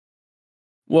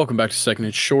Welcome back to Second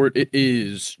and Short. It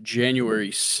is January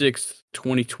 6th,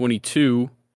 2022,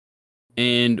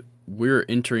 and we're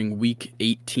entering week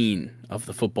 18 of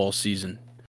the football season.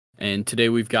 And today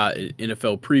we've got an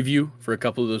NFL preview for a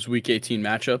couple of those week 18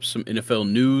 matchups, some NFL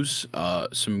news,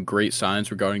 some great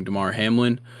signs regarding Damar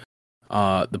Hamlin,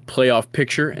 the playoff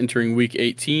picture entering week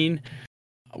 18.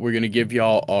 We're going to give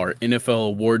y'all our NFL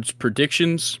awards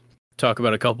predictions, talk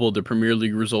about a couple of the Premier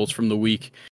League results from the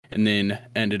week, and then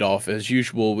end it off as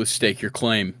usual with Stake Your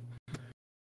Claim.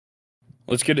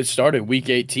 Let's get it started. Week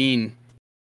 18,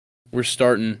 we're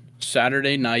starting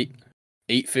Saturday night,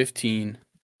 8:15,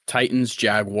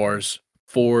 Titans-Jaguars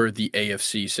for the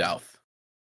AFC South.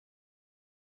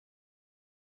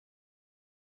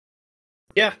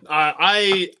 Yeah,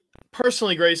 I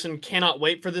personally, Grayson, cannot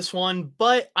wait for this one,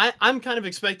 but I'm kind of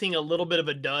expecting a little bit of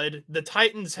a dud. The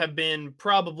Titans have been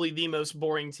probably the most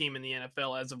boring team in the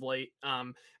NFL as of late,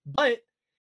 but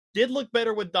did look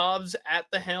better with Dobbs at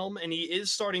the helm, and he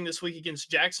is starting this week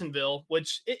against Jacksonville,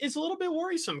 which is a little bit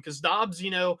worrisome because Dobbs,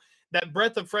 that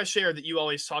breath of fresh air that you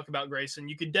always talk about, Grayson,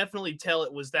 you could definitely tell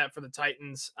it was that for the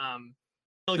Titans.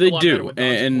 They do,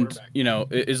 and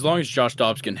as long as Josh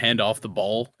Dobbs can hand off the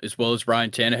ball as well as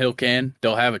Ryan Tannehill can,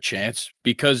 they'll have a chance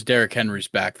because Derrick Henry's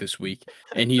back this week,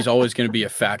 and he's always going to be a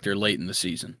factor late in the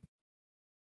season.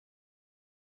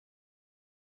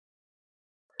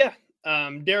 Yeah,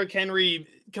 Derrick Henry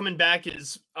coming back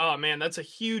is, oh man, that's a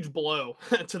huge blow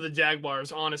to the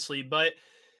Jaguars, honestly. But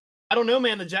I don't know,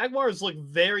 man. The Jaguars look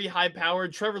very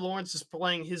high-powered. Trevor Lawrence is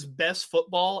playing his best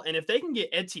football, and if they can get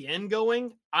Etienne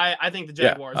going, I think the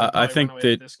Jaguars. Yeah, I think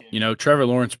that Trevor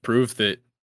Lawrence proved that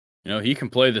he can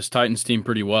play this Titans team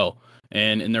pretty well.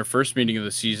 And in their first meeting of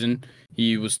the season,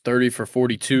 he was 30 for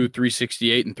 42,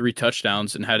 368, and 3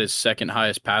 touchdowns, and had his second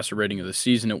highest passer rating of the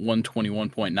season at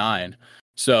 121.9.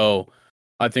 So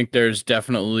I think there's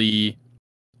definitely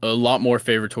a lot more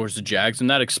favor towards the Jags, and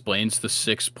that explains the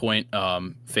 6-point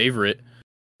favorite.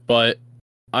 But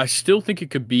I still think it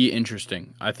could be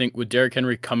interesting. I think with Derrick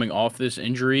Henry coming off this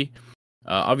injury,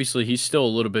 obviously he's still a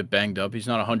little bit banged up. He's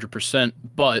not 100%,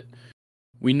 but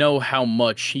we know how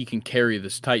much he can carry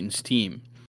this Titans team.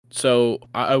 So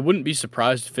I wouldn't be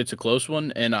surprised if it's a close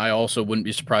one, and I also wouldn't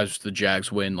be surprised if the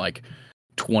Jags win like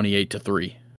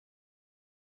 28-3.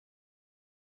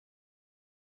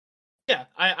 Yeah,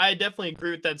 I definitely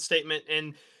agree with that statement.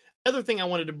 And the other thing I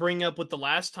wanted to bring up with the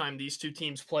last time these two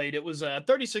teams played, it was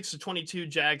 36-22.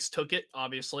 Jags took it,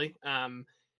 obviously, and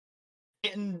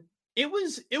it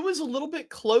was a little bit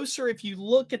closer if you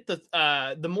look at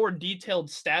the more detailed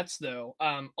stats, though.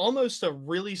 Almost a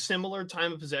really similar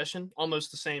time of possession,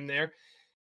 almost the same there.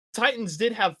 Titans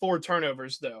did have 4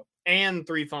 turnovers though, and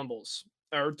 3 fumbles,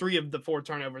 or 3 of the 4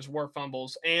 turnovers were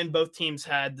fumbles, and both teams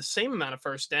had the same amount of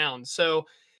first downs. So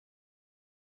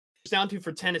down to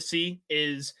for Tennessee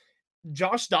is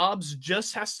Josh Dobbs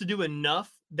just has to do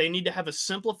enough. They need to have a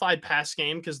simplified pass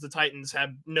game because the Titans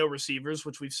have no receivers,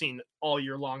 which we've seen all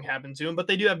year long happen to them, but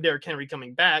they do have Derrick Henry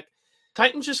coming back.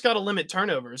 Titans just got to limit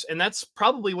turnovers, and that's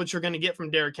probably what you're going to get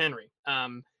from Derrick Henry.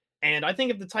 And I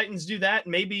think if the Titans do that,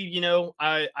 maybe,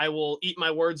 I will eat my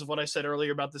words of what I said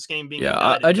earlier about this game being.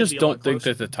 Yeah, I just don't think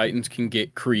that the Titans can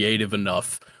get creative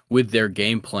enough with their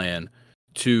game plan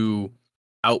to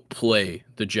outplay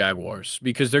the Jaguars,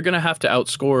 because they're going to have to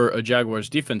outscore a Jaguars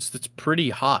defense that's pretty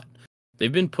hot.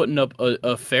 They've been putting up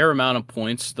a fair amount of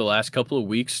points the last couple of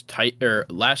weeks.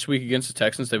 Last week against the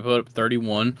Texans, they put up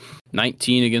 31,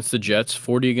 19 against the Jets,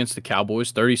 40 against the Cowboys,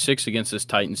 36 against this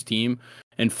Titans team,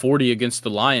 and 40 against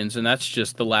the Lions. And that's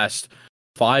just the last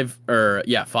 5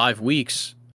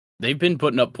 weeks. They've been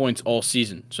putting up points all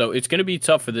season. So it's going to be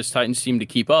tough for this Titans team to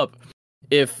keep up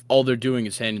if all they're doing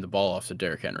is handing the ball off to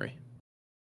Derrick Henry.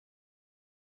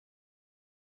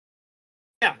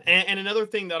 Yeah, and another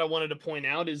thing that I wanted to point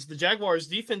out is the Jaguars'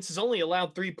 defense has only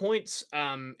allowed 3 points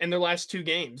in their last 2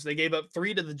 games. They gave up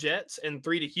 3 to the Jets and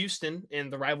 3 to Houston in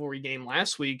the rivalry game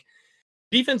last week.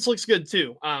 Defense looks good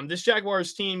too. This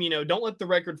Jaguars team, don't let the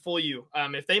record fool you.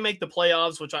 If they make the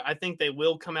playoffs, which I think they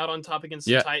will come out on top against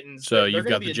the Titans, so you've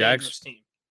got the Jags team.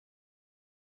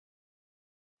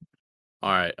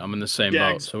 All right, I'm in the same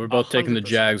boat. So we're both 100%. Taking the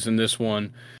Jags in this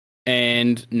one.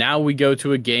 And now we go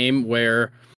to a game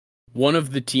where one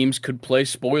of the teams could play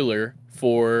spoiler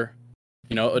for,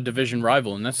 a division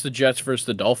rival, and that's the Jets versus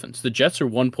the Dolphins. The Jets are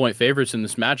 1-point favorites in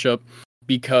this matchup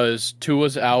because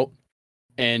Tua's out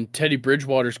and Teddy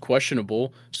Bridgewater's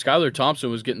questionable. Skylar Thompson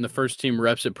was getting the first team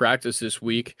reps at practice this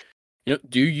week.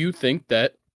 Do you think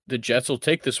that the Jets will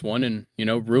take this one and,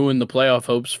 ruin the playoff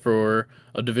hopes for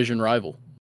a division rival?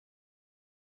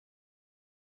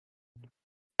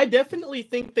 I definitely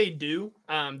think they do.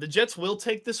 The Jets will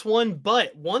take this one,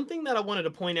 but one thing that I wanted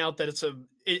to point out that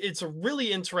it's a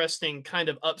really interesting kind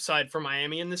of upside for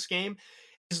Miami in this game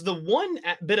is the one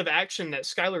bit of action that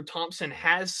Skylar Thompson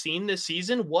has seen this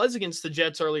season was against the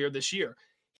Jets earlier this year.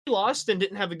 He lost and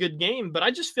didn't have a good game, but I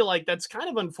just feel like that's kind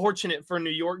of unfortunate for New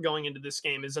York going into this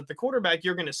game. Is that the quarterback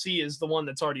you're going to see is the one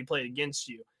that's already played against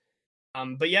you.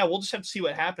 But yeah, we'll just have to see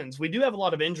what happens. We do have a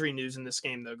lot of injury news in this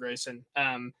game, though, Grayson.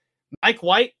 Mike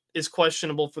White is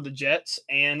questionable for the Jets.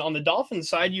 And on the Dolphins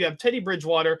side, you have Teddy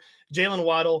Bridgewater, Jalen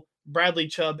Waddle, Bradley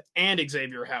Chubb, and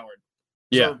Xavier Howard.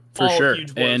 Yeah, for sure.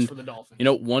 Huge blows for the Dolphins. You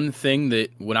know, one thing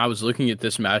that when I was looking at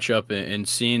this matchup and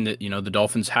seeing that, you know, the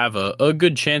Dolphins have a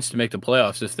good chance to make the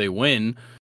playoffs if they win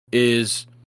is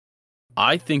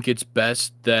I think it's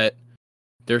best that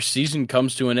their season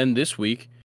comes to an end this week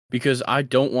because I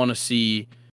don't want to see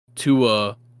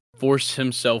Tua force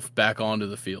himself back onto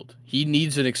the field. He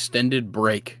needs an extended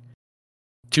break.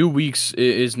 2 weeks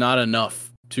is not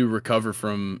enough to recover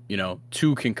from, you know,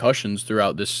 2 concussions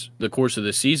throughout the course of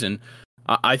this season.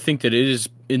 I think that it is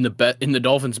in the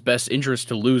Dolphins' best interest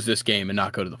to lose this game and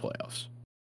not go to the playoffs.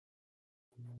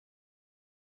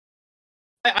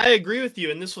 I agree with you,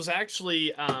 and this was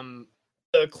actually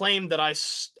the claim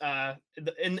that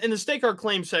in the Stake Our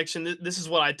Claim section. This is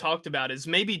what I talked about: is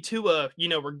maybe Tua, you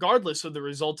know, regardless of the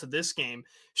results of this game,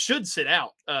 should sit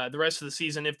out the rest of the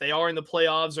season if they are in the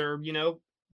playoffs, or you know,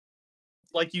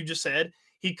 like you just said,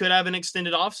 he could have an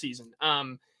extended offseason.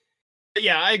 But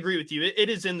yeah, I agree with you. It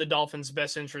is in the Dolphins'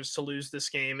 best interest to lose this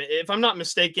game. If I'm not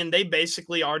mistaken, they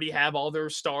basically already have all their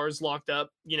stars locked up,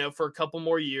 you know, for a couple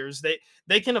more years.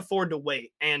 They can afford to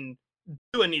wait, and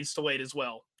Tua needs to wait as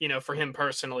well, you know, for him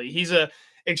personally. He's a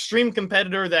extreme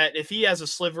competitor that if he has a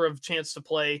sliver of chance to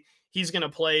play, he's going to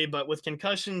play. But with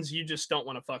concussions, you just don't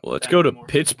want to fuck with that. Let's go anymore.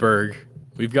 to Pittsburgh.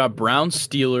 We've got Browns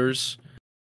Steelers.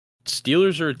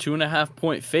 Steelers are a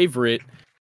 2.5-point favorite.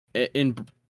 In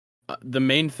the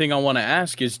main thing I want to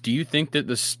ask is, do you think that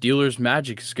the Steelers'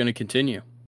 magic is going to continue?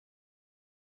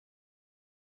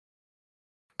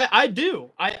 I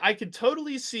do. I could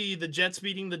totally see the Jets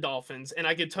beating the Dolphins, and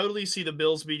I could totally see the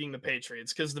Bills beating the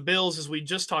Patriots, because the Bills, as we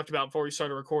just talked about before we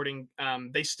started recording,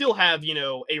 they still have, you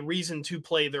know, a reason to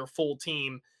play their full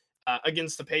team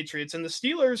against the Patriots. And the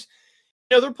Steelers,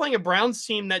 you know, they're playing a Browns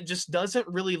team that just doesn't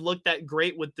really look that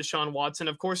great with Deshaun Watson.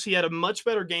 Of course, he had a much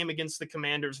better game against the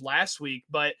Commanders last week,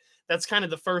 but that's kind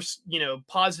of the first, you know,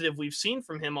 positive we've seen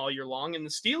from him all year long. And the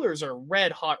Steelers are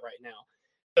red hot right now.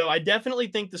 So I definitely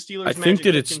think the Steelers. I think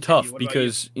that it's tough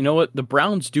because you know what, the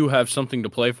Browns do have something to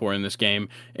play for in this game,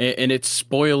 and it's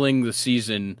spoiling the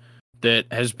season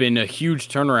that has been a huge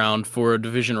turnaround for a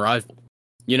division rival.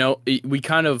 You know, we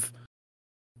kind of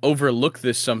overlook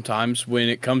this sometimes when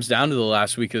it comes down to the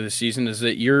last week of the season, is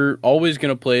that you're always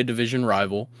going to play a division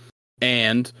rival,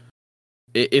 and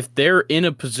if they're in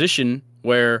a position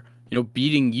where, you know,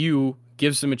 beating you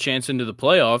gives them a chance into the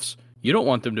playoffs, you don't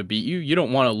want them to beat you. You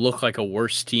don't want to look like a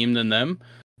worse team than them.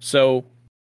 So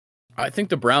I think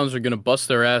the Browns are going to bust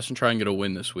their ass and try and get a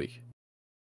win this week.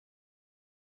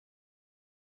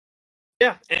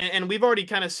 Yeah, and we've already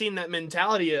kind of seen that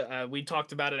mentality. We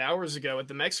talked about it hours ago at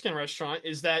the Mexican restaurant,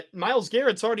 is that Myles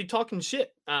Garrett's already talking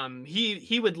shit.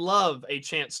 He would love a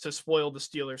chance to spoil the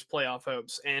Steelers' playoff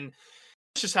hopes, and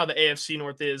it's just how the AFC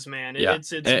North is, man.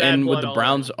 It's and with the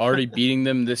Browns already beating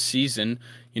them this season,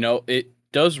 you know, it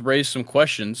does raise some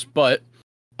questions, but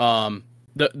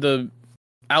the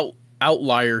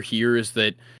outlier here is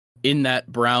that in that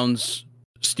Browns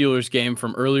Steelers game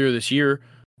from earlier this year,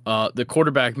 the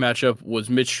quarterback matchup was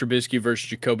Mitch Trubisky versus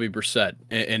Jacoby Brissett,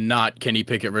 and not Kenny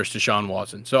Pickett versus Deshaun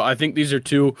Watson. So I think these are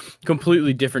two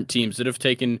completely different teams that have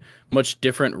taken much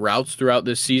different routes throughout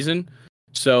this season.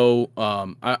 So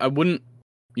I wouldn't,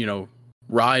 you know,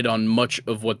 ride on much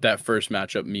of what that first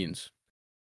matchup means.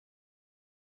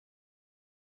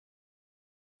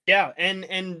 Yeah, and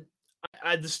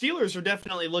the Steelers are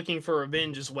definitely looking for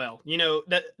revenge as well. You know,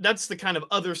 that's the kind of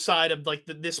other side of like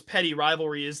this petty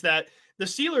rivalry, is that the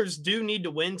Steelers do need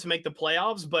to win to make the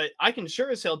playoffs, but I can sure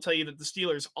as hell tell you that the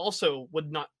Steelers also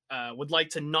would like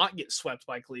to not get swept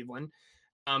by Cleveland.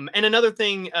 And another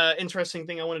interesting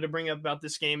thing I wanted to bring up about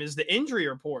this game is the injury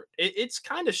report. It's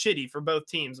kind of shitty for both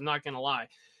teams, I'm not going to lie.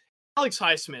 Alex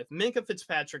Highsmith, Minkah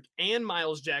Fitzpatrick, and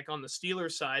Myles Jack on the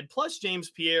Steelers side, plus James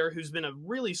Pierre, who's been a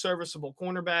really serviceable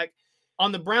cornerback.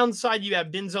 On the Browns side, you have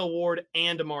Denzel Ward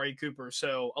and Amari Cooper.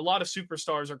 So a lot of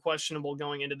superstars are questionable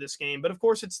going into this game. But of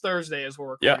course, it's Thursday as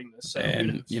we're recording this. So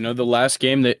and, you know, the last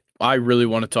game that I really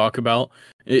want to talk about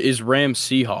is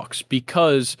Rams-Seahawks,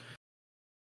 because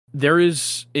there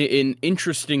is an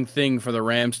interesting thing for the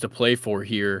Rams to play for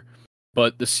here.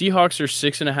 but the Seahawks are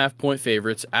 6.5-point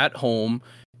favorites at home,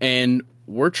 and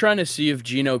we're trying to see if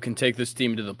Geno can take this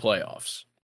team to the playoffs.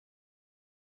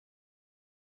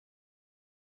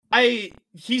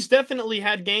 He's definitely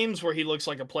had games where he looks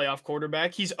like a playoff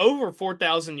quarterback. He's over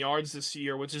 4,000 yards this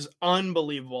year, which is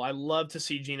unbelievable. I love to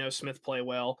see Geno Smith play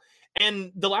well.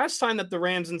 And the last time that the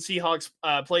Rams and Seahawks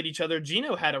played each other,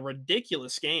 Geno had a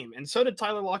ridiculous game, and so did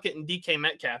Tyler Lockett and DK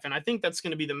Metcalf. And I think that's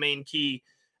going to be the main key.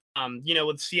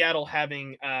 With Seattle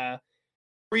having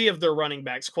 3 of their running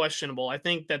backs questionable, I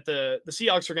think that the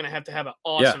Seahawks are going to have an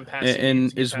awesome passing game.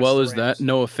 And as well as that,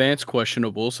 Noah Fant's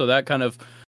questionable, so that kind of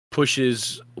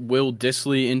pushes Will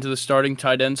Dissly into the starting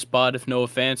tight end spot if Noah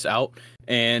Fant's out,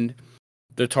 and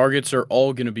the targets are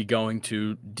all going to be going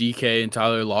to DK and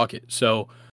Tyler Lockett. So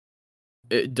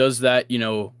does that,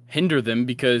 hinder them?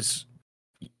 Because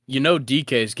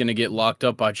DK is going to get locked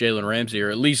up by Jalen Ramsey, or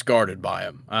at least guarded by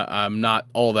him. I'm not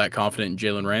all that confident in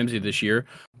Jalen Ramsey this year,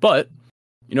 but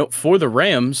for the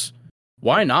Rams,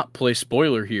 why not play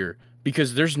spoiler here?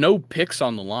 Because there's no picks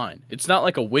on the line. It's not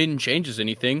like a win changes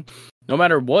anything. No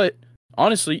matter what,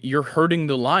 honestly, you're hurting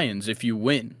the Lions if you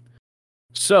win.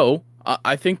 So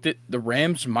I think that the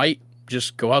Rams might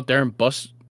just go out there and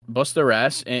bust their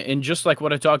ass. And just like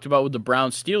what I talked about with the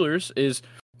Browns Steelers, is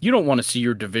you don't want to see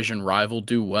your division rival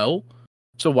do well.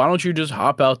 So why don't you just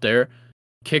hop out there,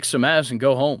 kick some ass, and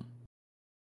go home?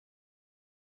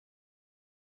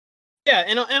 Yeah,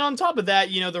 and on top of that,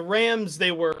 the Rams,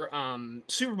 they were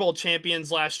Super Bowl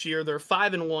champions last year. They're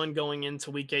 5-1 going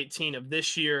into Week 18 of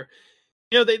this year.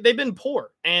 They've been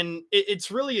poor, and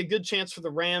it's really a good chance for the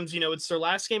Rams. It's their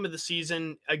last game of the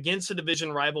season against a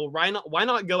division rival. Why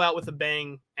not go out with a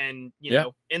bang and,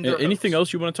 end their anything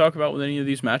else you want to talk about with any of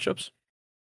these matchups?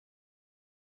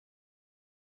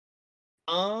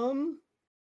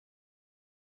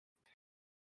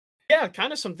 Yeah,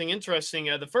 kind of something interesting.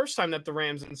 The first time that the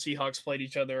Rams and Seahawks played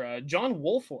each other, John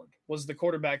Wolford was the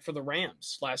quarterback for the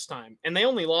Rams last time, and they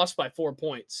only lost by 4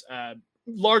 points.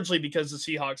 Largely because the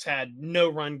Seahawks had no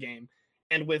run game.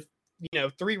 And with,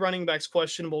 3 running backs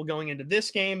questionable going into this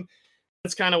game,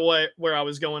 that's kind of where I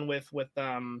was going with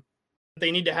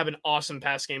they need to have an awesome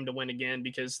pass game to win again,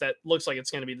 because that looks like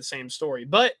it's going to be the same story.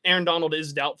 But Aaron Donald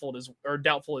is doubtful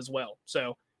as well.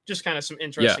 So just kind of some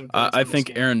interesting things. I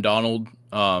think Aaron Donald,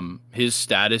 his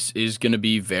status is going to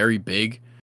be very big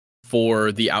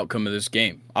for the outcome of this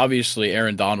game. Obviously,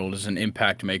 Aaron Donald is an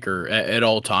impact maker at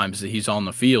all times that he's on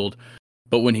the field.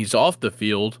 But when he's off the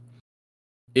field,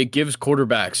 it gives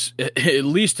quarterbacks at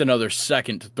least another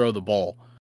second to throw the ball.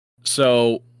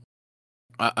 So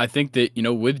I think that,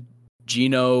 with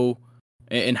Geno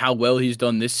and how well he's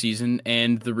done this season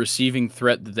and the receiving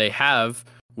threat that they have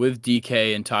with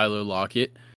DK and Tyler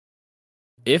Lockett,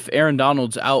 if Aaron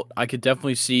Donald's out, I could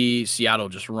definitely see Seattle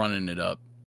just running it up.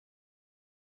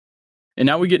 And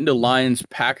now we get into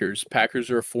Lions-Packers. Packers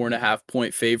are a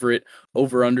 4.5-point favorite.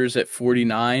 Over-unders at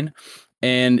 49.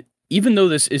 And even though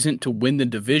this isn't to win the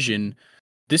division,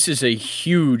 this is a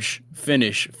huge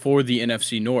finish for the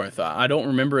NFC North. I don't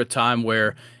remember a time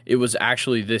where it was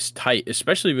actually this tight,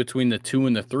 especially between the 2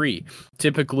 and the 3.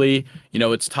 Typically,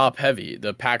 it's top heavy.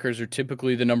 The Packers are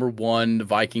typically the number 1, the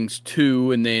Vikings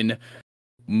 2, and then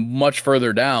much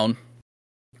further down,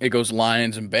 it goes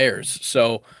Lions and Bears.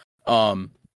 So,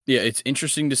 it's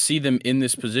interesting to see them in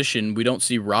this position. We don't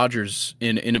see Rodgers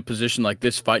in a position like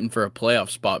this fighting for a playoff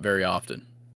spot very often.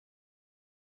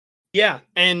 Yeah,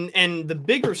 and the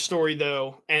bigger story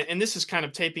though, and this is kind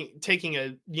of taking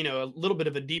a a little bit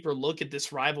of a deeper look at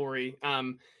this rivalry.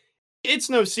 It's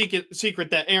no secret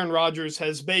that Aaron Rodgers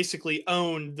has basically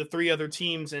owned the 3 other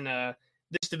teams in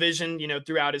this division,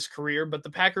 throughout his career. But the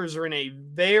Packers are in a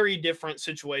very different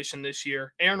situation this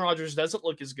year. Aaron Rodgers doesn't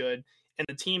look as good, and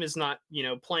the team is not,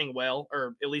 playing well,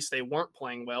 or at least they weren't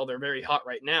playing well. They're very hot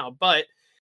right now. But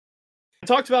I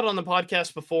talked about it on the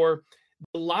podcast before.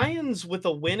 The Lions, with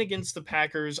a win against the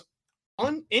Packers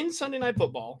on Sunday Night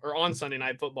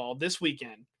Football this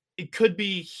weekend, it could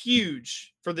be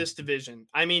huge for this division.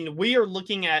 I mean, we are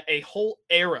looking at a whole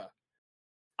era,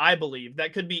 I believe,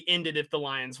 that could be ended if the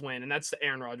Lions win, and that's the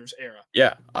Aaron Rodgers era.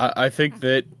 Yeah, I think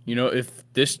that,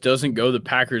 if this doesn't go the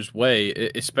Packers' way,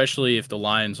 especially if the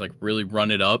Lions really run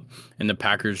it up and the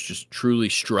Packers just truly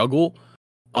struggle,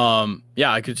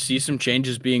 I could see some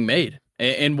changes being made.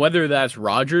 And whether that's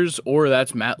Rodgers or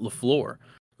that's Matt LaFleur.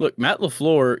 Look, Matt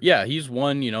LaFleur, he's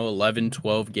won, 11,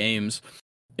 12 games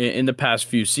in the past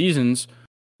few seasons,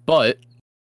 but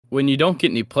when you don't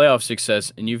get any playoff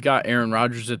success and you've got Aaron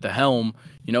Rodgers at the helm,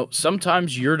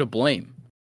 sometimes you're to blame.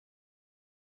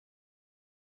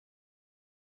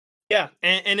 Yeah,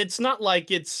 and it's not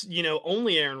like it's,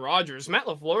 only Aaron Rodgers. Matt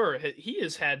LaFleur, he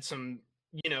has had some,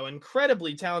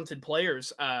 incredibly talented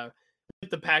players with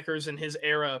the Packers in his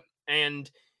era,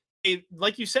 and they,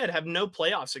 like you said, have no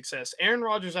playoff success. Aaron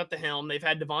Rodgers at the helm. They've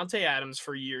had Devontae Adams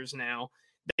for years now.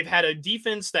 They've had a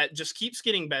defense that just keeps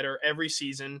getting better every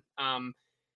season.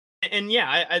 And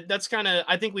yeah, that's kind of,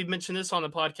 I think we've mentioned this on the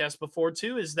podcast before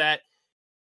too, is that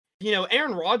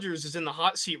Aaron Rodgers is in the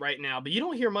hot seat right now, but you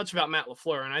don't hear much about Matt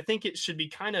LaFleur. And I think it should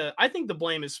be I think the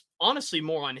blame is honestly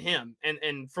more on him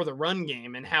and for the run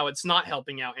game and how it's not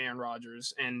helping out Aaron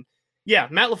Rodgers. And yeah,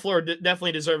 Matt LaFleur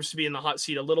definitely deserves to be in the hot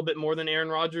seat a little bit more than Aaron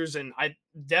Rodgers. And I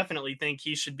definitely think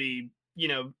he should be,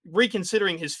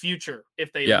 reconsidering his future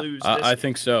if they lose. I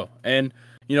think so. And,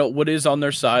 what is on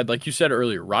their side, like you said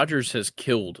earlier, Rodgers has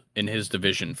killed in his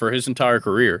division for his entire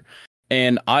career.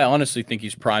 And I honestly think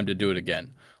he's primed to do it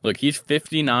again. Look, he's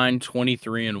 59,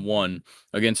 23, and 1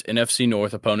 against NFC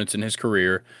North opponents in his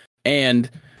career, and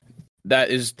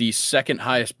that is the second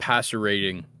highest passer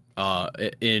rating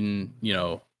in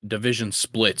division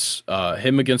splits.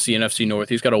 Him against the NFC North,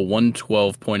 he's got a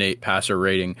 112.8 passer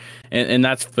rating, and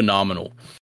that's phenomenal.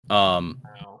 Wow.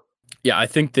 Yeah, I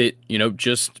think that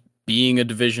just being a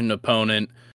division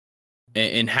opponent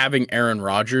and having Aaron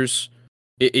Rodgers,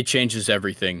 it changes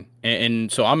everything,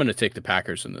 and so I'm going to take the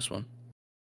Packers in this one.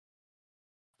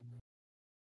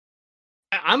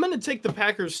 I'm going to take the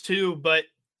Packers too, but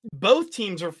both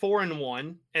teams are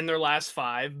 4-1 in their last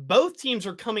 5. Both teams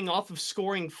are coming off of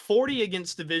scoring 40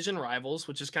 against division rivals,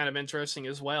 which is kind of interesting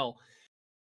as well.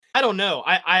 I don't know.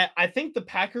 I think the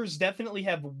Packers definitely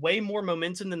have way more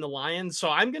momentum than the Lions, so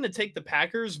I'm going to take the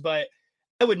Packers, but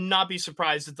I would not be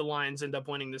surprised if the Lions end up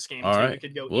winning this game. All right. It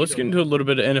could go let's get into a little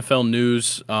bit of NFL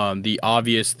news. The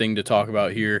obvious thing to talk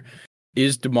about here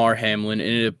is Damar Hamlin, and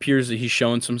it appears that he's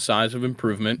showing some signs of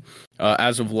improvement.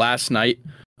 As of last night,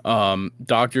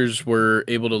 doctors were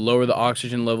able to lower the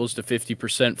oxygen levels to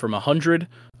 50% from 100,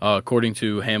 according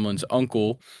to Hamlin's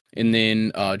uncle. And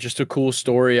then just a cool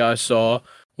story I saw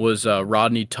was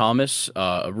Rodney Thomas,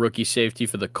 a rookie safety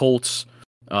for the Colts,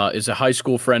 is a high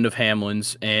school friend of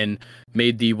Hamlin's and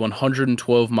made the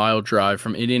 112-mile drive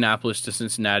from Indianapolis to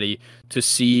Cincinnati to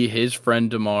see his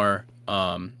friend Damar.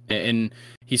 And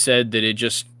he said that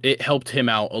it helped him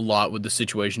out a lot with the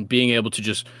situation, being able to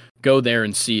just go there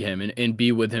and see him and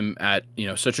be with him at,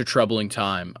 such a troubling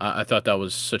time. I thought that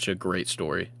was such a great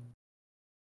story.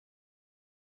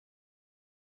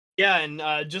 Yeah,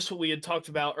 and just what we had talked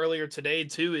about earlier today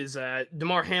too is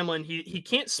Damar Hamlin. He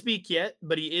can't speak yet,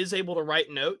 but he is able to write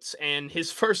notes. And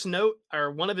his first note,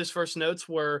 or one of his first notes,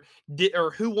 were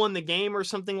who won the game or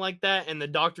something like that. And the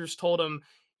doctors told him,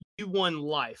 "You won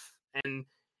life." And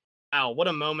wow, what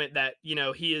a moment that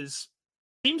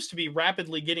seems to be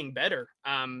rapidly getting better.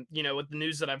 With the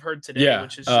news that I've heard today,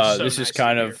 which is just so this nice is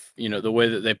kind to of the way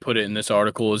that they put it in this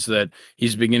article is that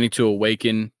he's beginning to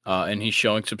awaken, and he's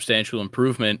showing substantial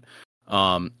improvement.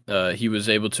 He was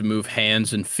able to move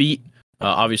hands and feet,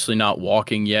 obviously not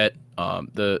walking yet.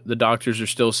 The doctors are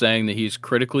still saying that he's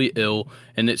critically ill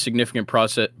and that significant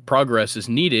progress is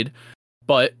needed,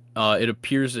 but it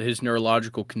appears that his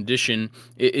neurological condition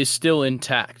is still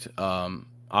intact.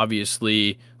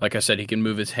 Obviously, like I said, he can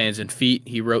move his hands and feet.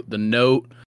 He wrote the note,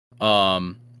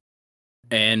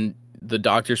 and the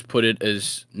doctors put it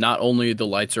as not only the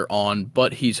lights are on,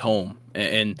 but he's home.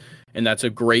 And that's a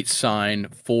great sign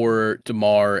for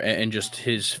Damar and just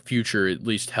his future, at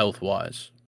least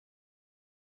health-wise.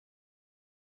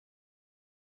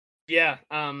 Yeah,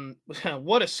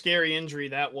 what a scary injury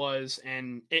that was,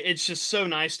 and it's just so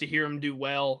nice to hear him do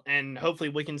well, and hopefully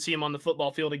we can see him on the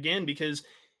football field again because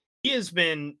he has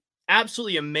been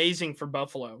absolutely amazing for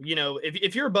Buffalo.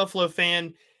 If you're a Buffalo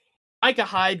fan, Micah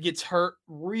Hyde gets hurt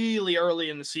really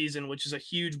early in the season, which is a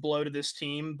huge blow to this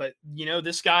team. But,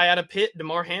 this guy out of Pitt,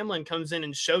 Damar Hamlin, comes in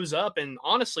and shows up and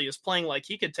honestly is playing like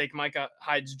he could take Micah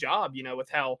Hyde's job, with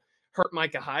how hurt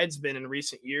Micah Hyde's been in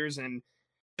recent years. And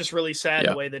just really sad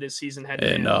the way that his season had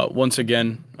been. And once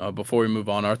again, before we move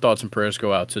on, our thoughts and prayers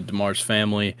go out to Damar's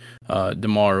family,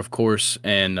 Damar, of course,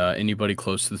 and anybody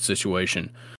close to the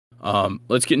situation.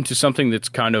 Let's get into something that's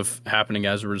kind of happening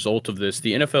as a result of this.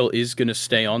 The NFL is going to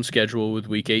stay on schedule with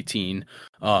Week 18.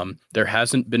 There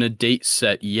hasn't been a date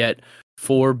set yet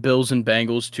for Bills and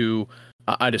Bengals to,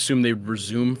 I'd assume they'd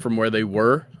resume from where they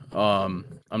were. I'm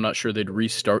not sure they'd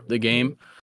restart the game,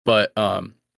 but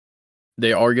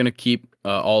they are going to keep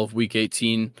all of Week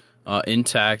 18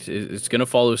 intact. It's going to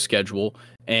follow schedule,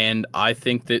 and I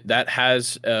think that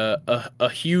has a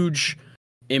huge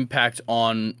impact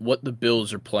on what the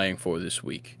Bills are playing for this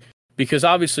week, because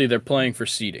obviously they're playing for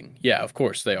seeding. Yeah, of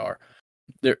course they are.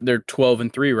 they're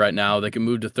 12-3 right now. They can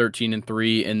move to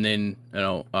 13-3, and then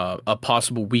a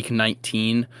possible week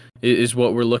 19 is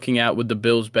what we're looking at with the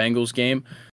Bills Bengals game.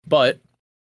 But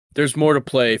there's more to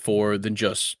play for than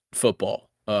just football.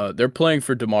 They're playing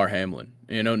for Damar Hamlin.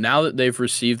 Now that they've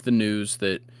received the news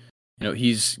that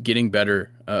he's getting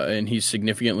better and he's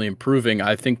significantly improving,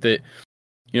 I think that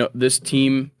this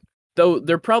team, though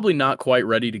they're probably not quite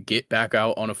ready to get back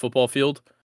out on a football field,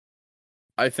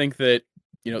 I think that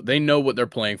they know what they're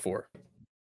playing for.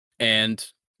 And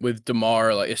with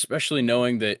Damar, like especially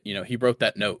knowing that he wrote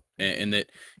that note and that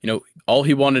all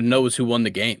he wanted to know was who won the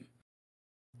game.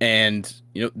 And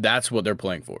that's what they're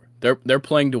playing for. They're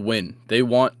playing to win. They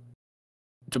want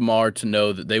Damar to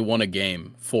know that they won a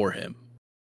game for him.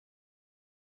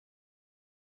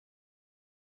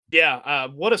 Yeah,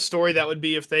 what a story that would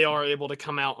be if they are able to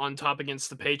come out on top against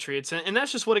the Patriots. And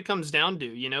that's just what it comes down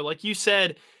to. Like you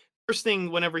said, first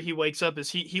thing whenever he wakes up is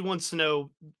he wants to know,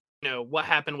 what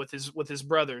happened with his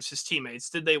brothers, his teammates.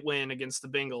 Did they win against the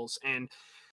Bengals? And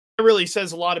it really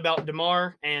says a lot about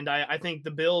DeMar. And I think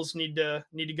the Bills need to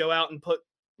go out and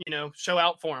show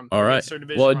out for him. All right.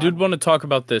 Well, I did want to talk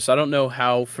about this. I don't know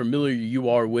how familiar you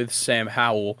are with Sam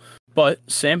Howell, but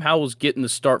Sam Howell's getting the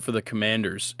start for the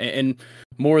Commanders. And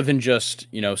more than just,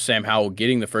 Sam Howell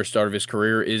getting the first start of his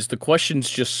career is the questions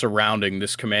just surrounding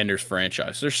this Commanders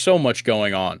franchise. There's so much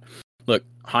going on. Look,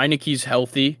 Heineke's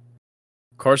healthy.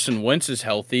 Carson Wentz is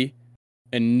healthy.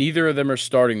 And neither of them are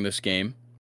starting this game.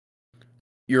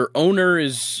 Your owner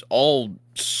is all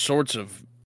sorts of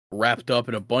wrapped up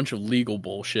in a bunch of legal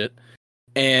bullshit.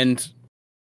 And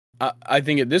I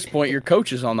think at this point, your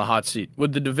coach is on the hot seat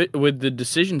with the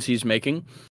decisions he's making.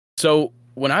 So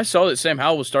when I saw that Sam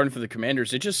Howell was starting for the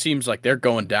Commanders, it just seems like they're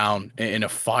going down in a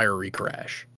fiery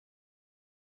crash.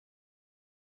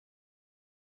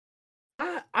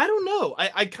 I don't know.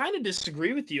 I kind of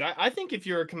disagree with you. I think if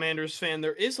you're a Commanders fan,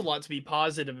 there is a lot to be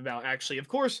positive about, actually. Of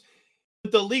course,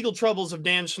 with the legal troubles of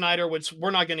Dan Snyder, which we're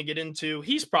not going to get into,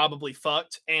 he's probably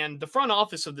fucked. And the front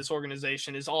office of this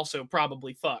organization is also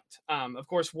probably fucked. Of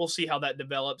course, we'll see how that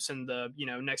develops in the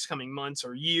next coming months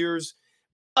or years.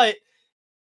 But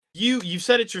you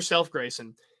said it yourself,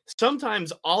 Grayson.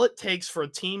 Sometimes all it takes for a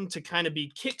team to kind of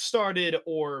be kickstarted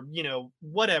or,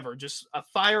 whatever, just a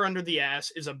fire under the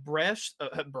ass is a breath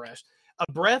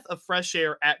of fresh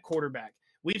air at quarterback.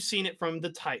 We've seen it from the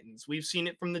Titans. We've seen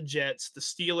it from the Jets, the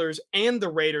Steelers, and the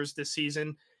Raiders this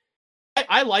season.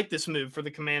 I like this move for the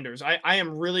Commanders. I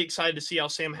am really excited to see how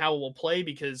Sam Howell will play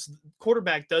because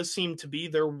quarterback does seem to be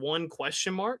their one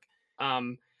question mark.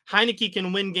 Heineke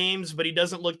can win games, but he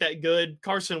doesn't look that good.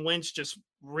 Carson Wentz just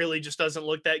doesn't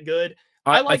look that good.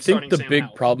 I think the big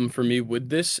problem for me with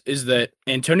this is that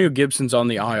Antonio Gibson's on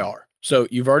the IR. So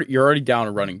you're already down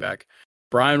a running back.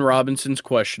 Brian Robinson's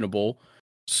questionable.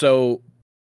 So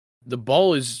the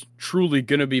ball is truly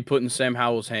going to be put in Sam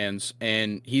Howell's hands,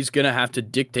 and he's going to have to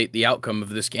dictate the outcome of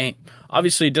this game.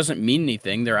 Obviously, it doesn't mean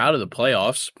anything. They're out of the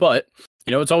playoffs, but,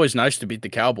 it's always nice to beat the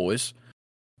Cowboys.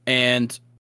 And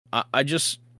I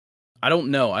don't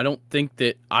know. I don't think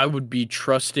that I would be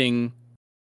trusting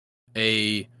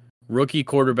a rookie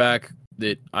quarterback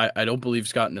that I don't believe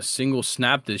has gotten a single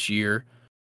snap this year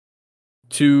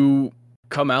to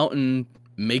come out and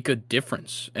make a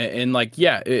difference. And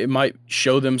it might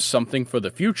show them something for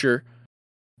the future,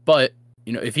 but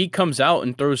if he comes out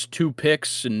and throws 2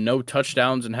 picks and no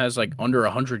touchdowns and has under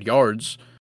 100 yards,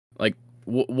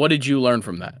 what did you learn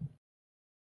from that?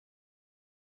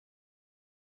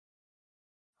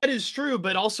 That is true,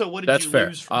 but also what did you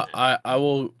lose from that?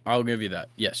 I'll give you that.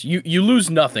 Yes, you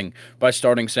lose nothing by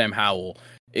starting Sam Howell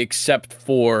except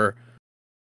for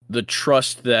the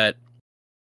trust that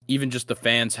even just the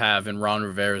fans have in Ron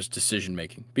Rivera's decision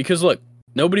making. Because look,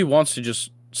 nobody wants to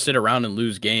just sit around and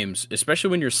lose games, especially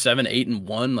when you're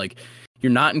 7-8-1.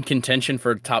 You're not in contention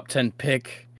for a top 10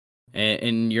 pick,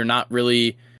 and you're not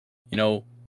really,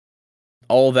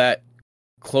 all that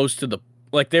close to the.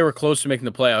 They were close to making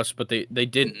the playoffs, but they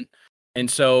didn't. And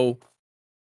so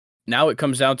now it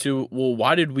comes down to, well,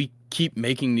 why did we keep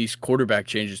making these quarterback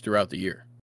changes throughout the year?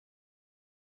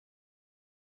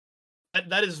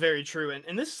 That is very true.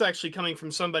 And this is actually coming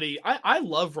from somebody, I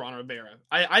love Ron Rivera.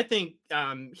 I think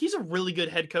he's a really good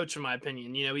head coach, in my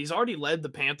opinion. He's already led the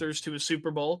Panthers to a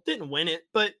Super Bowl. Didn't win it,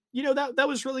 but, that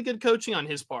was really good coaching on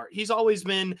his part. He's always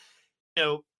been,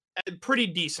 pretty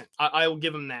decent. I will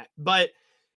give him that. But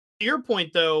to your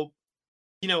point, though,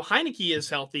 Heineke is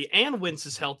healthy and Wentz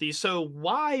is healthy. So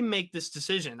why make this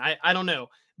decision? I don't know.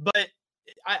 But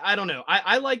I don't know.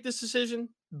 I like this decision,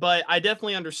 but I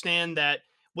definitely understand that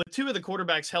with 2 of the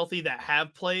quarterbacks healthy that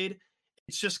have played,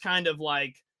 it's just kind of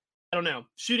I don't know,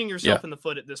 shooting Yeah. yourself in the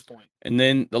foot at this point. And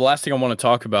then the last thing I want to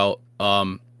talk about,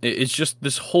 it's just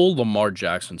this whole Lamar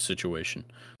Jackson situation.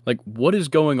 Like, what is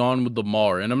going on with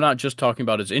Lamar? And I'm not just talking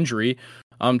about his injury.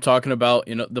 I'm talking about,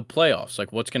 the playoffs.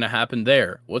 Like, what's going to happen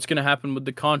there? What's going to happen with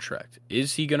the contract?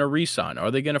 Is he going to re-sign?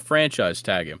 Are they going to franchise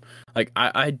tag him? Like,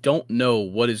 I don't know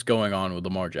what is going on with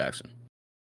Lamar Jackson.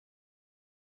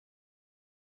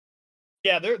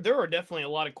 Yeah, there are definitely a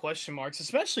lot of question marks,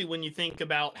 especially when you think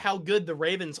about how good the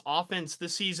Ravens offense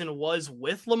this season was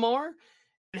with Lamar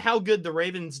and how good the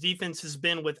Ravens defense has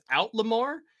been without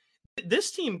Lamar.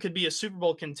 This team could be a Super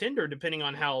Bowl contender depending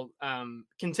on how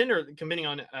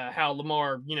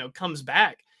Lamar, comes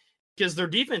back, because their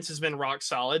defense has been rock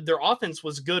solid. Their offense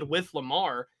was good with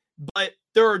Lamar, but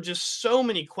there are just so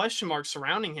many question marks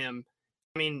surrounding him.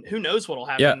 I mean, who knows what will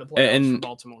happen Yeah, in the playoffs for and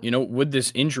Baltimore? with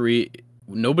this injury,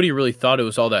 nobody really thought it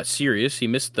was all that serious. He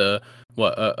missed a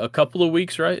couple of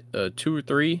weeks, right? 2 or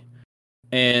 3,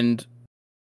 and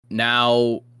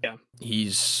now Yeah.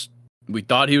 we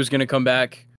thought he was going to come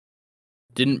back.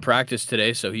 Didn't practice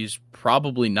today, so he's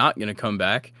probably not going to come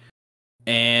back,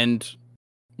 and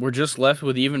we're just left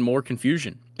with even more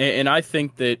confusion. And I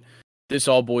think that this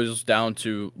all boils down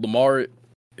to Lamar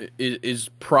is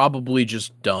probably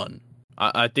just done.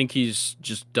 I think he's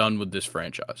just done with this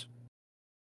franchise.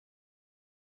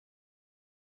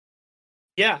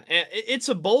 Yeah, it's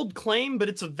a bold claim, but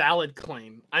it's a valid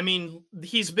claim. I mean,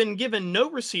 he's been given no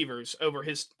receivers over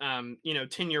his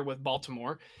tenure with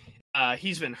Baltimore.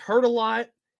 He's been hurt a lot.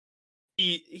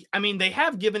 I mean, they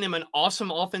have given him an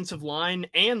awesome offensive line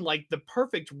and like the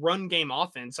perfect run game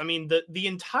offense. I mean, the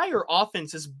entire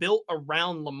offense is built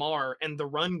around Lamar and the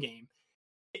run game.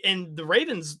 And the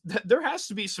Ravens, there has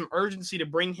to be some urgency to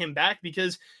bring him back,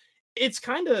 because it's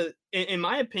kind of, in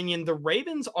my opinion, the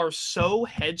Ravens are so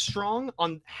headstrong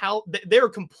on how they're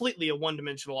completely a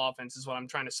one-dimensional offense, is what I'm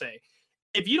trying to say.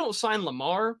 If you don't sign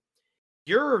Lamar,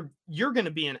 you're going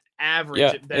to be an average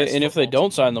at best. And if they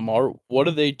don't sign Lamar, what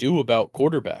do they do about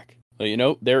quarterback?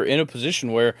 They're in a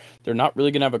position where they're not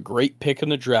really going to have a great pick in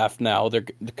the draft now,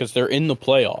 because they're in the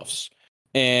playoffs.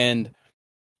 And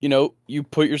you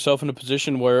put yourself in a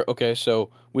position where, okay,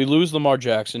 so we lose Lamar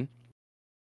Jackson.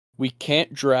 We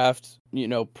can't draft,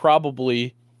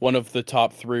 probably one of the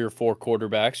top 3 or 4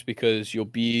 quarterbacks, because you'll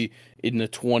be in the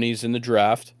 20s in the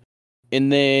draft.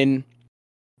 And then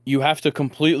you have to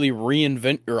completely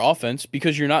reinvent your offense,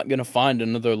 because you're not going to find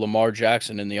another Lamar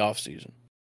Jackson in the offseason.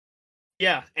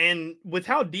 Yeah, and with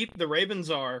how deep the Ravens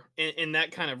are in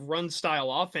that kind of run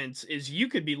style offense, is you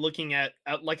could be looking at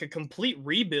like a complete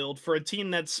rebuild for a team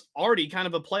that's already kind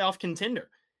of a playoff contender.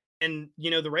 And,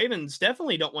 the Ravens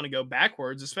definitely don't want to go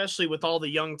backwards, especially with all the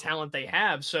young talent they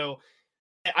have. So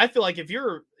I feel like if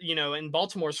you're, in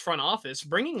Baltimore's front office,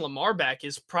 bringing Lamar back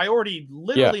is priority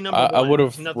literally number one. I would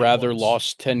have rather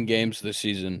lost 10 games this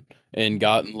season and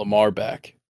gotten Lamar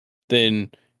back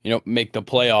than make the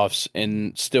playoffs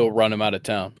and still run him out of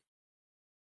town.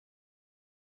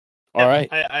 All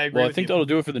right. I agree. Well, I think that'll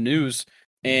do it for the news.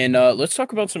 And let's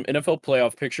talk about some NFL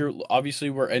playoff picture.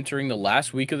 Obviously, we're entering the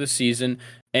last week of the season,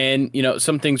 and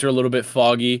some things are a little bit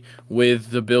foggy with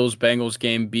the Bills-Bengals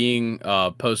game being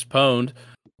postponed.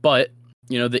 But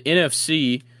the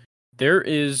NFC, there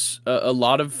is a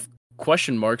lot of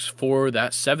question marks for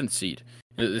that 7th seed.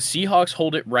 The Seahawks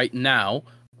hold it right now,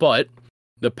 but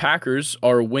the Packers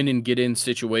are a win and get in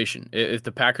situation. If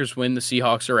the Packers win, the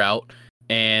Seahawks are out,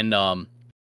 and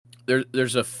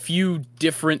there's a few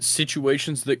different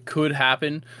situations that could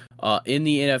happen in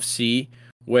the NFC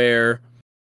where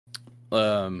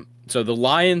so the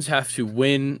Lions have to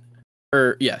win.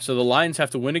 So the Lions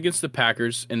have to win against the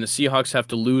Packers, and the Seahawks have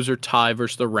to lose or tie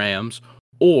versus the Rams,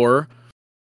 or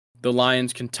the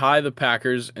Lions can tie the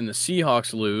Packers and the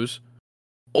Seahawks lose,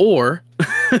 or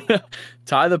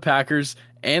tie the Packers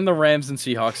and the Rams and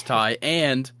Seahawks tie,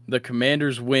 and the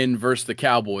Commanders win versus the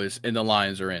Cowboys and the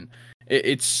Lions are in.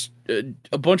 It's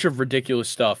a bunch of ridiculous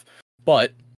stuff,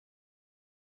 but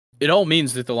it all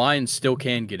means that the Lions still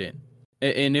can get in.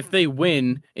 And if they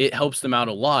win, it helps them out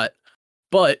a lot,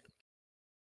 but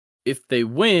if they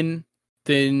win,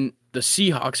 then the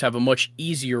Seahawks have a much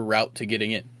easier route to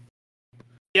getting in.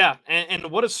 Yeah, and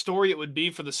what a story it would be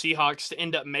for the Seahawks to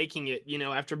end up making it,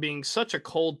 after being such a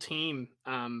cold team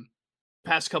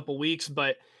past couple weeks.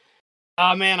 But,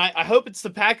 man, I hope it's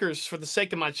the Packers for the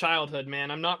sake of my childhood,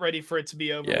 man. I'm not ready for it to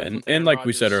be over. Yeah, and like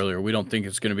we said earlier, we don't think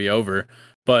it's going to be over.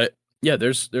 But, yeah,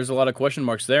 there's a lot of question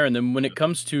marks there. And then when it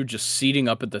comes to just seating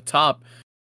up at the top,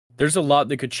 there's a lot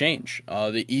that could change.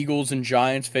 The Eagles and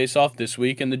Giants face off this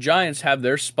week, and the Giants have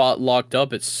their spot locked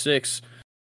up at 6.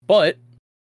 But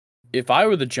if I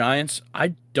were the Giants,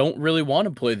 I don't really want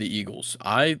to play the Eagles.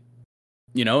 I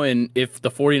And if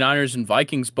the 49ers and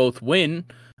Vikings both win,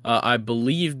 I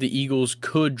believe the Eagles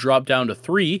could drop down to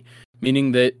 3,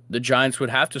 meaning that the Giants would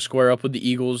have to square up with the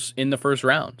Eagles in the first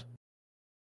round.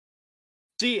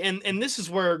 See, and this is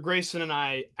where Grayson and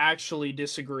I actually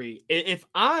disagree. If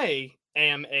I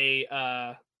am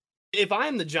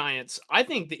the Giants, I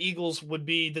think the Eagles would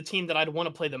be the team that I'd want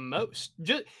to play the most.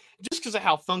 Just because of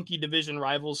how funky division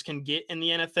rivals can get in the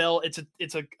NFL.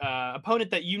 It's a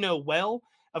opponent that well.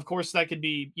 Of course, that could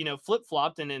be flip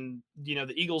flopped, and then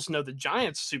the Eagles know the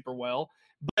Giants super well.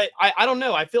 But I don't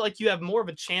know. I feel like you have more of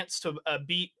a chance to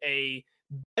beat a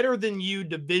better than you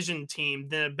division team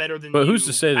than a better than. But who's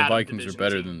to say the Vikings are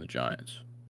better than the Giants?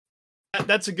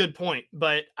 That's a good point,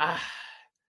 but I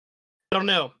don't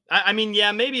know. I mean,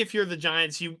 yeah, maybe if you're the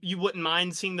Giants, you wouldn't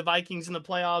mind seeing the Vikings in the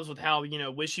playoffs with how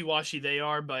wishy-washy they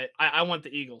are, but I want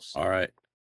the Eagles. All right.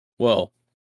 Well,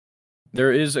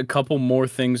 there is a couple more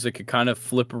things that could kind of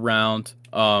flip around.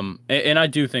 And I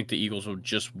do think the Eagles would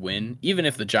just win. Even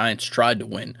if the Giants tried to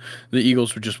win, the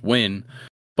Eagles would just win.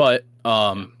 But,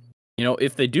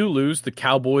 if they do lose, the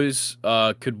Cowboys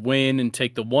could win and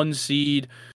take the 1 seed.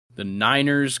 The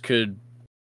Niners could...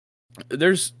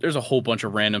 There's a whole bunch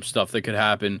of random stuff that could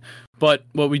happen. But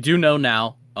what we do know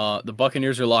now, the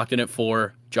Buccaneers are locked in at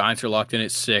 4. Giants are locked in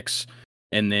at 6.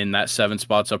 And then that 7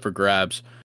 spot's up for grabs.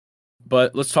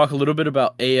 But let's talk a little bit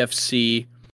about AFC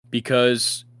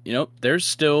because, there's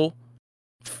still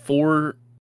four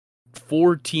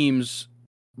teams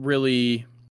really,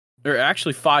 or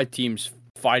actually 5 teams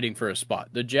fighting for a spot.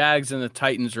 The Jags and the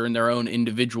Titans are in their own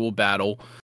individual battle,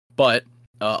 but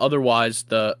otherwise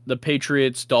the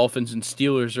Patriots, Dolphins, and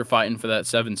Steelers are fighting for that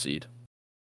 7 seed.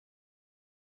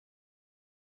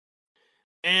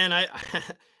 And I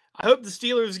hope the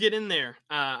Steelers get in there.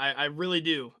 I really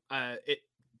do. It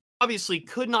obviously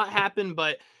could not happen,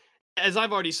 but as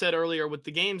I've already said earlier, with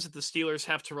the games that the Steelers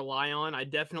have to rely on, I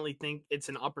definitely think it's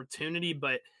an opportunity.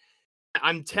 But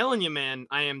I'm telling you, man,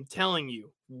 I am telling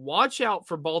you, watch out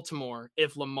for Baltimore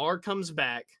if Lamar comes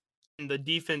back and the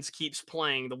defense keeps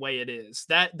playing the way it is.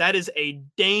 That is a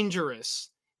dangerous,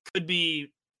 could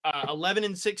be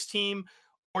 11-6 team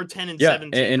or 10-7 team.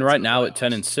 And right now at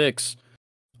 10-6,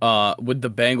 with the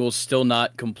Bengals still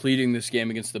not completing this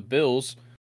game against the Bills,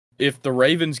 if the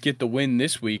Ravens get the win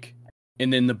this week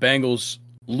and then the Bengals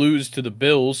lose to the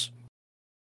Bills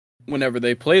whenever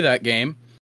they play that game,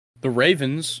 the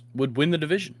Ravens would win the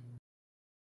division.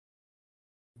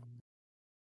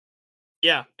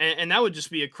 Yeah, and that would just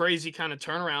be a crazy kind of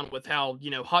turnaround with how,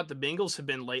 hot the Bengals have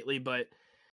been lately, but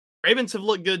Ravens have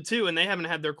looked good too, and they haven't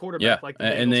had their quarterback like the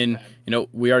Bengals and then, have.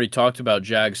 We already talked about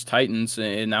Jags-Titans,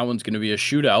 and that one's going to be a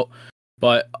shootout,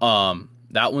 but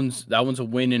that one's a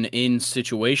win and in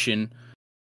situation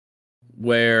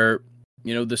where,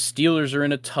 the Steelers are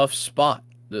in a tough spot.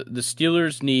 The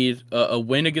Steelers need a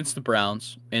win against the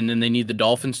Browns, and then they need the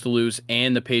Dolphins to lose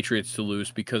and the Patriots to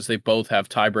lose because they both have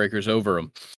tiebreakers over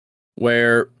them.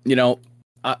 Where,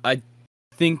 I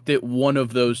think that one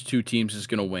of those 2 teams is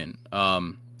going to win.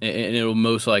 And it'll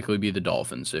most likely be the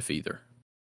Dolphins, if either.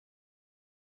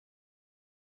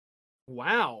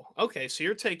 Wow. Okay, so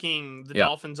you're taking the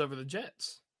Dolphins over the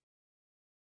Jets.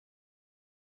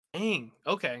 Dang.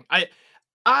 Okay.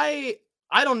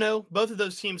 I don't know. Both of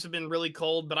those teams have been really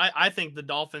cold, but I think the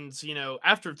Dolphins,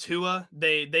 after Tua,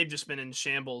 they've just been in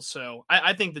shambles. So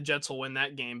I think the Jets will win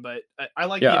that game. But I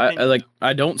like. Yeah,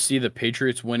 I don't see the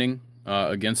Patriots winning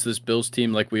against this Bills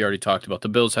team, like we already talked about. The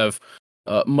Bills have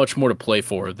much more to play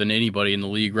for than anybody in the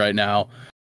league right now.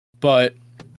 But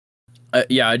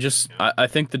I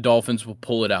think the Dolphins will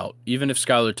pull it out. Even if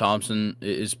Skylar Thompson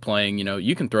is playing,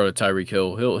 you can throw to Tyreek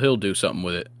Hill. He'll do something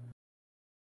with it.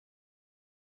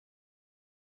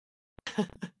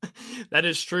 That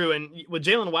is true, and with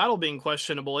Jalen Waddle being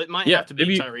questionable, it might have to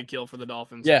be Tyreek Hill for the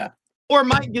Dolphins. Yeah, or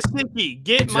Mike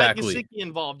Gesicki. Mike Gesicki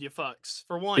involved, you fucks.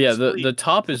 For once. Yeah, the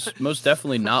top is most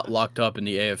definitely not locked up in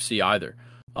the AFC either.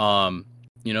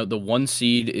 The 1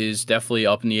 seed is definitely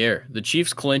up in the air. The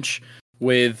Chiefs clinch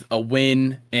with a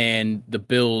win and the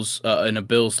Bills and a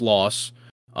Bills loss,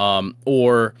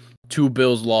 or 2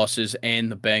 Bills losses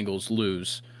and the Bengals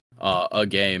lose a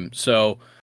game. So.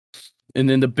 And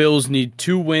then the Bills need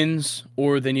 2 wins,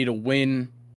 or they need a win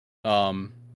at the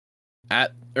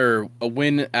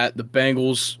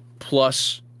Bengals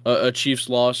plus a Chiefs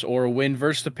loss, or a win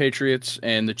versus the Patriots,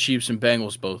 and the Chiefs and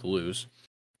Bengals both lose.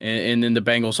 And then the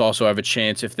Bengals also have a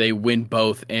chance if they win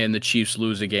both and the Chiefs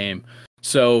lose a game.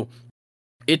 So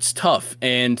it's tough,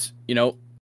 and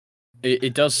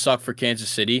it does suck for Kansas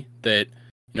City that.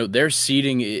 Their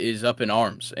seeding is up in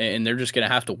arms, and they're just going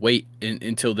to have to wait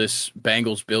until this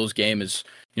Bengals-Bills game is,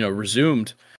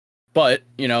 resumed. But,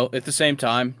 at the same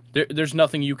time, there's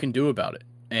nothing you can do about it.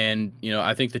 And,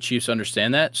 I think the Chiefs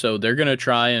understand that. So they're going to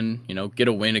try and, get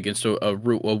a win against a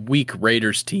weak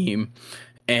Raiders team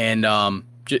and,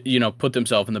 put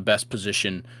themselves in the best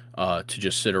position to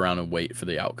just sit around and wait for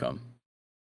the outcome.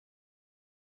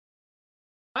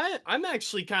 I'm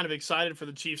actually kind of excited for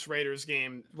the Chiefs Raiders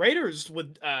game. Raiders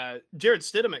with Jarrett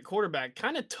Stidham at quarterback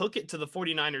kind of took it to the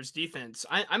 49ers defense.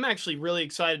 I'm actually really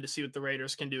excited to see what the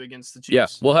Raiders can do against the Yeah,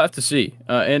 Chiefs. we'll have to see.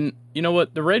 And you know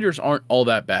what? The Raiders aren't all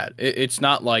that bad. It's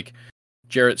not like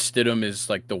Jarrett Stidham is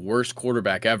like the worst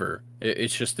quarterback ever.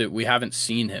 It's just that we haven't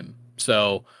seen him.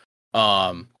 So,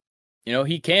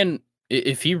 he can,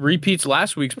 if he repeats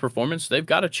last week's performance, they've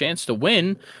got a chance to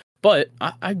win. But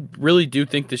I really do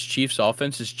think this Chiefs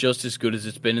offense is just as good as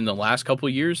it's been in the last couple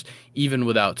of years, even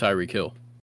without Tyreek Hill.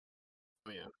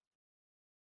 Oh, yeah.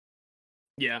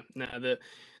 Yeah, no,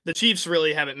 the Chiefs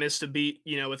really haven't missed a beat,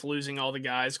 with losing all the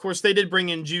guys. Of course, they did bring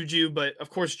in Juju, but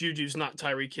of course, Juju's not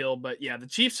Tyreek Hill. But yeah, the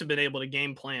Chiefs have been able to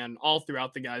game plan all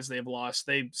throughout the guys they've lost.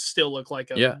 They still look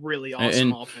like a really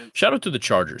awesome offense. Shout out to the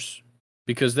Chargers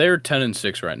because they're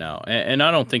 10-6 right now, and I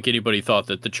don't think anybody thought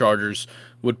that the Chargers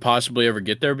would possibly ever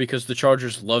get there because the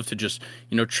Chargers love to just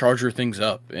charger things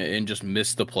up and just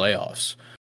miss the playoffs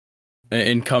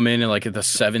and come in like at the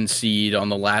 7 seed on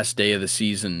the last day of the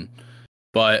season.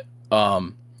 But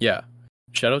yeah,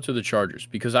 shout out to the Chargers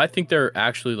because I think they're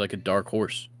actually like a dark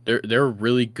horse. They're a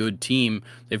really good team.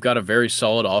 They've got a very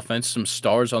solid offense, some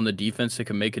stars on the defense that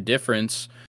can make a difference,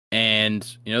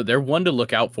 and they're one to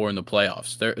look out for in the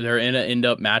playoffs. They're going to end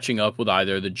up matching up with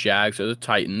either the Jags or the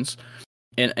Titans,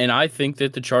 and I think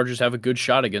that the Chargers have a good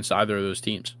shot against either of those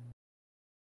teams.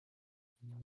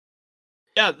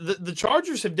 Yeah, the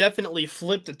Chargers have definitely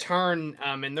flipped a turn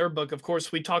in their book. Of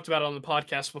course, we talked about it on the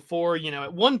podcast before.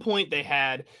 At one point they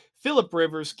had Phillip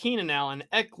Rivers, Keenan Allen,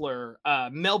 Eckler,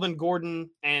 Melvin Gordon,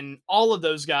 and all of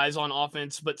those guys on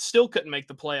offense, but still couldn't make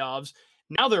the playoffs.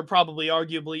 Now they're probably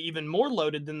arguably even more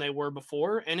loaded than they were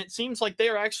before, and it seems like they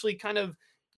are actually kind of,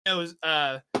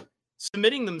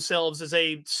 submitting themselves as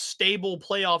a stable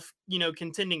playoff,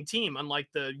 contending team, unlike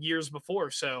the years before.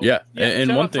 So yeah,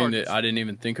 and one thing that I didn't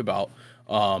even think about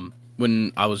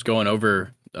when I was going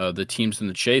over the teams in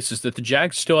the chase is that the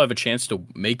Jags still have a chance to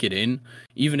make it in,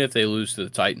 even if they lose to the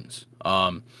Titans.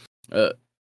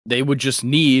 They would just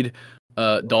need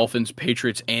Dolphins,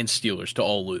 Patriots, and Steelers to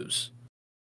all lose,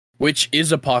 which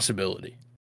is a possibility.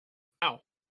 Wow.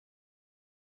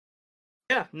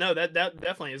 Yeah, no, that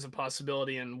definitely is a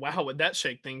possibility, and wow, would that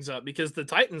shake things up because the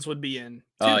Titans would be in.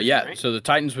 Yeah, right? So the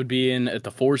Titans would be in at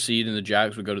the 4 seed, and the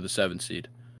Jags would go to the 7 seed.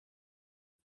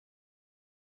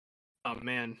 Oh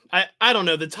man, I don't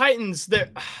know. The Titans,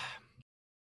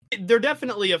 they're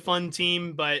definitely a fun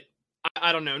team, but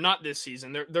I don't know. Not this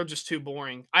season. They're just too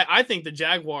boring. I think the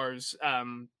Jaguars,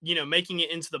 making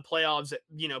it into the playoffs, at,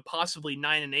 possibly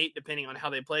 9-8, depending on how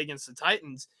they play against the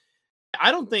Titans. I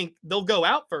don't think they'll go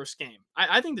out first game.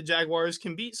 I think the Jaguars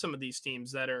can beat some of these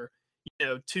teams that are,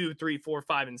 2, 3, 4,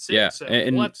 5, and 6. Yeah, so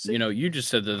and we'll have to see. you just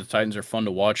said that the Titans are fun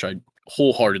to watch. I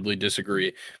wholeheartedly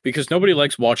disagree because nobody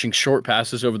likes watching short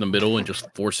passes over the middle and just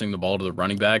forcing the ball to the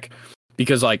running back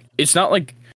because it's not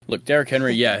like, look, Derrick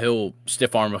Henry, yeah, he'll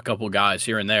stiff arm a couple guys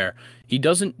here and there. He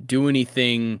doesn't do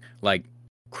anything like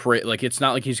it's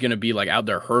not like he's going to be like out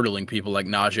there hurdling people like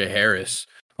Najee Harris.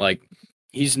 Like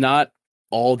he's not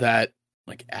all that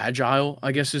like agile,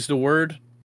 I guess is the word,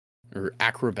 or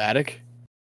acrobatic.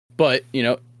 But,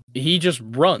 he just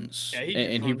runs,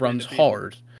 and he runs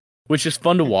hard, which is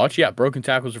fun to watch. Yeah, broken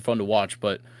tackles are fun to watch,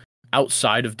 but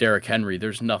outside of Derrick Henry,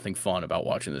 there's nothing fun about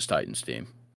watching this Titans team.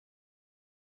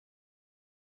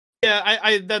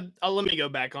 Yeah, let me go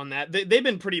back on that. They've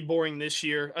been pretty boring this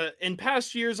year. In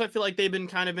past years, I feel like they've been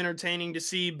kind of entertaining to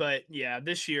see, but yeah,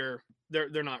 this year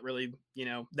they're not really,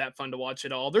 that fun to watch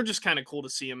at all. They're just kind of cool to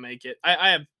see them make it.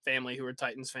 I have family who are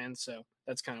Titans fans, so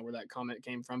that's kind of where that comment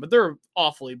came from. But they're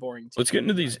awfully boring. Let's get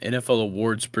into these NFL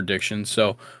awards predictions.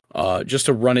 So, just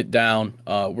to run it down,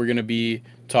 we're going to be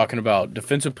talking about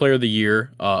Defensive Player of the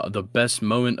Year, the best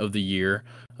moment of the year,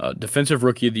 Defensive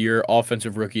Rookie of the Year,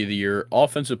 Offensive Rookie of the Year,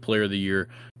 Offensive Player of the Year,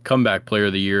 Comeback Player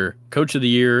of the Year, Coach of the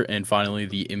Year, and finally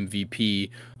the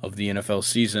MVP of the NFL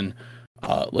season.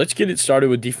 Let's get it started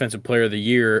with Defensive Player of the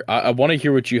Year. I want to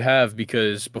hear what you have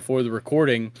because before the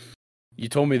recording, you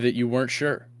told me that you weren't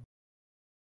sure.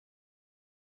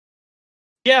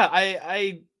 Yeah,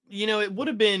 I it would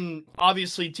have been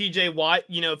obviously TJ Watt,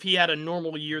 if he had a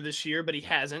normal year this year, but he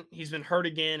hasn't. He's been hurt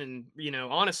again and,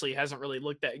 honestly hasn't really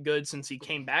looked that good since he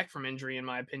came back from injury, in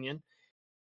my opinion.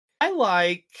 I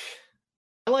like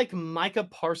Micah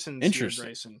Parsons here,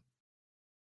 Grayson.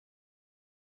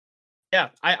 Yeah,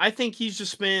 I think he's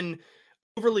just been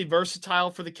overly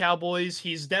versatile for the Cowboys.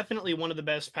 He's definitely one of the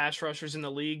best pass rushers in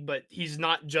the league, but he's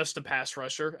not just a pass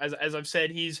rusher. As I've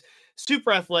said, he's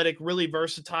super athletic, really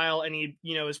versatile, and he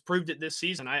has proved it this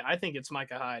season. I think it's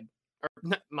Micah Hyde or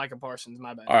not Micah Parsons.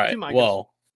 My bad. All right. Two Micahs.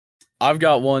 Well, I've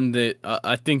got one that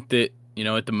I think that,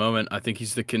 at the moment, I think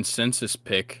he's the consensus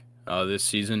pick this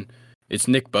season. It's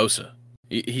Nick Bosa.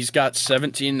 He's got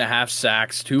 17 and a half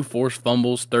sacks, 2 forced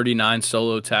fumbles, 39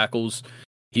 solo tackles.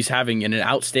 He's having an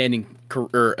outstanding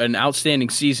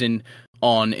season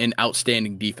on an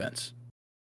outstanding defense.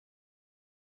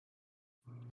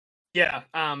 Yeah,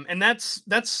 and that's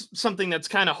something that's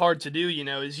kind of hard to do.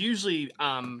 Is usually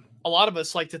a lot of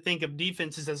us like to think of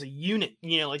defenses as a unit.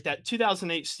 Like that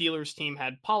 2008 Steelers team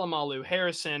had Polamalu,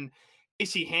 Harrison,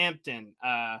 Casey Hampton,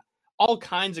 all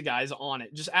kinds of guys on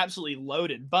it, just absolutely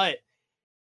loaded. But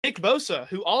Nick Bosa,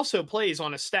 who also plays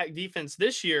on a stacked defense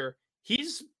this year,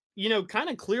 he's kind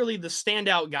of clearly the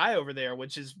standout guy over there,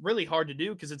 which is really hard to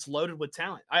do because it's loaded with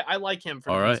talent. I like him for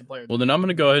defensive player. Well, then I'm going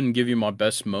to go ahead and give you my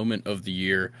best moment of the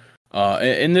year.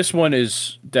 And this one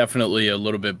is definitely a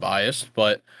little bit biased,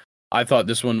 but I thought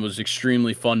this one was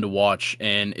extremely fun to watch,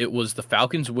 and it was the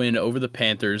Falcons' win over the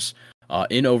Panthers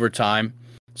in overtime.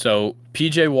 So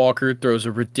PJ Walker throws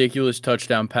a ridiculous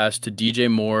touchdown pass to DJ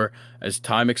Moore as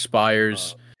time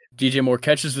expires. DJ Moore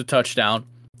catches the touchdown.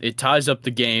 It ties up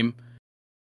the game,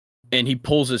 and he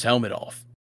pulls his helmet off.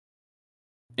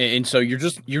 And so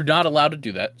you're not allowed to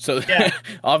do that. So yeah.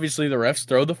 Obviously the refs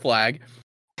throw the flag,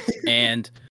 and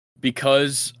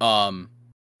because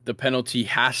the penalty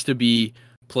has to be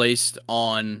placed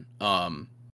on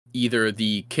either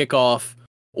the kickoff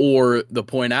or the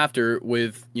point after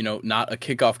with, not a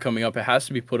kickoff coming up. It has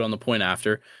to be put on the point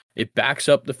after. It backs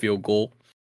up the field goal.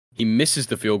 He misses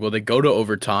the field goal. They go to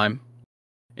overtime.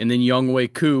 And then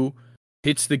Younghoe Koo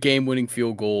hits the game-winning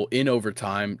field goal in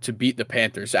overtime to beat the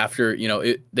Panthers after,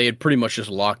 they had pretty much just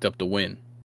locked up the win.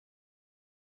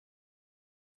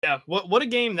 Yeah, what a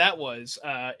game that was.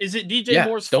 Is it DJ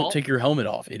Moore's fault? Don't take your helmet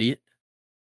off, idiot.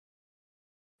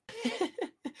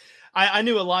 I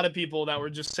knew a lot of people that were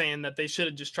just saying that they should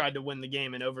have just tried to win the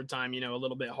game in overtime, a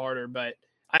little bit harder. But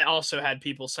I also had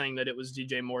people saying that it was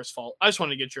DJ Moore's fault. I just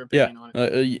wanted to get your opinion on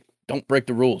it. Don't break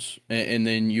the rules, and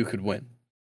then you could win.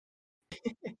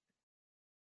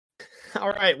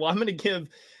 All right. Well, I'm going to give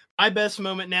my best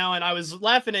moment now. And I was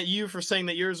laughing at you for saying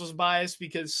that yours was biased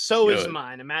because so is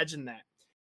mine. Imagine that.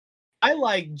 I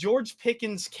like George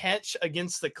Pickens' catch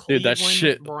against the Cleveland Browns. Dude, that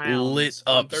shit Browns lit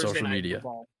up social media.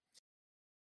 Football.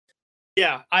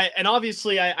 Yeah, and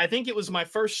obviously I think it was my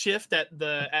first shift at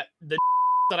the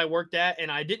that I worked at,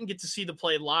 and I didn't get to see the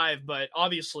play live, but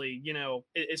obviously,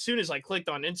 as soon as I clicked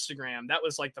on Instagram, that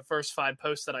was like the first 5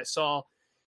 posts that I saw.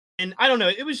 And I don't know,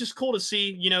 it was just cool to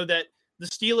see, that the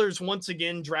Steelers once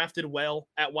again drafted well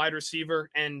at wide receiver,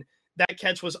 and that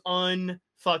catch was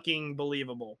unfucking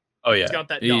believable. Oh yeah,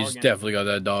 he's definitely got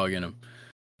that dog in him.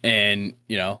 And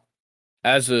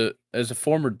as a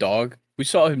former dog, we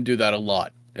saw him do that a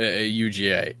lot at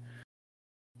UGA.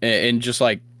 And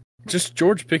just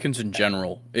George Pickens in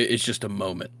general, it's just a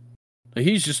moment.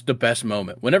 He's just the best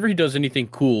moment. Whenever he does anything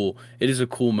cool, it is a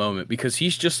cool moment because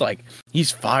he's just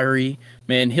he's fiery,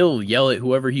 man. He'll yell at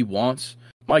whoever he wants.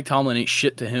 Mike Tomlin ain't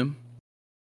shit to him.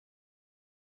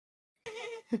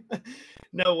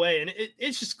 No way. And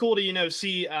it's just cool to,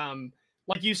 see,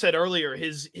 like you said earlier,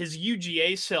 his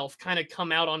UGA self kind of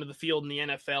come out onto the field in the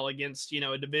NFL against,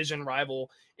 a division rival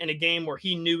in a game where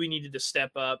he knew he needed to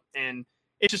step up. And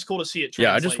it's just cool to see it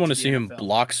translate. Yeah, I just want to see him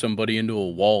block somebody into a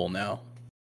wall now.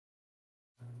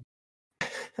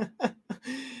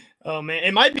 Oh, man.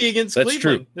 It might be against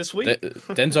Cleveland this week.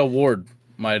 Denzel Ward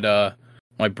might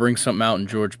bring something out in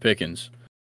George Pickens.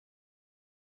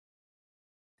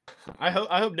 I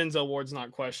hope Denzel Ward's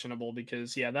not questionable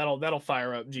because that'll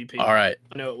fire up GP. All right,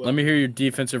 I know it will. Let me hear your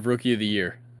defensive rookie of the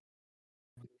year.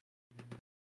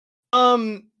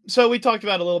 So we talked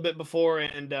about it a little bit before,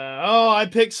 and I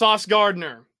picked Sauce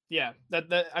Gardner. Yeah,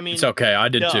 I mean, it's okay. I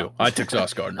did too. I took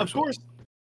Sauce Gardner. Of course.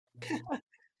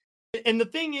 And the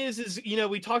thing is,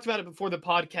 we talked about it before the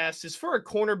podcast, is for a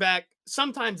cornerback,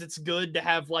 sometimes it's good to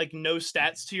have no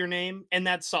stats to your name, and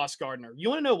that's Sauce Gardner. You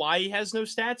want to know why he has no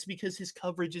stats? Because his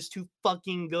coverage is too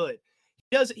fucking good.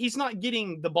 He's not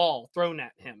getting the ball thrown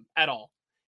at him at all.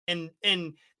 And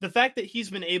the fact that he's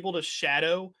been able to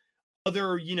shadow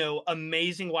other,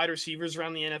 amazing wide receivers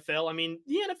around the NFL. I mean,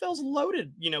 the NFL's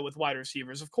loaded, with wide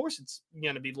receivers. Of course it's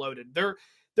going to be loaded. There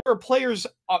are players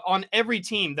on every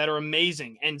team that are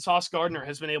amazing, and Sauce Gardner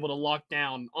has been able to lock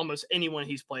down almost anyone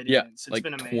he's played against. It's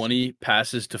been amazing. 20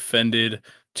 passes defended,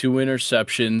 2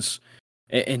 interceptions,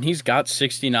 and he's got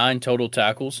 69 total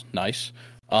tackles. Nice.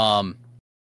 On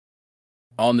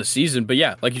the season. But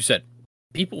yeah, like you said,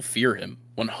 people fear him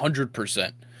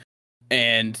 100%.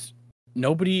 And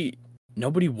nobody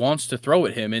wants to throw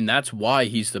at him, and that's why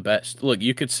he's the best. Look,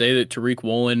 you could say that Tariq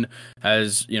Woolen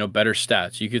has, better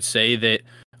stats. You could say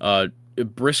that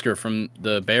Brisker from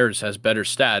the Bears has better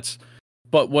stats.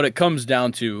 But what it comes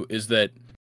down to is that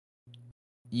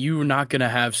you're not going to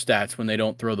have stats when they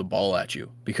don't throw the ball at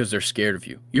you because they're scared of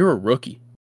you. You're a rookie.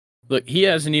 Look, he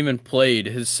hasn't even played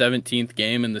his 17th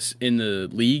game in the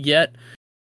league yet,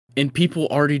 and people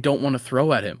already don't want to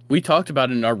throw at him. We talked about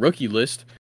it in our rookie list.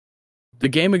 The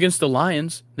game against the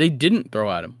Lions, they didn't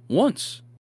throw at him once.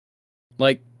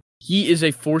 Like, he is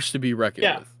a force to be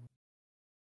reckoned with.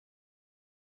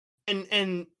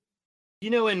 And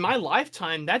in my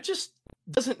lifetime, that just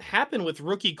doesn't happen with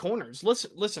rookie corners.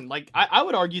 Listen, like I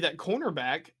would argue that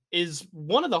cornerback is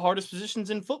one of the hardest positions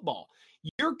in football.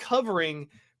 You're covering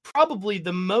probably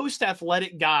the most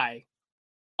athletic guy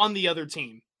on the other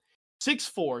team.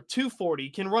 6'4", 240,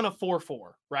 can run a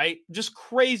 4.4, right? Just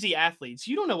crazy athletes.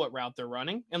 You don't know what route they're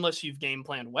running unless you've game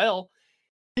planned well.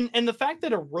 And the fact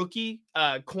that a rookie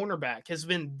cornerback has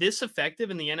been this effective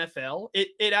in the NFL,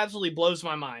 it absolutely blows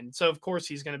my mind. So, of course,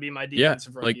 he's going to be my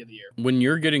defensive rookie of the year. When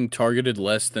you're getting targeted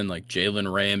less than, like,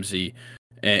 Jalen Ramsey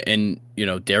and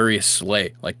Darius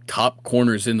Slay, like, top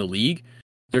corners in the league,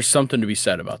 there's something to be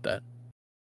said about that.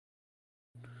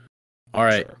 All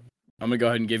right. Sure. I'm going to go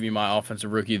ahead and give you my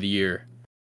offensive rookie of the year.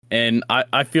 And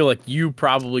I feel like you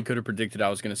probably could have predicted I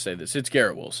was going to say this. It's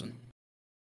Garrett Wilson.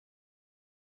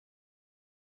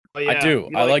 Oh, yeah. I do.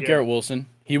 I like Garrett Wilson.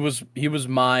 He was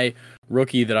my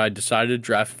rookie that I decided to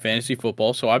draft in fantasy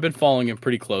football, so I've been following him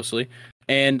pretty closely.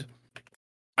 And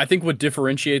I think what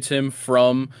differentiates him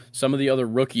from some of the other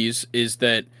rookies is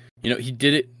that, he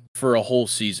did it for a whole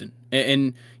season.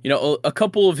 And a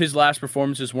couple of his last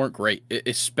performances weren't great,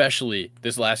 especially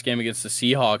this last game against the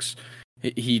Seahawks.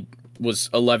 He was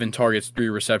 11 targets, 3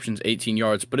 receptions, 18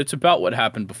 yards, but it's about what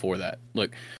happened before that.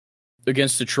 Look,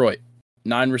 against Detroit,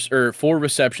 4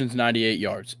 receptions, 98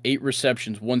 yards, 8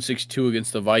 receptions, 162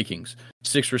 against the Vikings,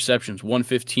 6 receptions,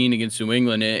 115 against New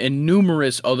England, and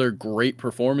numerous other great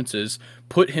performances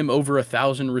put him over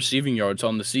 1,000 receiving yards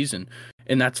on the season,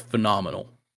 and that's phenomenal.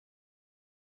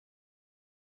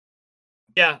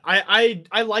 Yeah,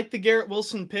 I like the Garrett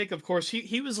Wilson pick. Of course,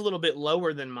 he was a little bit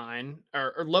lower than mine,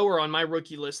 or lower on my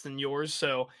rookie list than yours.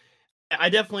 So I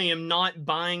definitely am not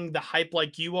buying the hype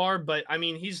like you are. But I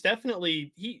mean, he's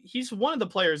definitely he's one of the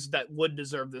players that would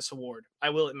deserve this award. I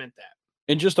will admit that.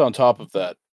 And just on top of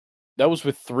that, that was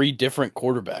with 3 different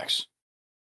quarterbacks.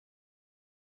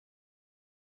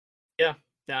 Yeah,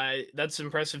 that's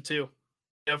impressive too.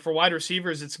 For wide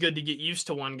receivers, it's good to get used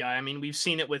to one guy. I mean, we've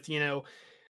seen it with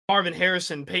Marvin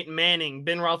Harrison, Peyton Manning,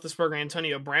 Ben Roethlisberger,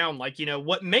 Antonio Brown. Like,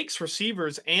 what makes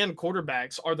receivers and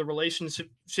quarterbacks are the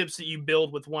relationships that you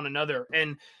build with one another.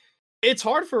 And it's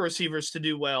hard for receivers to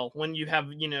do well when you have,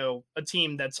 a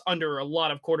team that's under a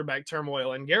lot of quarterback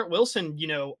turmoil. And Garrett Wilson,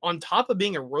 on top of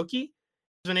being a rookie,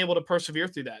 has been able to persevere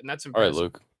through that. And that's impressive. All right,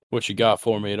 Luke, what you got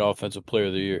for me at Offensive Player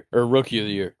of the Year or Rookie of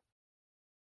the Year?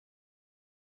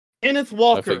 Kenneth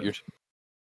Walker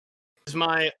is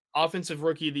my offensive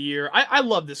rookie of the year. I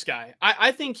love this guy.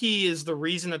 I think he is the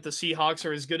reason that the Seahawks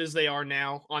are as good as they are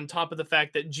now, on top of the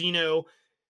fact that Geno,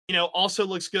 also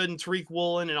looks good, and Tariq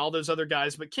Woolen and all those other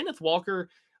guys. But Kenneth Walker,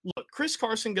 look, Chris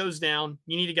Carson goes down.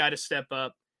 You need a guy to step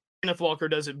up. Kenneth Walker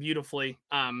does it beautifully.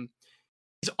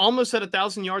 He's almost at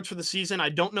 1,000 yards for the season. I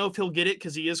don't know if he'll get it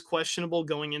because he is questionable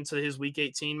going into his Week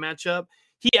 18 matchup.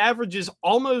 He averages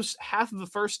almost half of a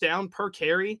first down per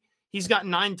carry. He's got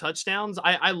 9 touchdowns.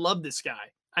 I love this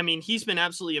guy. I mean, he's been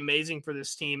absolutely amazing for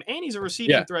this team, and he's a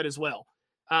receiving threat as well.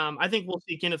 I think we'll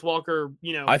see Kenneth Walker,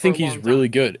 I think he's really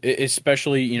good,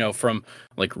 especially, from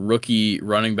like rookie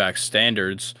running back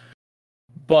standards.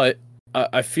 But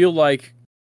I feel like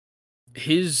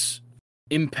his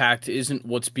impact isn't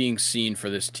what's being seen for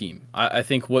this team. I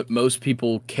think what most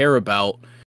people care about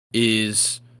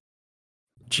is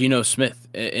Geno Smith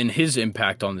and his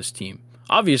impact on this team.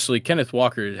 Obviously, Kenneth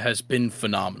Walker has been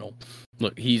phenomenal.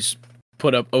 Look, he's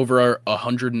put up over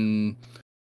 100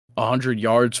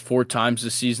 yards 4 times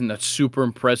this season. That's super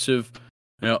impressive.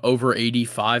 Over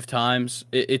 85 times.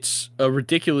 It's a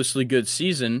ridiculously good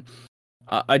season.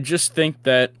 I just think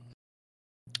that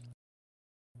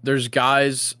there's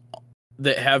guys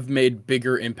that have made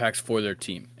bigger impacts for their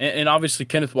team. And obviously,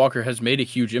 Kenneth Walker has made a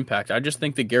huge impact. I just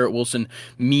think that Garrett Wilson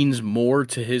means more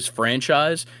to his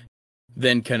franchise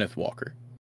than Kenneth Walker.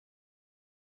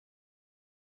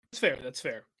 That's fair. That's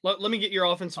fair. Let me get your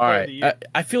offensive All player of right. the year.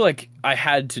 I feel like I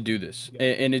had to do this, Yeah.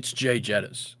 and it's Jay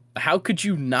Jettas. How could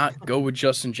you not go with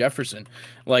Justin Jefferson?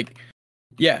 Like,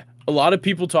 yeah, a lot of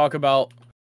people talk about,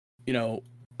 you know,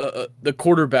 the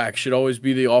quarterback should always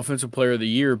be the offensive player of the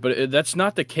year, but that's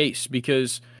not the case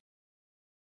because,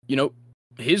 you know,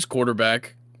 his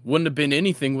quarterback wouldn't have been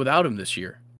anything without him this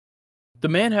year. The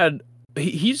man had,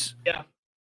 he's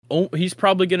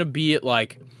probably going to be at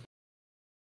like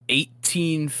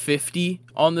 1850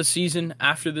 on the season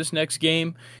after this next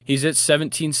game. He's at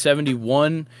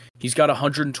 1771. He's got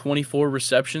 124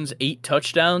 receptions, 8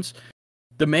 touchdowns.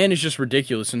 The man is just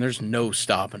ridiculous, and there's no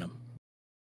stopping him.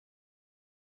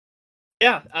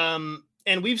 Yeah,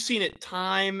 and we've seen it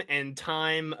time and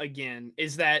time again,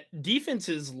 is that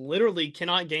defenses literally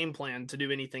cannot game plan to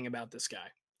do anything about this guy.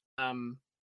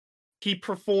 He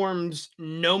performs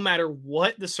no matter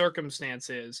what the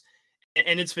circumstance is,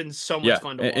 and it's been so much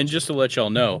fun to watch. And just to let y'all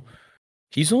know,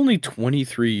 he's only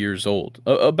 23 years old,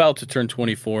 about to turn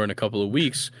 24 in a couple of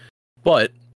weeks,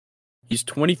 but he's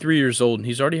 23 years old, and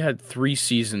he's already had 3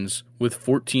 seasons with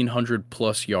 1,400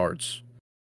 plus yards.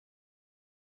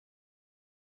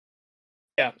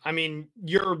 Yeah, I mean,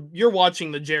 you're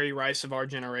watching the Jerry Rice of our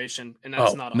generation, and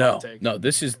that's not a hot take. No,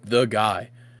 this is the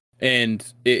guy. And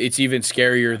it's even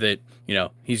scarier that, you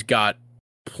know, he's got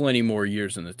plenty more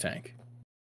years in the tank.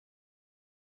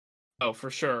 Oh,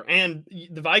 for sure. And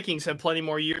the Vikings have plenty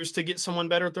more years to get someone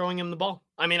better throwing him the ball.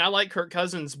 I mean, I like Kirk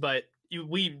Cousins, but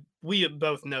we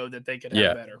both know that they could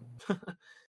have better.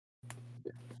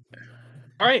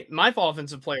 All right, my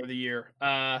offensive player of the year.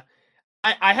 I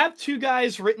have 2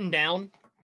 guys written down.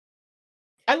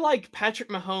 I like Patrick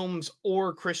Mahomes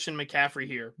or Christian McCaffrey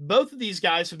here. Both of these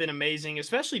guys have been amazing,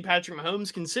 especially Patrick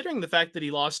Mahomes, considering the fact that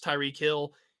he lost Tyreek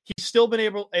Hill. He's still been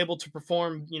able to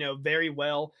perform, very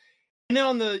well. And then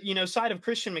on the, side of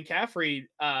Christian McCaffrey,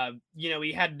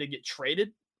 he had to get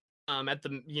traded at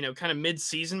the, kind of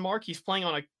mid-season mark. He's playing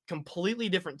on a completely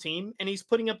different team, and he's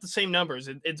putting up the same numbers.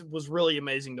 It was really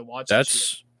amazing to watch.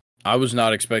 I was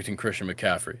not expecting Christian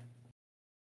McCaffrey.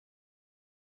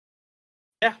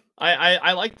 Yeah,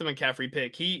 I like the McCaffrey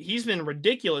pick. He's been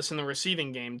ridiculous in the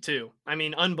receiving game too. I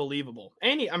mean, unbelievable.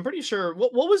 And I'm pretty sure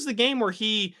what was the game where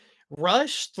he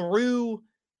rushed through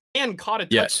and caught a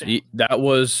touchdown? Yes, that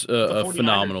was a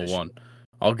phenomenal one.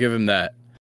 I'll give him that.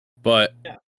 But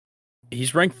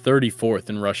he's ranked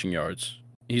 34th in rushing yards.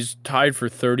 He's tied for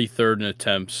 33rd in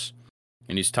attempts,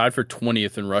 and he's tied for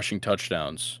 20th in rushing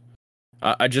touchdowns.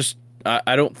 I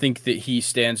don't think that he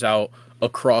stands out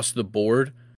across the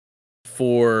board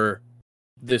for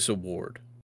this award.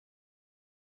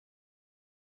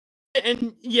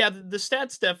 And yeah, the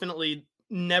stats definitely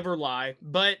never lie,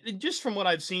 but just from what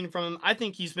I've seen from him, I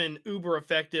think he's been uber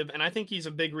effective, and I think he's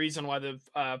a big reason why the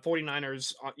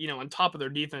 49ers, on top of their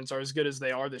defense, are as good as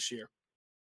they are this year.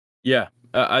 Yeah,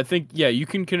 I think you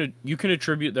can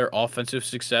attribute their offensive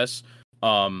success,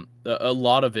 a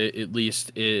lot of it at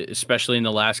least, especially in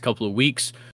the last couple of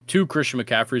weeks, to Christian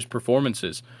McCaffrey's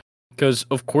performances. Because,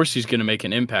 of course, he's going to make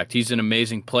an impact. He's an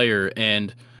amazing player.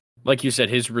 And like you said,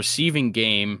 his receiving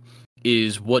game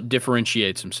is what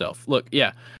differentiates himself. Look,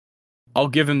 I'll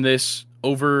give him this.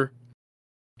 Over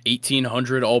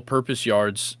 1,800 all-purpose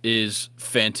yards is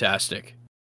fantastic.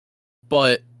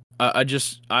 But I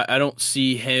don't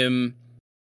see him,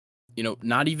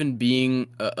 not even being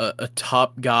a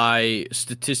top guy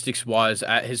statistics-wise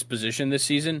at his position this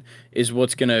season is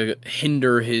what's going to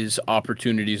hinder his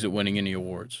opportunities at winning any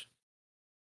awards.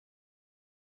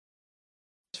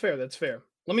 That's fair.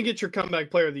 Let me get your comeback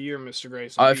player of the year, Mr.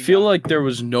 Grayson. I feel like there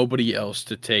was nobody else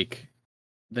to take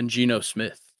than Geno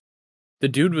Smith. The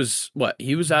dude was,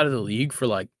 he was out of the league for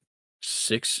like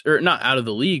 6, or not out of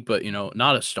the league, but,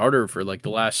 not a starter for like the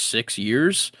last 6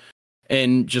 years,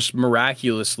 and just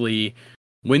miraculously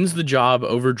wins the job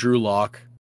over Drew Lock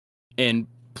and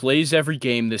plays every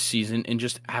game this season and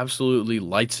just absolutely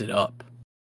lights it up.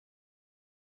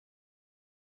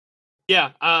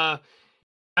 Yeah, I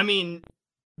mean,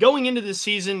 going into this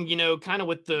season, kind of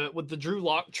with the Drew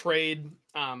Lock trade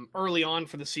early on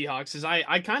for the Seahawks, is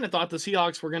I kind of thought the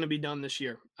Seahawks were going to be done this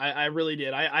year. I really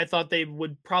did. I thought they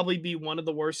would probably be one of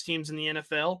the worst teams in the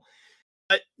NFL.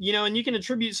 But, and you can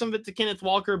attribute some of it to Kenneth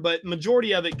Walker, but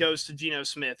majority of it goes to Geno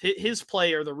Smith. His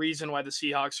play are the reason why the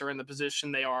Seahawks are in the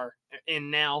position they are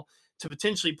in now to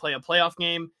potentially play a playoff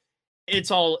game.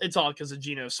 It's all because of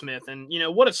Geno Smith. And,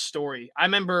 what a story. I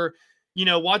remember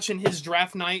watching his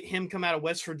draft night, him come out of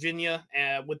West Virginia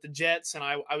with the Jets, and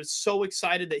I was so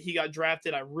excited that he got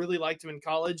drafted. I really liked him in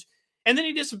college, and then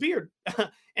he disappeared.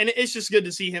 And it's just good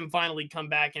to see him finally come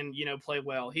back and, play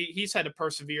well. He's had to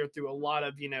persevere through a lot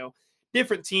of,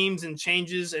 different teams and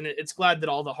changes, and it's glad that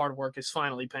all the hard work is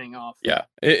finally paying off. Yeah,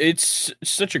 it's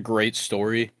such a great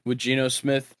story with Geno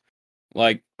Smith.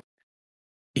 Like,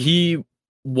 he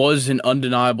was an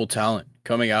undeniable talent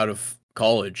coming out of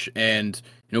college, and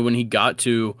when he got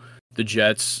to the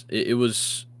Jets, it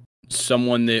was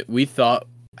someone that we thought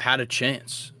had a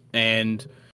chance, and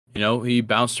he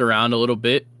bounced around a little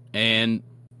bit, and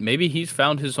maybe he's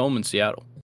found his home in Seattle.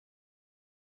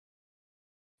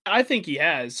 I think he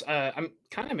has. I'm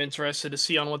kind of interested to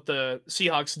see on what the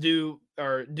Seahawks do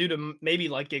to maybe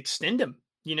like extend him.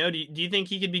 Do you think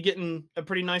he could be getting a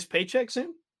pretty nice paycheck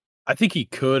soon? I think he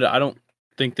could. I don't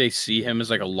think they see him as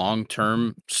like a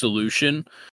long-term solution,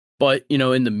 but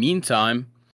in the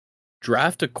meantime,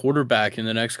 draft a quarterback in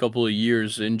the next couple of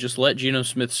years and just let Geno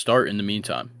Smith start in the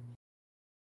meantime.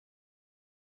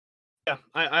 Yeah,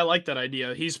 I like that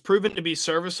idea. He's proven to be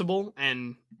serviceable,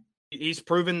 and he's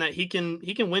proven that he can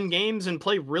win games and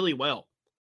play really well.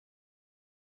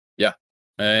 Yeah,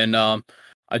 and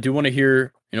I do want to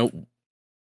hear.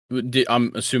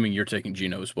 I'm assuming you're taking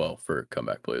Geno as well for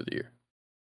comeback player of the year.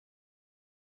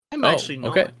 I'm actually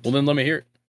not. Okay. Well, then let me hear it.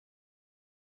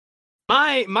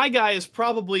 My guy is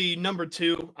probably number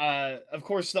 2. Of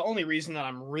course, the only reason that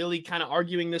I'm really kind of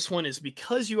arguing this one is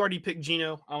because you already picked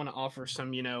Geno. I want to offer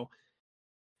some,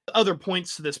 other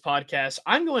points to this podcast.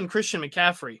 I'm going Christian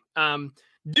McCaffrey.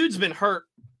 Dude's been hurt.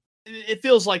 It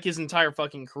feels like his entire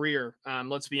fucking career.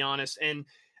 Let's be honest. And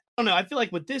I don't know. I feel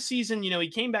like with this season, he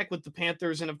came back with the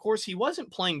Panthers, and of course, he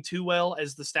wasn't playing too well,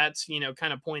 as the stats,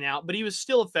 kind of point out, but he was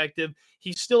still effective.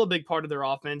 He's still a big part of their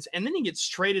offense. And then he gets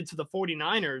traded to the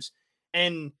 49ers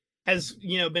and has,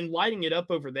 been lighting it up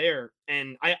over there.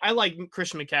 And I like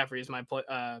Christian McCaffrey as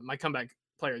my comeback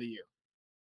player of the year.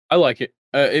 I like it.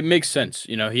 It makes sense.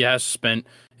 He has spent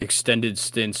extended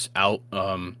stints out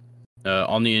on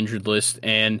the injured list,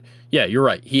 and yeah, you're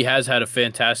right. He has had a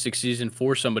fantastic season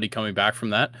for somebody coming back from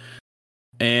that,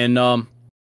 and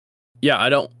yeah, I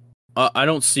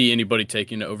don't see anybody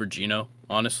taking it over Geno.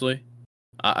 Honestly,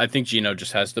 I think Geno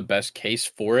just has the best case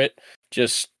for it,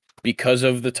 just because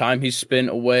of the time he's spent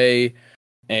away.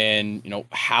 And,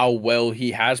 how well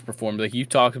he has performed. Like you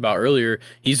talked about earlier,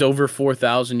 he's over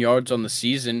 4,000 yards on the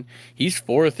season. He's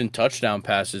 4th in touchdown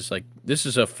passes. Like, this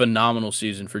is a phenomenal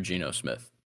season for Geno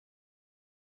Smith.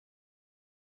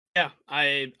 Yeah,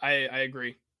 I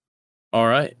agree. All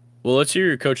right. Well, let's hear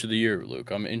your coach of the year, Luke.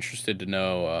 I'm interested to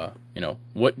know,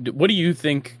 what do you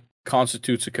think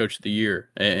constitutes a coach of the year,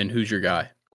 and who's your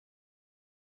guy?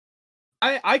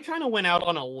 I kind of went out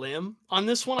on a limb on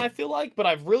this one, I feel like, but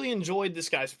I've really enjoyed this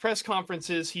guy's press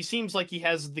conferences. He seems like he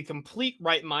has the complete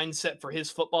right mindset for his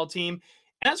football team.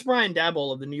 And that's Brian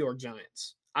Daboll of the New York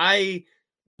Giants. I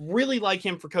really like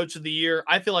him for coach of the year.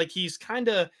 I feel like he's kind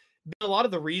of been a lot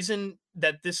of the reason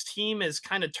that this team has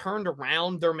kind of turned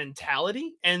around their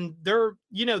mentality, and they're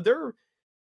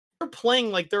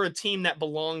playing like they're a team that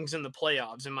belongs in the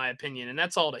playoffs, in my opinion, and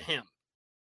that's all to him.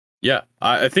 Yeah,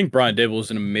 I think Brian Daboll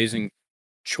is an amazing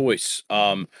choice.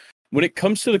 When it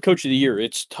comes to the coach of the year,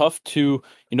 it's tough to,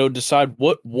 decide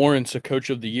what warrants a coach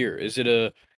of the year. Is it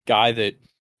a guy that,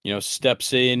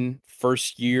 steps in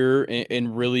first year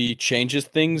and really changes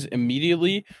things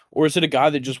immediately? Or is it a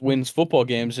guy that just wins football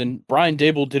games? And Brian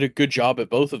Daboll did a good job at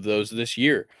both of those this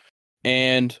year.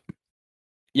 And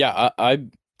yeah, I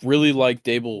really like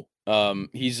Daboll.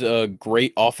 He's a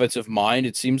great offensive mind.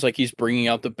 It seems like he's bringing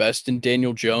out the best in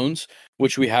Daniel Jones,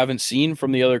 which we haven't seen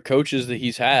from the other coaches that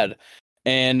he's had.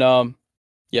 And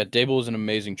yeah, Daboll is an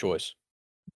amazing choice.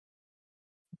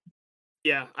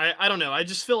 Yeah, I don't know. I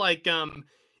just feel like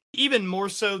even more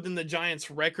so than the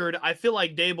Giants' record, I feel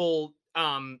like Daboll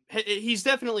he's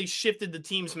definitely shifted the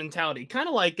team's mentality, kind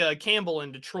of like Campbell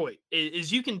in Detroit.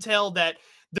 Is you can tell that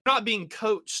they're not being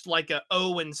coached like a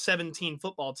 0-17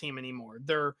 football team anymore.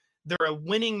 They're a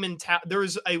winning mentality.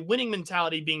 There's a winning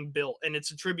mentality being built, and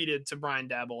it's attributed to Brian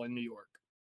Daboll in New York.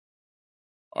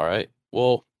 All right.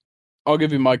 Well, I'll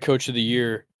give you my coach of the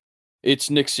year. It's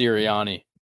Nick Sirianni.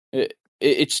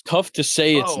 It's tough to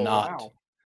say it's not. Wow.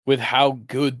 With how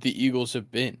good the Eagles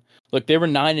have been. Look, they were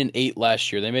 9-8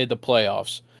 last year. They made the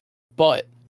playoffs. But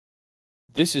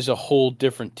this is a whole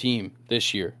different team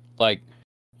this year. Like,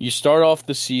 you start off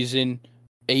the season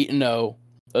 8-0,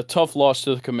 a tough loss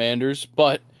to the Commanders,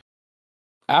 but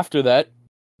after that,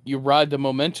 you ride the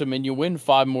momentum and you win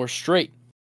 5 more straight.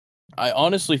 I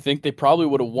honestly think they probably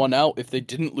would have won out if they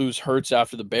didn't lose Hurts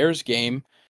after the Bears game.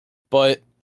 But,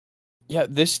 yeah,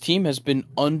 this team has been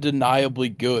undeniably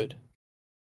good.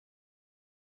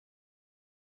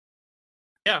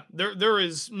 Yeah, there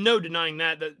is no denying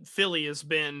that Philly has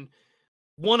been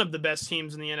one of the best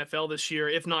teams in the NFL this year,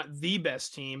 if not the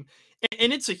best team.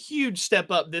 And it's a huge step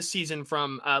up this season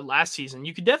from last season.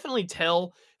 You could definitely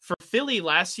tell for Philly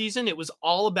last season, it was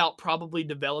all about probably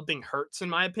developing Hurts, in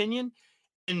my opinion.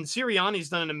 And Sirianni's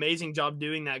done an amazing job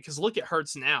doing that because look at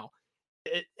Hurts now.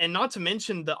 And not to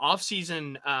mention the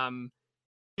offseason,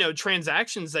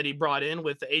 transactions that he brought in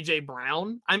with AJ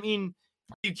Brown. I mean,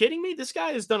 are you kidding me? This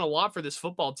guy has done a lot for this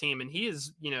football team, and he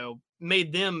has,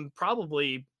 made them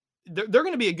probably they're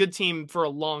going to be a good team for a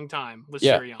long time with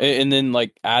Sirianni. And then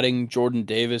like adding Jordan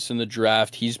Davis in the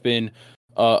draft, he's been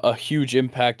a huge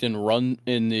impact in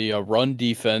the run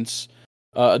defense.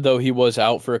 Though he was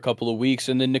out for a couple of weeks,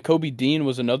 and then Nakobe Dean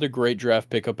was another great draft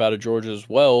pickup out of Georgia as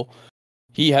well.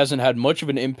 He hasn't had much of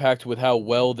an impact with how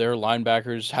well their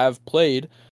linebackers have played,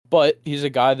 but he's a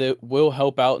guy that will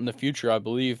help out in the future, I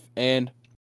believe. And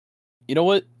you know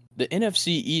what? The NFC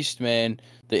East, man,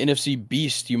 the NFC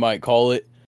Beast, you might call it,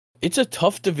 it's a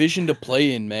tough division to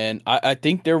play in, man. I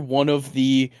think they're one of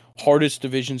the hardest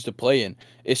divisions to play in,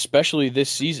 especially this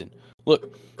season.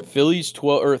 Look, Philly's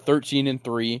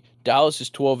 13-3, Dallas is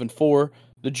 12-4,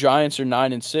 the Giants are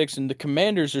 9-6, and the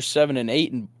Commanders are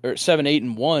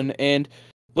 7-8-1. And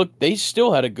look, they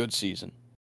still had a good season.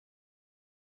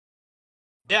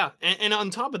 Yeah, and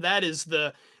on top of that is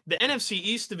the NFC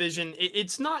East division.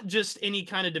 It's not just any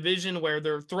kind of division where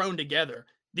they're thrown together.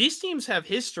 These teams have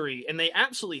history, and they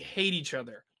absolutely hate each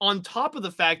other. On top of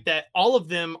the fact that all of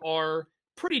them are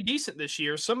pretty decent this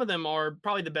year. Some of them are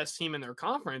probably the best team in their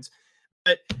conference.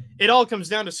 But it all comes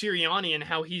down to Sirianni and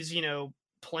how he's,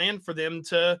 planned for them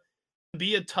to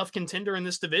be a tough contender in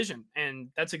this division. And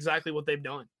that's exactly what they've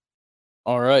done.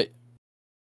 All right.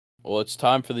 Well, it's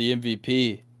time for the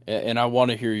MVP. And I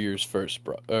want to hear yours first,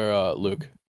 Luke.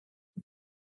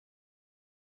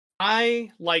 I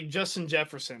like Justin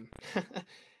Jefferson,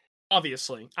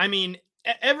 obviously. I mean,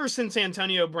 ever since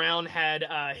Antonio Brown had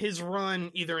his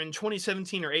run either in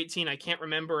 2017 or 18, I can't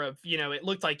remember, of, it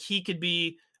looked like he could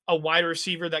be a wide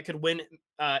receiver that could win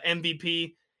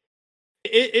MVP.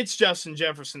 It's Justin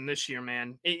Jefferson this year,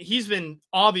 man. He's been,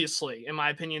 obviously, in my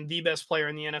opinion, the best player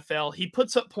in the NFL. He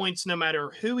puts up points no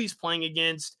matter who he's playing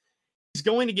against. He's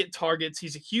going to get targets.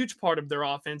 He's a huge part of their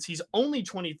offense. He's only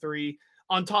 23.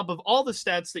 On top of all the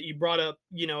stats that you brought up,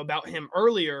 about him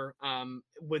earlier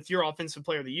with your Offensive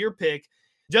Player of the Year pick,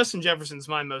 Justin Jefferson's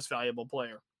my most valuable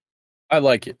player. I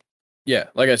like it. Yeah,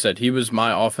 like I said, he was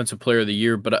my Offensive Player of the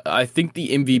Year, but I think the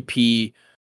MVP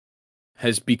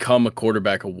has become a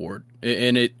quarterback award,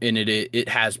 and it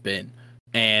has been,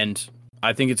 and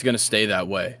I think it's going to stay that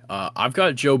way. I've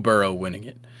got Joe Burrow winning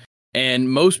it,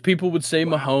 and most people would say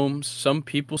Mahomes, some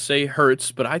people say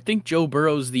Hurts, but I think Joe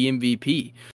Burrow's the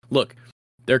MVP. Look,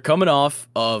 they're coming off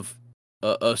of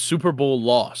a Super Bowl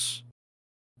loss,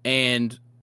 and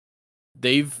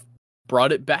they've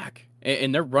brought it back,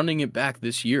 and they're running it back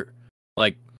this year.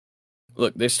 Like,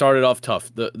 look, they started off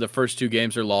tough. The first two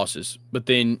games are losses, but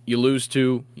then you win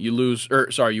two, lose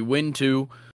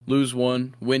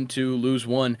one, win two, lose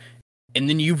one, and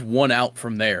then you've won out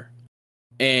from there.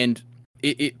 And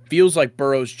it feels like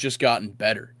Burrow's just gotten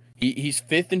better. He's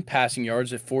fifth in passing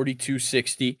yards at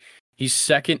 4,260. He's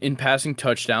second in passing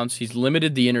touchdowns. He's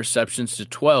limited the interceptions to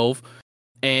 12.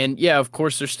 And yeah, of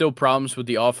course, there's still problems with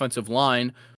the offensive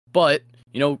line, but,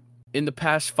 in the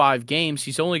past 5 games,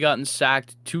 he's only gotten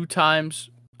sacked 2 times.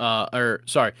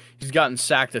 He's gotten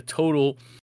sacked a total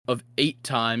of 7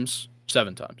 times.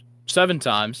 7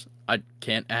 times. I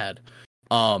can't add.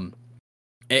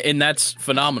 And that's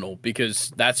phenomenal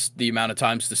because that's the amount of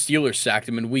times the Steelers sacked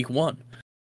him in week 1.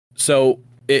 So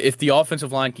if the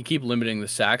offensive line can keep limiting the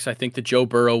sacks, I think that Joe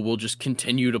Burrow will just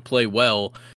continue to play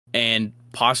well and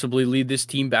possibly lead this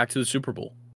team back to the Super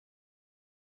Bowl.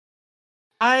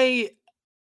 I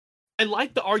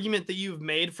like the argument that you've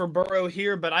made for Burrow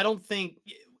here, but I don't think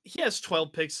he has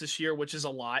 12 picks this year, which is a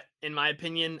lot, in my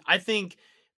opinion. I think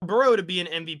Burrow to be an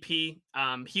MVP,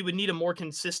 he would need a more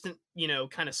consistent,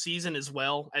 kind of season as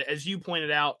well. As you pointed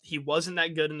out, he wasn't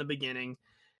that good in the beginning.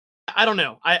 I don't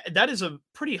know. That is a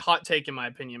pretty hot take, in my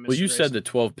opinion, Mr. Well, you Grayson. said that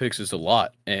 12 picks is a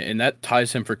lot, and that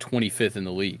ties him for 25th in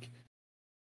the league.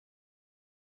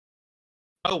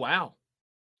 Oh, wow.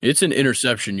 It's an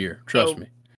interception year. Trust me.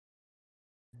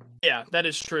 Yeah, that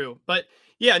is true. But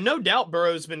yeah, no doubt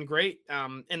Burrow's been great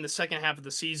in the second half of the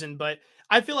season. But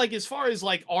I feel like as far as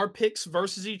like our picks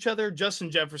versus each other, Justin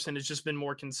Jefferson has just been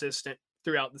more consistent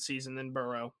throughout the season than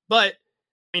Burrow. But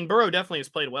I mean, Burrow definitely has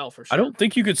played well for sure. I don't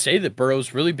think you could say that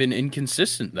Burrow's really been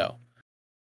inconsistent though.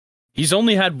 He's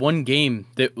only had one game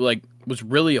that was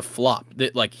really a flop,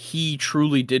 that he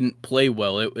truly didn't play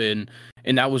well and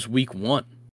that was week 1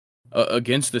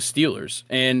 against the Steelers.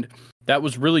 And that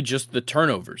was really just the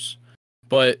turnovers.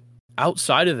 But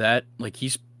outside of that, like,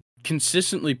 he's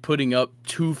consistently putting up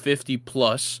 250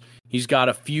 plus. He's got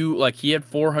a few, like, he had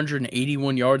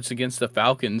 481 yards against the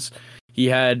Falcons. He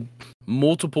had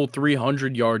multiple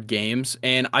 300-yard games,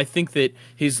 and I think that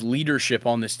his leadership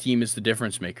on this team is the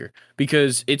difference maker,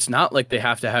 because it's not like they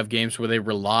have to have games where they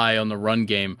rely on the run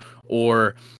game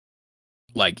or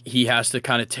like he has to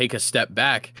kind of take a step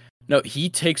back. No, he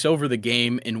takes over the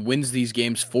game and wins these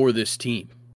games for this team.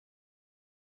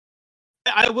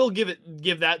 I will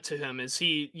give that to him. Is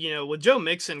he, with Joe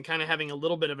Mixon kind of having a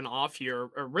little bit of an off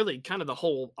year, or really kind of the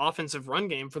whole offensive run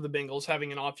game for the Bengals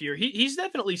having an off year, he's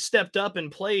definitely stepped up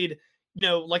and played,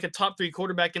 like a top 3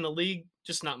 quarterback in the league,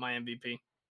 just not my MVP.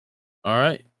 All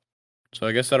right. So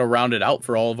I guess that'll round it out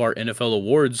for all of our NFL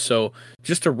awards. So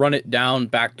just to run it down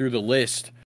back through the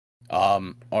list,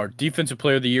 our defensive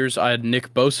player of the years, I had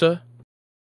Nick Bosa.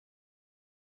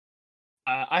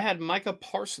 I had Micah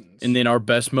Parsons. And then our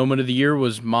best moment of the year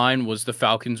was the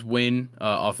Falcons win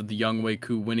off of the Younghoe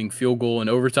Koo winning field goal in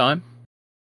overtime.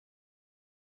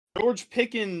 George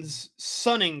Pickens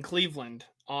sunning Cleveland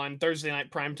on Thursday night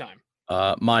primetime.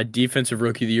 My defensive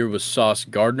rookie of the year was Sauce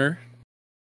Gardner.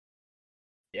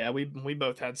 Yeah, we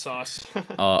both had Sauce.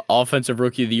 Offensive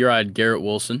rookie of the year, I had Garrett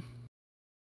Wilson.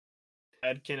 I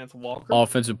had Kenneth Walker.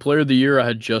 Offensive player of the year, I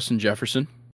had Justin Jefferson.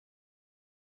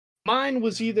 Mine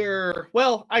was either,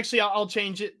 well, actually, I'll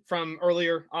change it from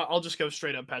earlier. I'll just go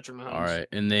straight up Patrick Mahomes. All right.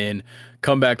 And then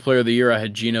comeback player of the year, I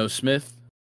had Geno Smith.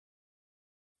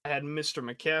 I had Mr.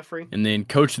 McCaffrey. And then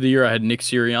coach of the year, I had Nick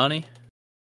Sirianni.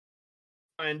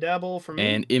 Ryan Dabble for me.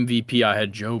 And MVP, I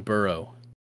had Joe Burrow.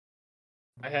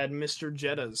 I had Mr.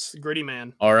 Jettas, gritty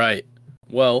man. All right.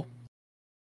 Well,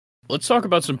 let's talk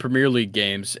about some Premier League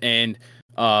games. And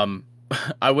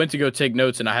I went to go take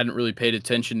notes, and I hadn't really paid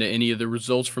attention to any of the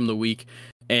results from the week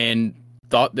and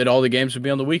thought that all the games would be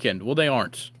on the weekend. Well, they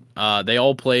aren't. They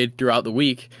all played throughout the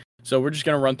week. So we're just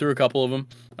going to run through a couple of them.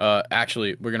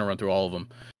 Actually, we're going to run through all of them.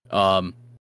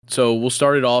 So we'll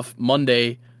start it off.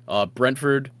 Monday,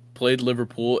 Brentford played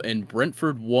Liverpool, and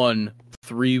Brentford won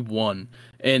 3-1.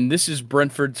 And this is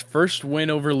Brentford's first win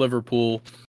over Liverpool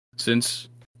since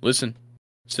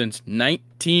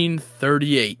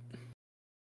 1938.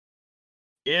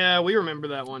 Yeah, we remember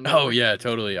that one. Oh, yeah,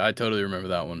 totally. I totally remember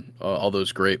that one. All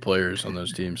those great players on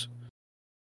those teams.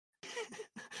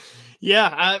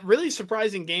 Yeah, really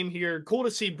surprising game here. Cool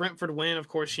to see Brentford win. Of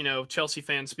course, Chelsea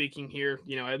fan speaking here.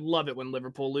 I love it when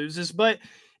Liverpool loses, but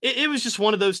it was just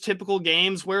one of those typical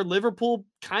games where Liverpool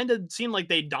kind of seemed like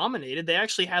they dominated. They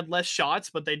actually had less shots,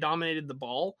 but they dominated the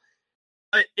ball.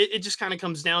 But it just kind of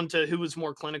comes down to who was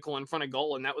more clinical in front of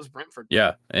goal, and that was Brentford.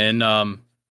 Yeah, and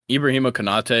Ibrahima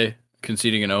Konate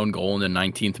conceding an own goal in the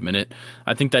 19th minute,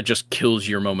 I think that just kills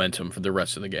your momentum for the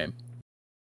rest of the game.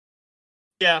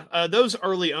 Yeah, those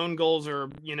early own goals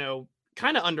are,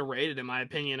 kind of underrated in my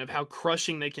opinion of how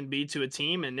crushing they can be to a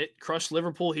team, and it crushed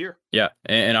Liverpool here. Yeah,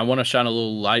 and I want to shine a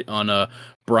little light on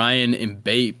Brian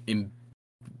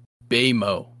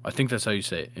Mbemo. I think that's how you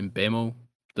say it. Mbemo,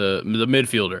 the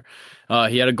midfielder.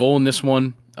 He had a goal in this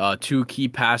one. 2 key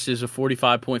passes, a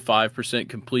 45.5%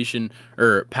 completion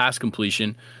or pass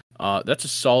completion. That's a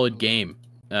solid game.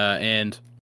 And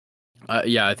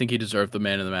I think he deserved the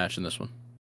man of the match in this one.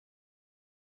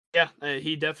 Yeah,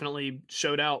 he definitely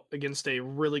showed out against a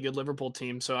really good Liverpool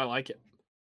team, so I like it.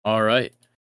 All right.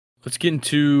 Let's get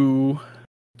into,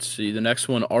 the next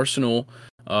one. Arsenal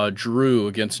drew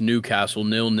against Newcastle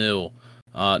 0-0.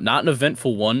 Not an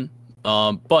eventful one,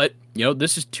 but,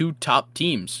 this is 2 top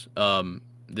teams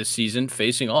this season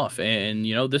facing off, and,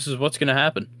 this is what's going to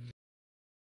happen.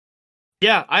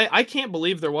 Yeah, I can't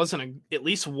believe there wasn't at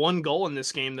least one goal in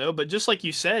this game, though. But just like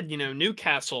you said,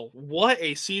 Newcastle, what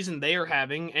a season they are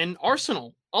having. And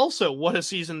Arsenal, also, what a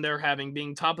season they're having,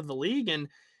 being top of the league. And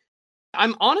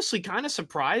I'm honestly kind of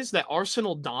surprised that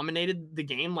Arsenal dominated the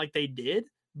game like they did,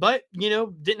 but,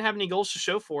 didn't have any goals to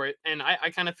show for it. And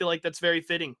I kind of feel like that's very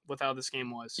fitting with how this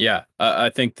game was. Yeah, I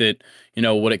think that,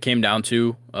 what it came down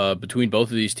to between both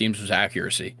of these teams was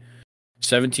accuracy.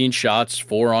 17 shots,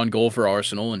 4 on goal for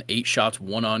Arsenal, and 8 shots,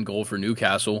 1 on goal for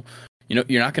Newcastle.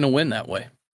 You're not going to win that way.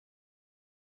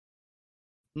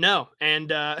 No,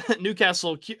 and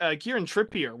Newcastle, Kieran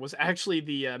Trippier was actually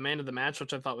the man of the match,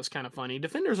 which I thought was kind of funny.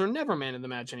 Defenders are never man of the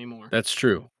match anymore. That's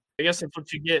true. I guess that's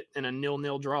what you get in a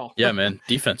 0-0 draw. Yeah, man.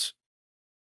 Defense.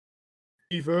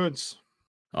 Defense.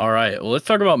 All right. Well, let's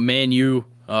talk about Man U.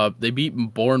 They beat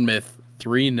Bournemouth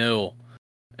 3-0.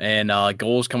 And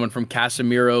goals coming from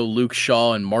Casemiro, Luke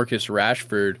Shaw, and Marcus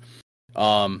Rashford.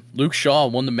 Luke Shaw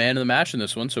won the man of the match in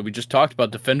this one, so we just talked about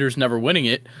defenders never winning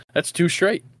it. That's 2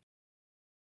 straight.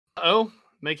 Oh,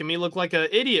 making me look like an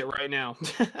idiot right now.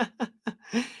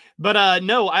 But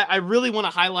no, I really want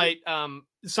to highlight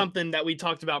something that we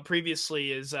talked about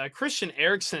previously is Christian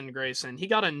Eriksen, Grayson. He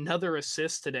got another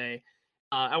assist today.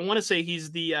 I want to say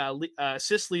he's the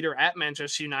assist leader at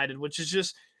Manchester United, which is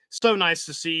just so nice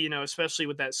to see, especially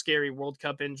with that scary World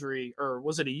Cup injury, or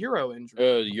was it a Euro injury?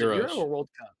 Euros. Euro or World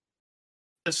Cup?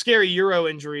 A scary Euro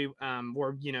injury,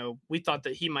 where we thought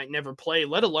that he might never play,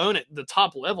 let alone at the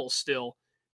top level. Still,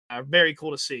 very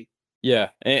cool to see. Yeah,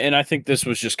 and I think this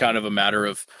was just kind of a matter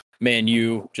of Man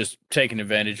U just taking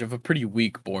advantage of a pretty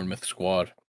weak Bournemouth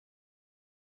squad.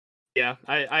 Yeah,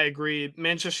 I agree.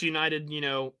 Manchester United,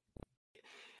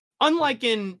 unlike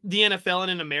in the NFL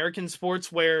and in American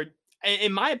sports, where,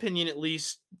 in my opinion at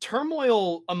least,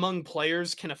 turmoil among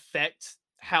players can affect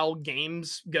how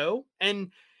games go. And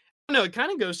I don't know, it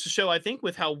kind of goes to show, I think,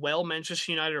 with how well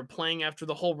Manchester United are playing after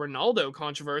the whole Ronaldo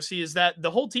controversy, is that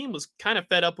the whole team was kind of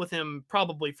fed up with him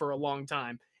probably for a long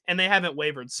time, and they haven't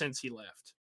wavered since he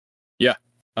left. Yeah,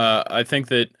 I think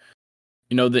that,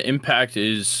 the impact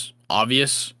is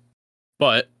obvious,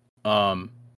 but,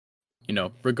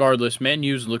 regardless, Man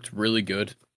U's looked really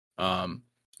good.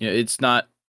 It's not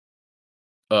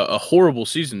a horrible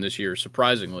season this year,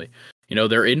 surprisingly.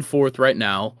 They're in fourth right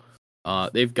now.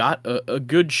 They've got a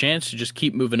good chance to just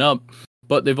keep moving up,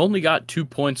 but they've only got 2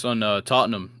 points on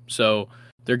Tottenham, so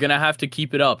they're going to have to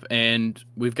keep it up, and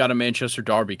we've got a Manchester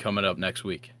derby coming up next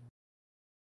week.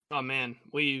 Oh, man,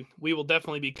 we will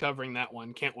definitely be covering that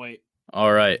one. Can't wait.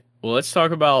 All right, well, let's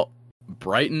talk about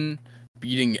Brighton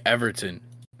beating Everton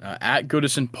at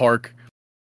Goodison Park.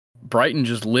 Brighton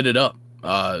just lit it up.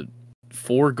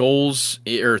 4 goals,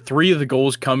 or 3 of the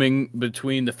goals coming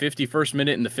between the 51st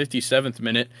minute and the 57th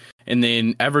minute, and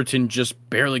then Everton just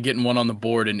barely getting one on the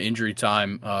board in injury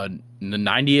time, in the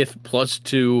 90th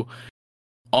 +2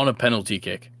 on a penalty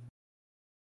kick.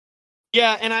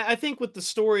 Yeah, and I think with the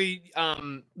story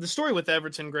with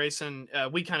Everton, Grayson,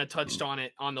 we kind of touched on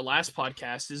it on the last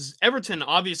podcast, is Everton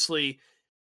obviously,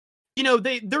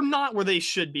 they're not where they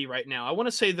should be right now. I want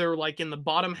to say they're like in the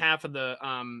bottom half of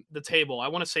the table. I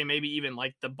want to say maybe even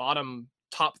like the bottom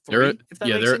top 3, if that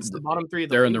makes sense. The bottom 3 of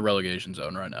the they're league. In the relegation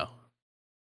zone right now.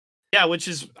 Yeah, which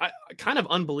is kind of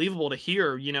unbelievable to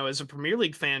hear, as a Premier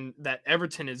League fan, that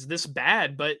Everton is this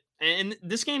bad. But and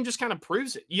this game just kind of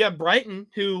proves it. You have Brighton,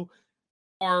 who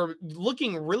are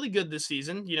looking really good this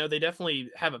season. They definitely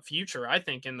have a future, I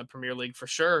think, in the Premier League for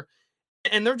sure.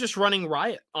 And they're just running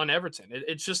riot on Everton.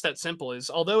 It's just that simple. Is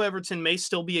although Everton may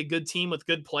still be a good team with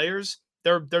good players,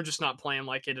 they're just not playing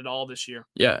like it at all this year.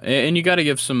 Yeah, and you got to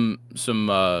give some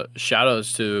shout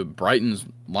outs to Brighton's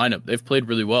lineup. They've played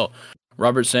really well.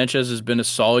 Robert Sanchez has been a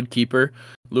solid keeper.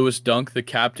 Lewis Dunk, the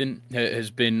captain, has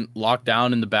been locked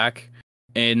down in the back.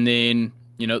 And then,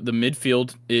 the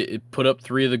midfield, it put up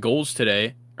 3 of the goals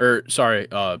today.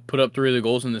 Put up 3 of the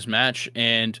goals in this match.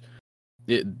 And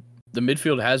the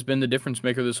midfield has been the difference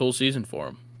maker this whole season for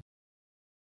them.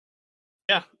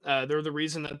 Yeah, they're the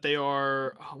reason that they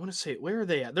are, I want to say, where are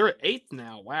they at? They're at 8th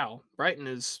now. Wow. Brighton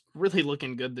is really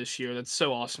looking good this year. That's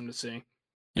so awesome to see.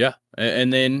 Yeah,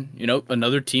 and then,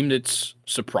 another team that's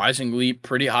surprisingly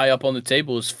pretty high up on the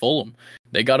table is Fulham.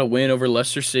 They got a win over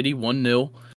Leicester City, 1-0,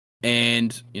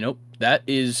 and, that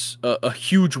is a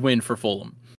huge win for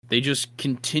Fulham. They just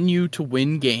continue to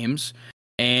win games,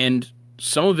 and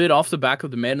some of it off the back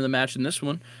of the man of the match in this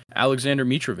one, Alexander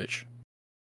Mitrovic.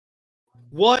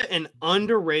 What an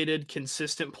underrated,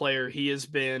 consistent player he has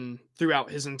been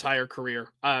throughout his entire career.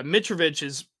 Mitrovic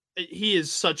is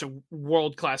such a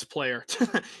world-class player,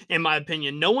 in my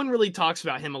opinion. No one really talks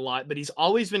about him a lot, but he's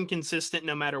always been consistent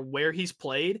no matter where he's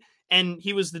played, and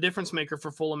he was the difference maker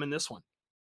for Fulham in this one.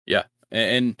 Yeah,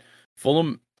 and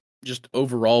Fulham just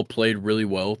overall played really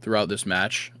well throughout this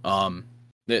match.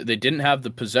 They didn't have the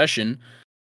possession,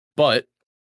 but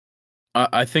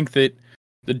I think that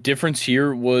the difference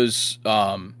here was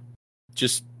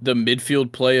just the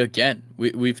midfield play again.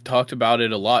 We've talked about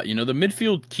it a lot. The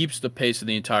midfield keeps the pace of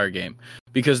the entire game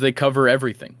because they cover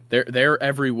everything. They're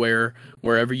everywhere,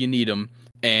 wherever you need them,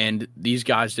 and these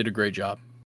guys did a great job.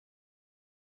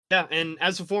 Yeah, and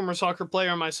as a former soccer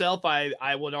player myself,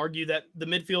 I would argue that the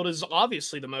midfield is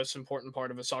obviously the most important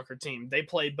part of a soccer team. They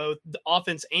play both the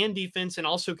offense and defense and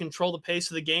also control the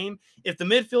pace of the game. If the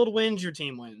midfield wins, your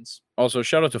team wins. Also,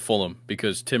 shout out to Fulham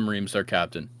because Tim Ream's their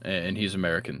captain, and he's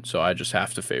American, so I just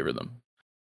have to favor them.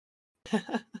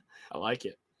 I like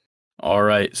it. All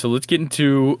right, so let's get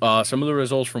into some of the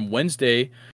results from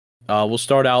Wednesday. We'll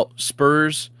start out.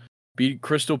 Spurs beat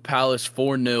Crystal Palace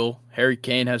 4-0. Harry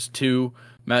Kane has 2.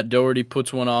 Matt Doherty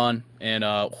puts one on, and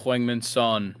Heung-min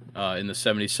Son in the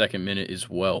 72nd minute as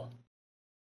well.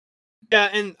 Yeah,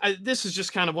 and this is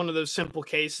just kind of one of those simple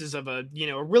cases of a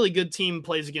really good team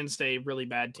plays against a really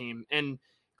bad team. And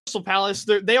Crystal Palace,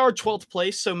 they are 12th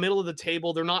place, so middle of the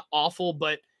table. They're not awful,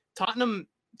 but Tottenham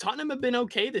Tottenham have been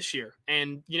okay this year,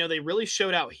 and they really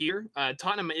showed out here.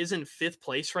 Tottenham is in 5th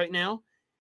place right now,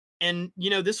 and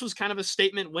this was kind of a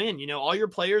statement win. All your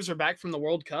players are back from the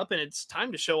World Cup, and it's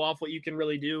time to show off what you can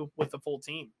really do with the full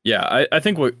team. Yeah, I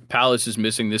think what Palace is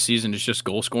missing this season is just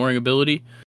goal scoring ability.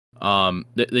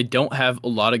 They don't have a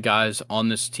lot of guys on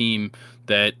this team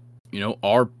that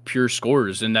are pure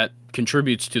scorers, and that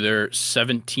contributes to their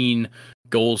 17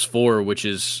 goals for, which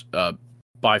is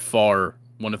by far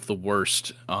one of the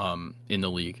worst in the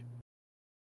league.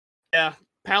 Yeah,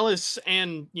 Palace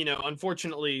and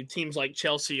unfortunately, teams like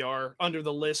Chelsea are under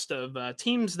the list of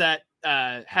teams that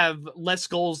have less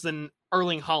goals than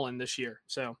Erling Haaland this year.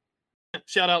 So,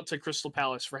 shout out to Crystal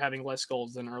Palace for having less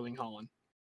goals than Erling Haaland.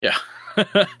 Yeah.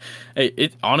 Hey,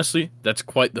 honestly, that's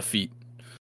quite the feat.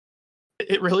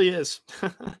 It really is.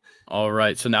 All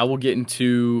right, so now we'll get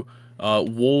into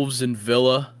Wolves and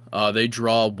Villa. They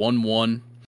draw 1-1,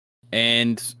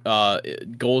 and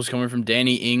goals coming from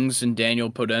Danny Ings and Daniel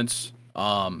Podence.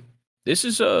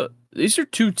 These are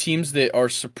two teams that are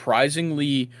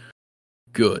surprisingly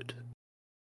good.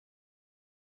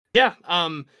 Yeah.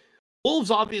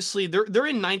 Wolves, obviously, they're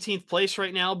in 19th place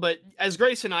right now, but as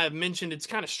Grace and I have mentioned, it's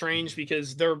kind of strange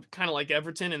because they're kind of like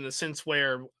Everton in the sense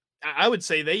where I would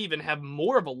say they even have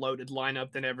more of a loaded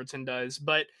lineup than Everton does.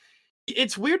 But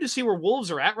it's weird to see where Wolves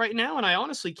are at right now, and I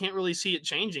honestly can't really see it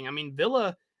changing. I mean,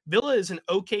 Villa is an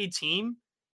okay team,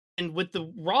 and with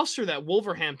the roster that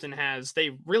Wolverhampton has,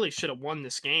 they really should have won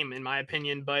this game, in my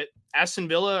opinion. But Aston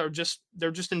Villa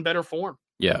they're just in better form.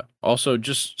 Yeah. Also,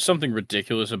 just something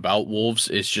ridiculous about Wolves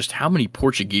is just how many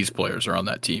Portuguese players are on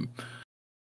that team.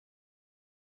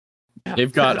 Yeah.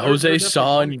 They've got Jose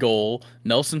Sa in goal,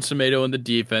 Nelson Semedo in the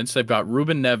defense. They've got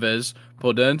Ruben Neves,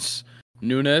 Podence,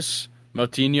 Nunes,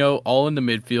 Moutinho, all in the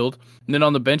midfield. And then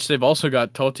on the bench, they've also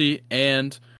got Totti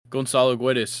and Gonzalo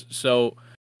Guedes. So,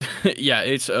 yeah,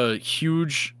 it's a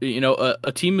huge,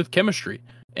 a team with chemistry.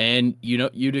 And,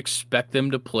 you'd expect them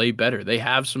to play better. They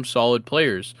have some solid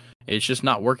players. It's just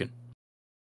not working.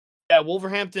 Yeah,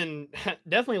 Wolverhampton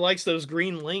definitely likes those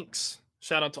green links.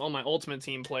 Shout out to all my Ultimate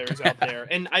Team players out there.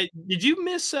 And did you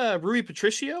miss Rui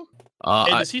Patricio?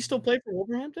 Does he still play for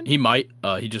Wolverhampton? He might.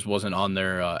 He just wasn't on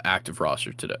their active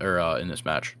roster today or in this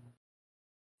match.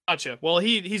 Gotcha. Well,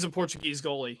 he's a Portuguese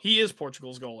goalie. He is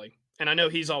Portugal's goalie, and I know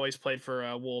he's always played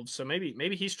for Wolves. So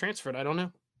maybe he's transferred. I don't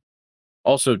know.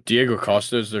 Also, Diego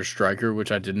Costa is their striker,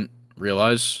 which I didn't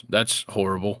realize. That's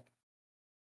horrible.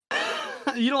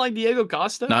 You don't like Diego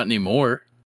Costa? Not anymore.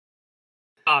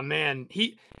 Oh man,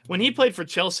 when he played for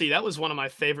Chelsea, that was one of my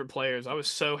favorite players. I was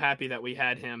so happy that we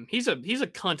had him. He's a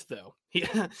cunt though.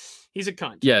 He's a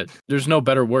cunt. Yeah, there's no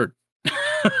better word.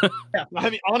 Yeah, I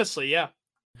mean honestly, yeah.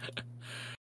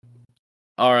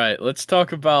 All right, let's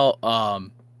talk about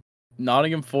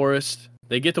Nottingham Forest.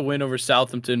 They get the win over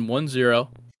Southampton 1-0.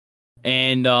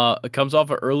 And it comes off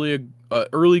an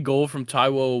early goal from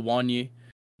Taiwo Awoniyi,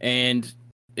 and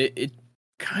it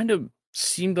kind of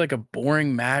seemed like a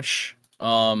boring match.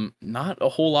 Not a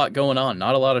whole lot going on.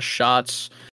 Not a lot of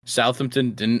shots.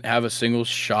 Southampton didn't have a single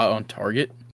shot on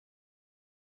target.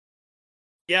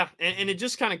 Yeah, and it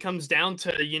just kind of comes down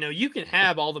to, you can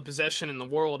have all the possession in the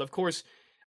world. Of course,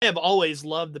 I have always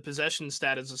loved the possession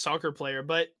stat as a soccer player,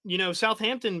 but,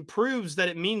 Southampton proves that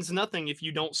it means nothing if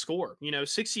you don't score.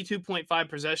 62.5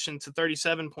 possession to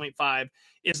 37.5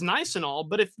 is nice and all,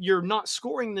 but if you're not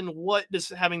scoring, then what does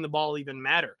having the ball even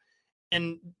matter?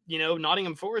 And,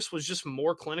 Nottingham Forest was just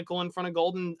more clinical in front of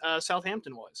goal than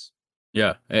Southampton was.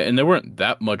 Yeah, and they weren't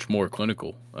that much more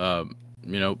clinical.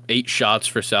 8 shots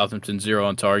for Southampton, 0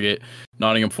 on target.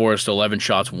 Nottingham Forest, 11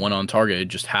 shots, 1 on target. It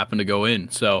just happened to go in.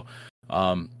 So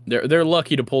they're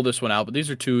lucky to pull this one out. But these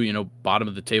are two, bottom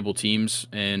of the table teams,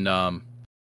 and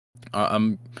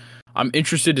I'm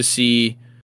interested to see,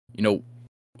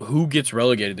 who gets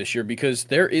relegated this year, because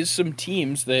there is some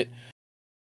teams that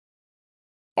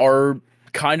are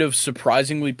kind of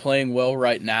surprisingly playing well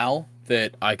right now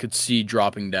that I could see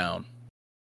dropping down.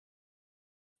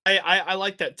 I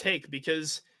like that take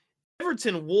because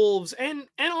Everton, Wolves, and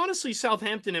honestly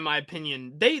Southampton, in my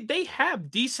opinion, they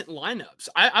have decent lineups.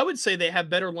 I would say they have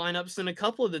better lineups than a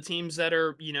couple of the teams that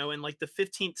are, in like the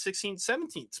 15th, 16th,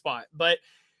 17th spot. But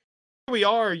here we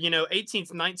are,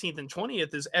 18th, 19th, and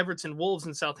 20th is Everton, Wolves,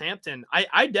 and Southampton.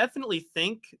 I definitely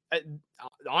think,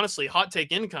 honestly, hot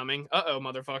take incoming.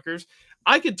 Motherfuckers.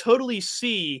 I could totally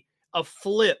see a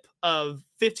flip of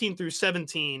 15 through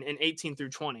 17 and 18 through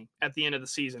 20 at the end of the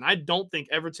season. I don't think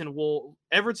Everton,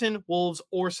 Wolves,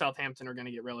 or Southampton are going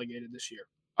to get relegated this year.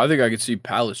 I think I could see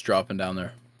Palace dropping down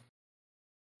there.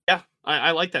 Yeah,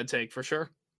 I like that take for sure.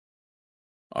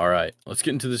 All right, let's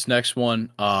get into this next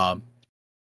one.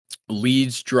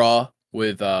 Leeds draw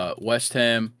with West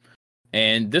Ham,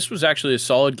 and this was actually a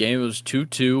solid game. It was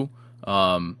 2-2.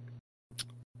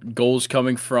 Goals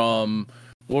coming from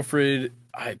Wilfred,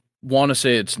 I want to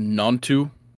say it's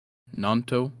Nanto,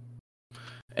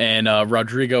 and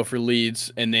Rodrigo for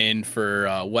Leeds. And then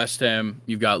for West Ham,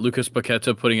 you've got Lucas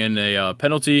Paqueta putting in a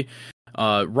penalty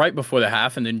right before the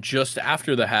half. And then just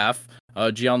after the half,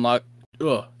 Gianluca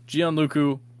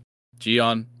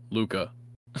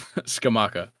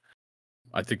Scamacca.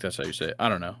 I think that's how you say it. I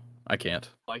don't know. I can't.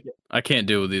 I can't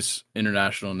deal with these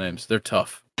international names. They're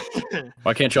tough.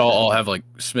 Why can't y'all all have like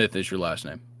Smith as your last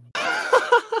name?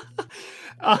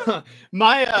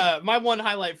 My one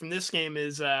highlight from this game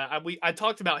is I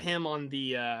talked about him on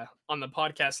the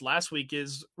podcast last week,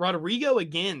 is Rodrigo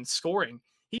again scoring.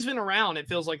 He's been around, it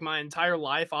feels like, my entire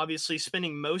life, obviously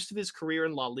spending most of his career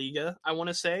in La Liga, I want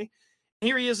to say.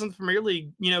 Here he is in the Premier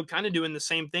League, kind of doing the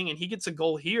same thing, and he gets a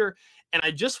goal here. And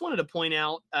I just wanted to point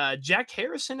out, Jack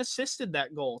Harrison assisted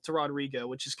that goal to Rodrigo,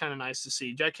 which is kind of nice to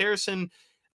see. Jack Harrison,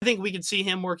 I think we could see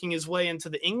him working his way into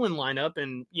the England lineup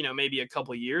in, maybe a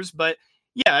couple of years. But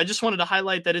yeah, I just wanted to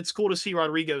highlight that it's cool to see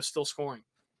Rodrigo still scoring.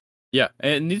 Yeah,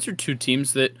 and these are two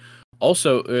teams that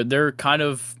also, they're kind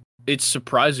of, it's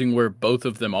surprising where both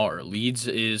of them are. Leeds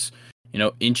is,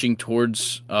 inching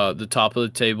towards the top of the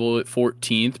table at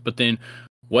 14th, but then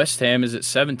West Ham is at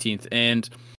 17th, and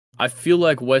I feel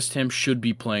like West Ham should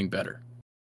be playing better.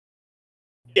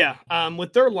 Yeah,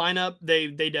 with their lineup,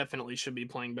 they definitely should be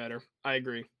playing better. I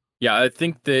agree. Yeah, I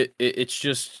think that it's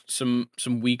just some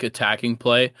weak attacking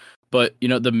play, but the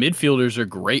midfielders are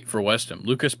great for West Ham.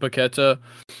 Lucas Paqueta,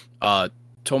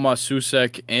 Tomas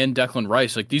Susek, and Declan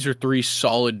Rice. Like, these are three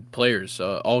solid players,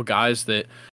 all guys that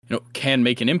can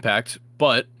make an impact.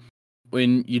 But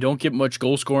when you don't get much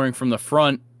goal scoring from the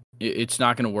front, it's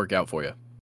not going to work out for you.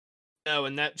 No,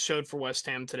 and that showed for West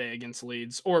Ham today against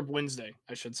Leeds, or Wednesday,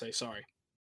 I should say. Sorry.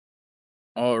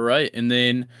 All right, and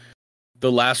then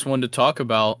the last one to talk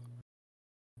about,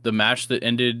 the match that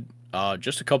ended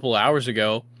just a couple hours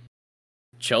ago.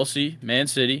 Chelsea, Man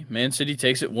City. Man City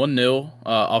takes it 1-0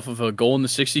 off of a goal in the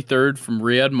 63rd from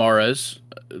Riyad Mahrez.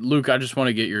 Luke, I just want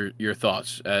to get your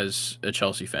thoughts as a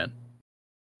Chelsea fan.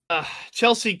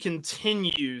 Chelsea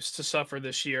continues to suffer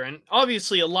this year, and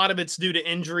obviously a lot of it's due to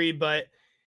injury, but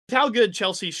how good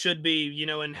Chelsea should be,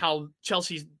 and how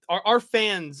Chelsea's our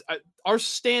fans, our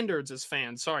standards as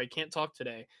fans, sorry, can't talk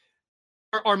today,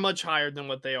 are much higher than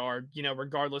what they are,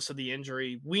 regardless of the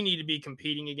injury. We need to be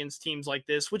competing against teams like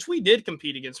this, which we did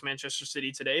compete against Manchester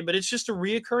City today, but it's just a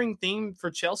reoccurring theme for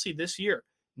Chelsea this year.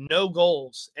 No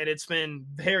goals, and it's been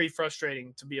very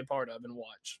frustrating to be a part of and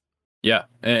watch. Yeah,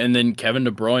 and then Kevin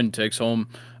De Bruyne takes home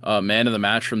man of the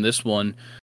match from this one.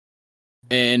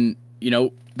 And,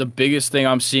 the biggest thing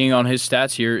I'm seeing on his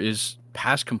stats here is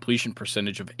pass completion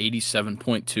percentage of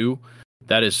 87.2.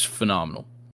 That is phenomenal.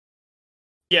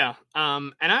 Yeah,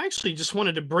 and I actually just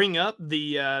wanted to bring up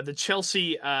the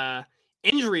Chelsea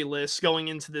injury list going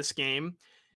into this game.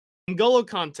 N'Golo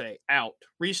Kante, out.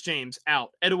 Reece James,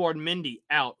 out. Edouard Mendy,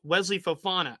 out. Wesley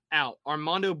Fofana, out.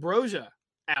 Armando Broja,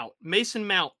 out. Mason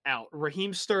Mount, out.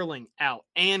 Raheem Sterling, out.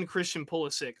 And Christian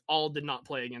Pulisic all did not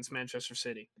play against Manchester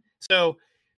City. So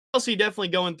Chelsea definitely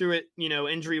going through it,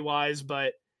 injury-wise,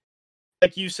 but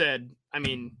like you said, I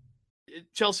mean,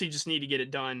 Chelsea just need to get it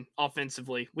done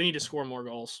offensively. We need to score more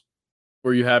goals.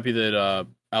 Were you happy that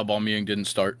Aubameyang didn't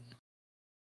start?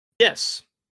 Yes.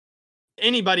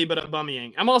 Anybody but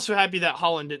Aubameyang. I'm also happy that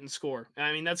Haaland didn't score.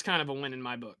 I mean, that's kind of a win in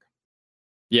my book.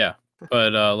 Yeah,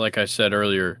 but like I said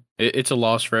earlier, it's a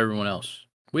loss for everyone else.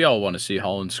 We all want to see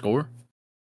Haaland score.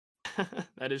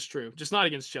 That is true. Just not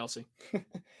against Chelsea.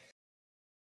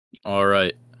 All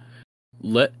right.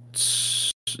 That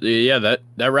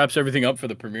wraps everything up for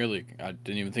the Premier League. I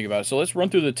didn't even think about it. So let's run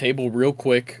through the table real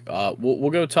quick. We'll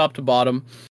go top to bottom.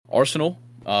 Arsenal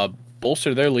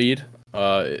bolster their lead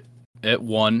at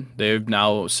 1. They're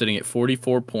now sitting at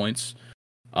 44 points.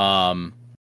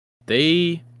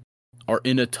 They are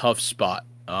in a tough spot.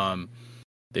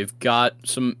 They've got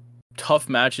some tough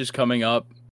matches coming up.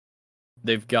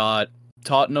 They've got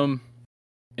Tottenham,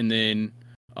 and then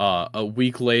a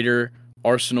week later,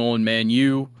 Arsenal and Man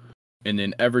U, and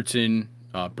then Everton,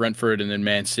 Brentford, and then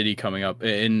Man City coming up.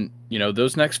 And,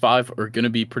 those next 5 are going to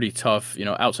be pretty tough,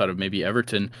 outside of maybe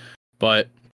Everton. But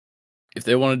if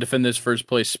they want to defend this first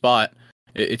place spot,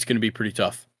 it's going to be pretty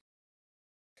tough.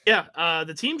 Yeah,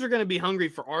 the teams are going to be hungry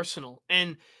for Arsenal,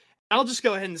 and I'll just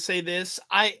go ahead and say this: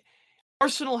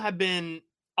 Arsenal have been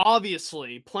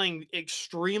obviously playing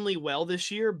extremely well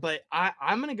this year, but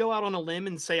I'm going to go out on a limb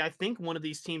and say I think one of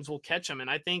these teams will catch them, and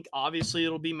I think obviously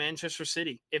it'll be Manchester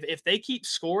City. If they keep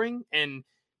scoring and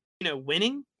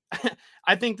winning,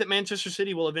 I think that Manchester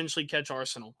City will eventually catch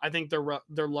Arsenal. I think their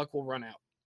luck will run out.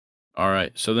 All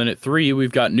right. So then at 3,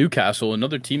 we've got Newcastle,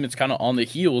 another team that's kind of on the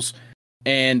heels.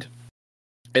 And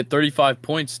at 35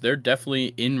 points, they're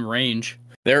definitely in range.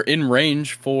 They're in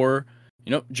range for,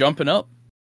 jumping up.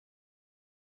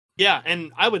 Yeah,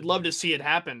 and I would love to see it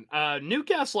happen.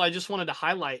 Newcastle, I just wanted to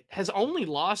highlight, has only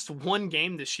lost one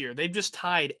game this year. They've just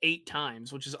tied 8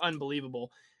 times, which is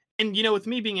unbelievable. And, with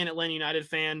me being an Atlanta United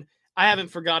fan, I haven't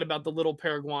forgot about the little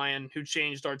Paraguayan who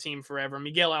changed our team forever,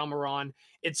 Miguel Almiron.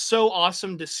 It's so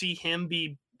awesome to see him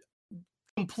be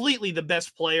completely the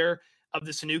best player of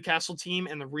this Newcastle team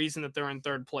and the reason that they're in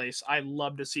third place. I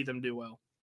love to see them do well.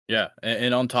 Yeah,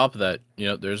 and on top of that,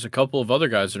 there's a couple of other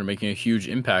guys that are making a huge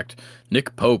impact.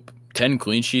 Nick Pope, 10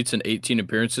 clean sheets and 18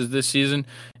 appearances this season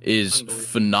is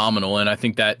phenomenal, and I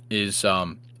think that is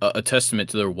a testament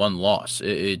to their one loss.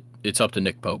 It's up to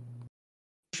Nick Pope.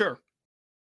 Sure.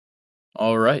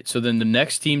 All right, so then the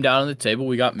next team down on the table,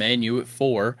 we got Man U at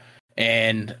 4,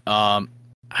 and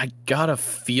I got a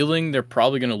feeling they're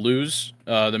probably going to lose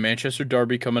the Manchester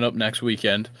Derby coming up next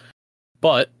weekend,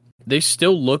 but they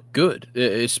still look good,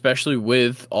 especially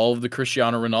with all of the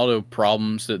Cristiano Ronaldo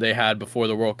problems that they had before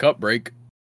the World Cup break.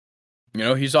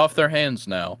 He's off their hands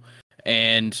now,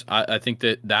 and I think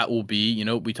that will be,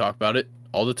 we talk about it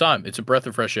all the time. It's a breath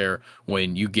of fresh air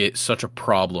when you get such a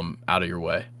problem out of your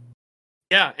way.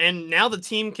 Yeah, and now the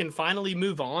team can finally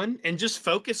move on and just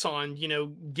focus on,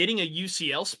 getting a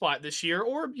UCL spot this year,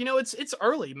 or it's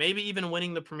early, maybe even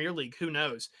winning the Premier League. Who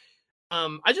knows?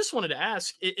 I just wanted to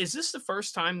ask: is this the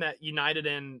first time that United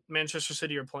and Manchester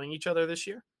City are playing each other this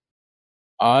year?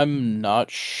 I'm not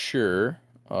sure.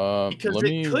 Because Let it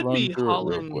me could run be through it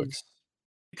real quick. Holland's.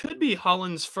 It could be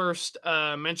Holland's first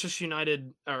Manchester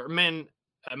United or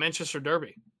Manchester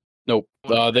Derby. Nope.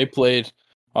 They played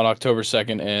on October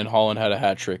 2nd, and Holland had a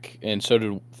hat trick, and so did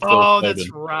Phil Oh, Foden. that's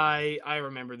right. I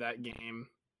remember that game.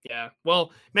 Yeah.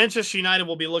 Well, Manchester United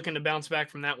will be looking to bounce back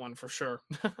from that one for sure.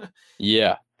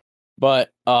 Yeah.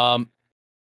 But let's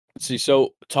see.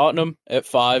 So Tottenham at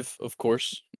 5, of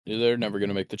course. They're never going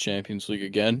to make the Champions League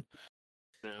again.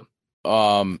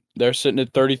 No. They're sitting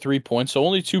at 33 points, so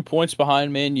only 2 points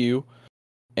behind Man U,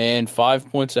 and 5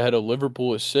 points ahead of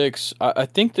Liverpool at 6. I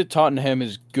think that Tottenham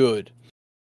is good,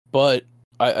 but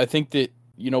I think that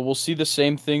we'll see the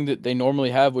same thing that they normally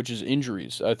have, which is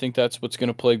injuries. I think that's what's going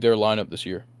to plague their lineup this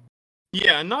year.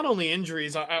 Yeah, not only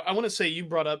injuries. I want to say you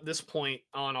brought up this point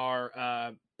on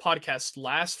our podcast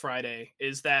last Friday.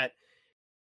 Is that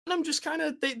I'm just kind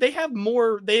of they have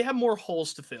more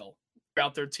holes to fill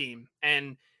throughout their team,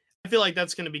 and I feel like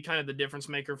that's going to be kind of the difference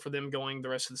maker for them going the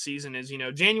rest of the season. Is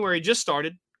January just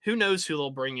started. Who knows who they'll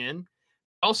bring in?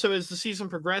 Also, as the season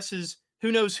progresses,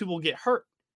 who knows who will get hurt?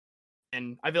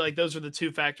 And I feel like those are the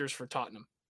two factors for Tottenham.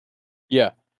 Yeah,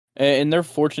 and they're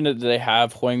fortunate that they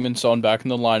have Heung-min Son back in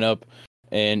the lineup,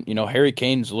 and Harry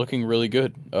Kane's looking really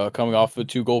good, coming off a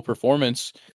 2-goal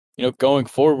performance. Going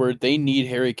forward, they need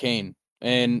Harry Kane,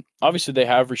 and obviously they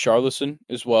have Richarlison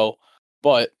as well,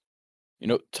 but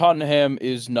Tottenham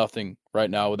is nothing right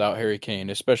now without Harry Kane,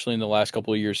 especially in the last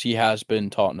couple of years. He has been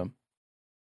Tottenham.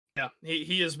 Yeah,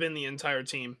 he has been the entire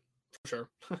team for sure.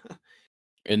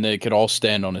 And they could all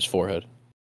stand on his forehead.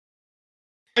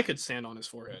 I could stand on his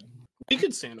forehead. We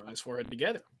could stand on his forehead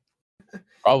together.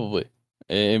 Probably.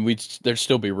 And there'd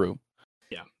still be room.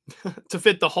 Yeah. To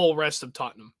fit the whole rest of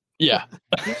Tottenham. Yeah.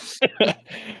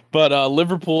 But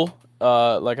Liverpool,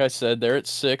 like I said, they're at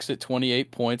 6 at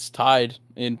 28 points, tied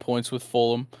in points with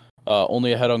Fulham,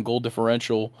 only ahead on goal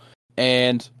differential.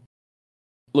 And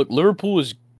look, Liverpool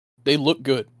they look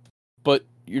good, but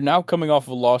you're now coming off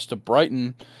of a loss to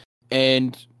Brighton,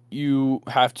 and you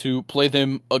have to play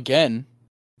them again.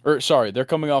 They're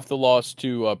coming off the loss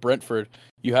to Brentford.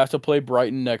 You have to play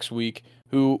Brighton next week,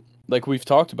 who, like we've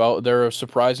talked about, they're a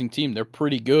surprising team. They're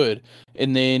pretty good.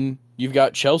 And then you've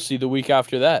got Chelsea the week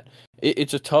after that.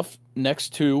 It's a tough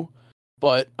next 2,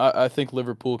 but I think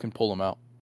Liverpool can pull them out.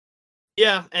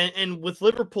 Yeah, and with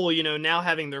Liverpool, now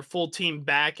having their full team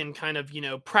back and kind of,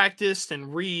 practiced and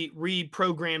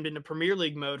reprogrammed into Premier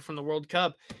League mode from the World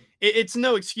Cup, it's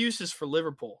no excuses for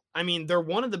Liverpool. I mean, they're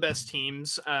one of the best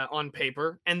teams on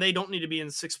paper, and they don't need to be in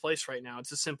 6th place right now.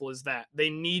 It's as simple as that.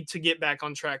 They need to get back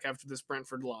on track after this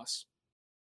Brentford loss.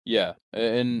 Yeah,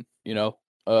 and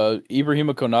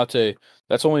Ibrahima Konate,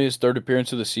 that's only his third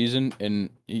appearance of the season, and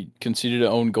he conceded an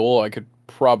own goal. I could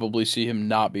probably see him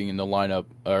not being in the lineup,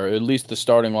 or at least the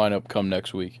starting lineup come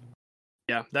next week.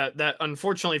 Yeah, that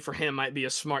unfortunately for him might be a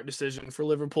smart decision for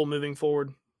Liverpool moving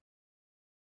forward.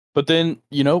 But then,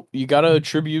 you got to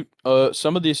attribute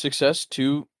some of the success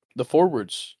to the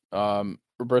forwards.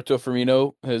 Roberto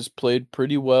Firmino has played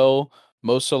pretty well.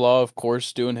 Mo Salah, of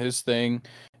course, doing his thing.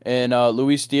 And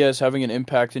Luis Diaz having an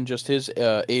impact in just his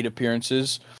 8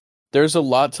 appearances. There's a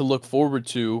lot to look forward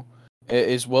to,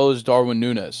 as well as Darwin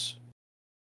Núñez.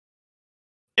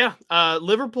 Yeah,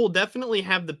 Liverpool definitely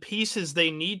have the pieces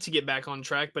they need to get back on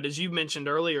track. But as you mentioned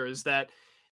earlier, is that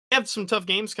they have some tough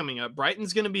games coming up.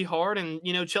 Brighton's going to be hard, and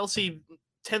Chelsea,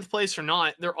 10th place or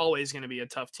not, they're always going to be a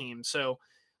tough team. So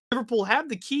Liverpool have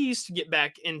the keys to get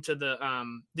back into the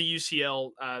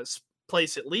UCL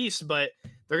place at least, but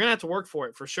they're going to have to work for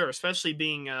it for sure, especially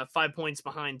being 5 points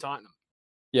behind Tottenham.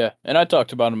 Yeah, and I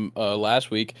talked about him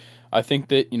last week. I think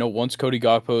that, once Cody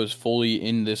Gakpo is fully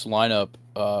in this lineup,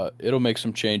 it'll make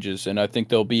some changes, and I think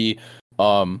they'll be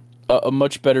a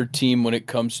much better team when it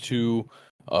comes to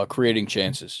creating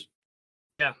chances.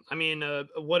 Yeah, I mean,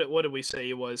 what did we say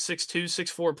he was? 6'2",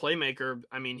 6'4" playmaker.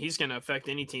 I mean, he's going to affect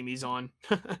any team he's on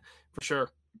for sure.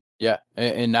 Yeah,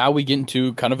 and now we get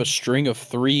into kind of a string of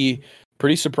 3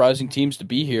 pretty surprising teams to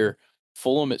be here.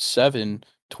 Fulham at 7,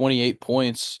 28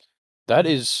 points. That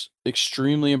is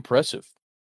extremely impressive.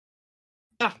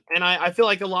 Yeah, and I feel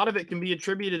like a lot of it can be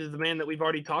attributed to the man that we've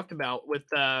already talked about with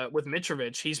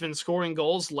Mitrovic. He's been scoring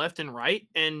goals left and right,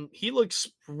 and he looks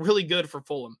really good for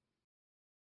Fulham.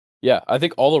 Yeah, I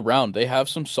think all around they have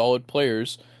some solid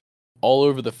players all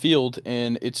over the field,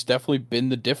 and it's definitely been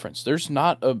the difference. There's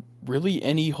not really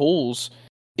any holes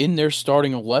in their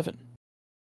starting 11.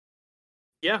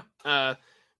 Yeah,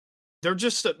 they're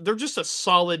just a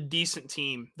solid, decent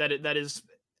team that is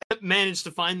managed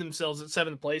to find themselves at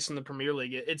 7th place in the Premier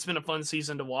League. It's been a fun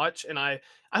season to watch, and I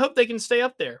hope they can stay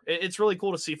up there. It's really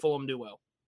cool to see Fulham do well.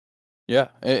 Yeah,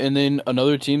 and then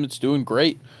another team that's doing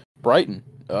great, Brighton.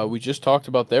 We just talked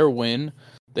about their win.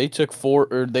 They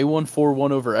they won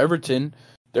 4-1 over Everton.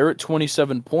 They're at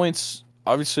 27 points.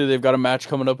 Obviously, they've got a match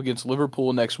coming up against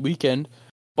Liverpool next weekend.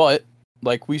 But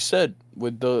like we said,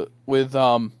 with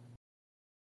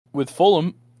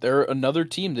Fulham, they're another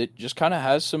team that just kind of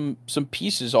has some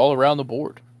pieces all around the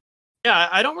board. Yeah,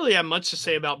 I don't really have much to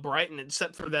say about Brighton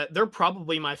except for that they're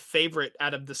probably my favorite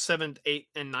out of the 7th, 8th,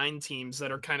 and 9 teams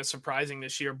that are kind of surprising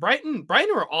this year. Brighton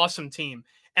are an awesome team,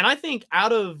 and I think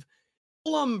out of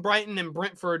Fulham, Brighton, and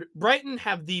Brentford, Brighton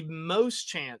have the most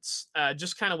chance,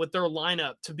 just kind of with their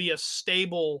lineup, to be a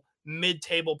stable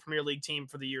mid-table Premier League team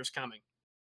for the years coming.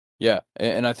 Yeah,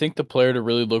 and I think the player to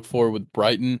really look for with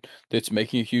Brighton that's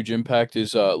making a huge impact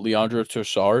is Leandro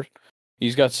Trossard.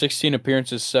 He's got 16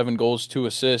 appearances, 7 goals, 2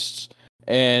 assists,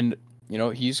 and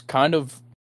he's kind of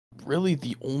really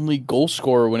the only goal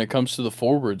scorer when it comes to the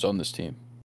forwards on this team.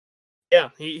 Yeah,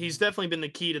 he's definitely been the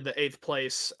key to the 8th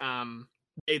place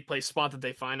spot that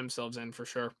they find themselves in for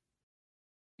sure.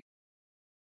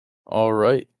 All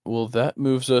right, well that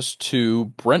moves us to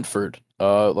Brentford.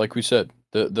 Like we said,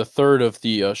 the third of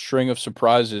the string of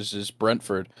surprises is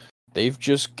Brentford. They've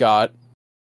just got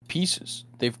pieces.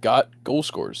 They've got goal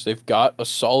scorers. They've got a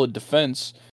solid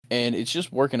defense, and it's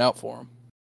just working out for them.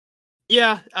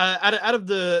 Yeah, out of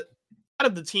the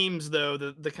teams though,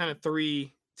 the kind of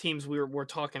 3 teams we're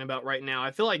talking about right now,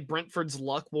 I feel like Brentford's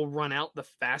luck will run out the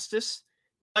fastest.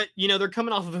 But they're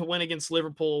coming off of a win against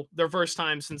Liverpool, their first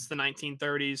time since the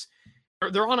 1930s.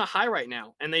 They're on a high right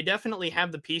now, and they definitely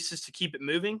have the pieces to keep it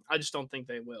moving. I just don't think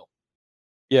they will.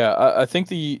 Yeah, I think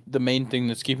the main thing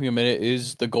that's keeping him in it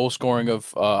is the goal scoring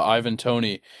of Ivan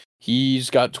Toney. He's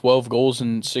got 12 goals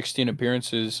in 16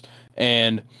 appearances,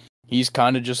 and he's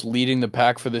kind of just leading the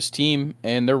pack for this team,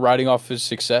 and they're riding off his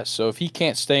success. So if he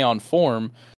can't stay on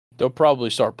form, they'll probably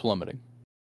start plummeting.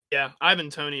 Yeah, Ivan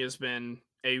Toney has been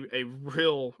a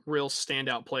real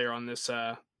standout player on this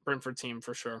Brentford team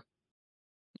for sure.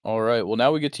 All right, well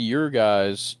now we get to your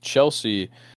guys,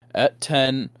 Chelsea at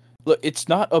 10. Look, it's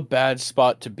not a bad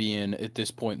spot to be in at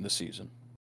this point in the season.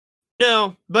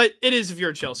 No, but it is if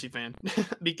you're a Chelsea fan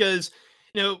because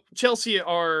Chelsea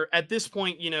are at this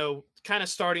point, kind of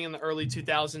starting in the early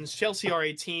 2000s. Chelsea are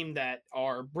a team that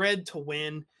are bred to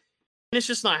win, and it's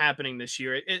just not happening this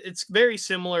year. It's very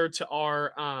similar to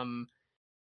our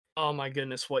oh my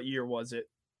goodness, what year was it?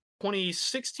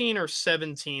 2016 or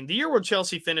 17, the year where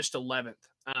Chelsea finished 11th.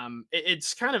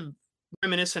 It's kind of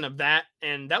reminiscent of that,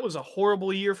 and that was a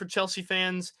horrible year for Chelsea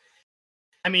fans.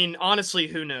 I mean, honestly,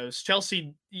 who knows?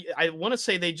 Chelsea, I want to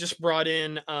say they just brought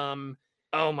in,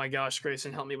 oh my gosh,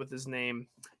 Grayson, help me with his name.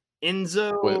 What are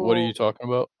Enzo you talking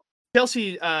about?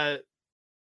 Chelsea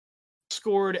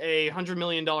scored a $100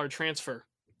 million transfer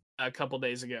a couple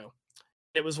days ago.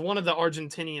 It was one of the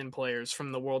Argentinian players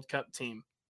from the World Cup team.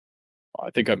 I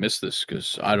think I missed this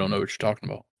because I don't know what you're talking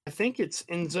about. I think it's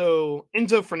Enzo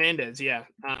Fernandez. Yeah,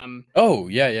 Oh,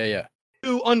 yeah, yeah, yeah.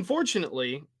 who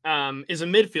unfortunately is a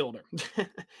midfielder.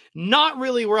 Not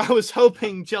really where I was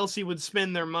hoping Chelsea would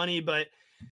spend their money, but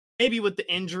maybe with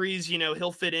the injuries,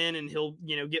 he'll fit in and he'll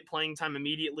get playing time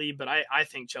immediately. But I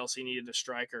think Chelsea needed a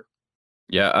striker.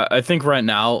 Yeah, I think right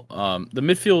now, the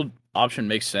midfield option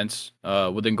makes sense.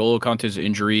 With N'Golo Kante's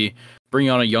injury, bringing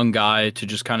on a young guy to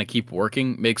just kind of keep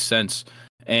working makes sense.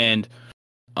 And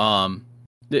um,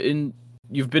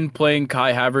 you've been playing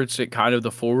Kai Havertz at kind of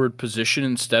the forward position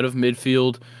instead of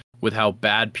midfield, with how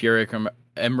bad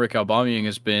Pierre-Emerick Aubameyang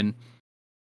has been.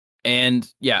 And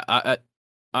yeah,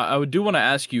 I would do want to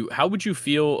ask you, how would you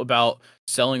feel about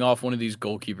selling off one of these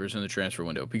goalkeepers in the transfer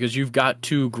window? Because you've got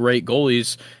two great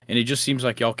goalies, and it just seems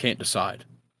like y'all can't decide.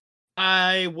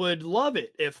 I would love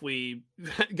it if we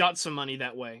got some money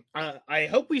that way. I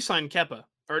hope we sign Kepa,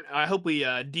 or I hope we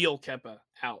deal Kepa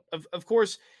out. Of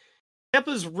course,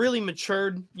 Kepa's really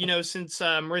matured, since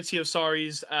Maurizio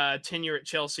Sarri's tenure at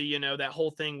Chelsea. That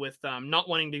whole thing with not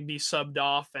wanting to be subbed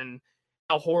off and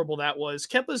how horrible that was.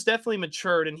 Kepa's definitely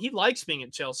matured, and he likes being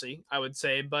at Chelsea, I would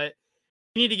say. But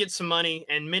we need to get some money,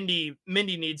 and Mendy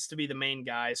needs to be the main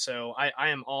guy. So I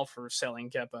am all for selling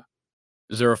Kepa.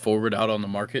 Is there a forward out on the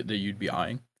market that you'd be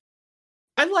eyeing?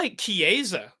 I like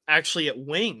Chiesa actually at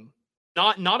wing,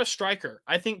 not a striker.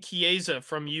 I think Chiesa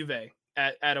from Juve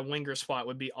at a winger spot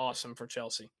would be awesome for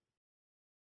Chelsea.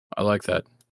 I like that.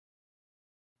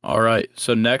 All right.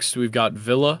 So next we've got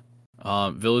Villa.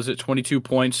 Villa's at 22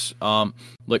 points.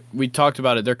 Look, we talked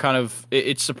about it. They're kind of.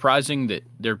 It's surprising that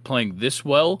they're playing this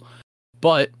well,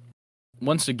 but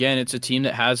once again, it's a team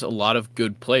that has a lot of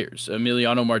good players.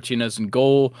 Emiliano Martinez in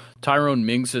goal. Tyrone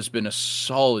Mings has been a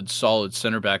solid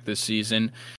center back this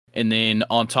season. And then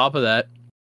on top of that,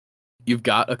 you've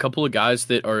got a couple of guys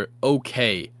that are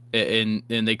okay, and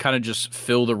they kind of just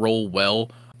fill the role well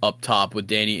up top with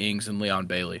Danny Ings and Leon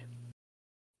Bailey.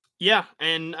 Yeah,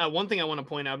 and one thing I want to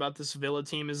point out about this Villa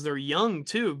team is they're young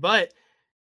too. But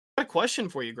I got a question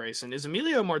for you, Grayson. Is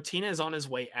Emilio Martinez on his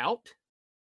way out?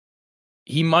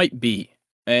 He might be,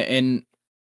 and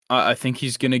I think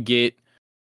he's going to get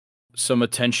some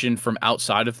attention from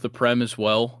outside of the Prem as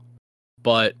well.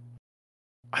 But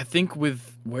I think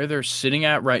with where they're sitting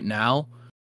at right now,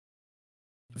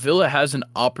 Villa has an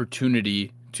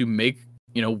opportunity to make,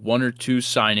 one or two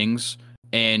signings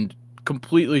and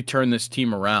completely turn this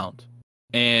team around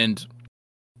and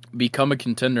become a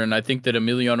contender. And I think that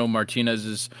Emiliano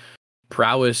Martinez's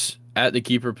prowess at the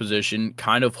keeper position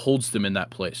kind of holds them in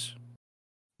that place.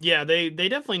 Yeah, they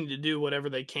definitely need to do whatever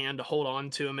they can to hold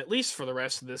on to him, at least for the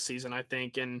rest of this season, I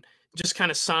think, and just kind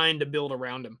of sign to build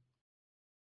around him.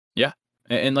 Yeah.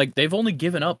 And like they've only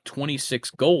given up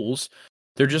 26 goals.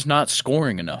 They're just not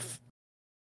scoring enough.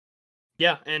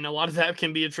 Yeah, and a lot of that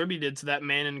can be attributed to that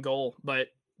man in goal. But,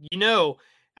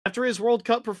 after his World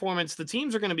Cup performance, the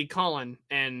teams are going to be calling,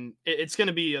 and it's going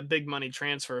to be a big money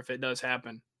transfer if it does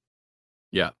happen.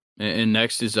 Yeah. And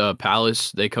next is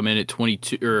Palace. They come in at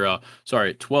 12th,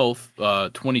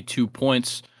 22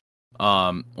 points,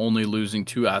 only losing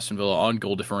to Aston Villa on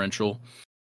goal differential.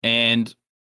 And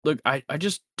look, I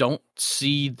just don't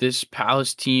see this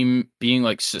Palace team being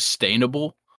like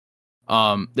sustainable.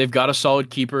 They've got a solid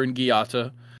keeper in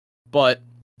Guiata, but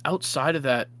outside of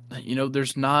that,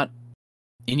 there's not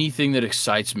anything that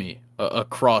excites me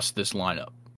across this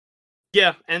lineup.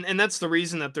 Yeah, and that's the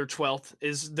reason that they're 12th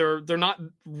is they're not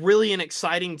really an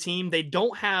exciting team. They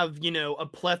don't have, a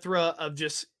plethora of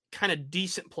just kind of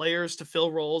decent players to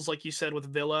fill roles like you said with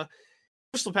Villa.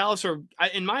 Crystal Palace are,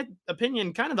 in my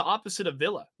opinion, kind of the opposite of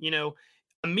Villa.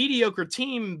 A mediocre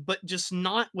team, but just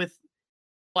not with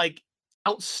like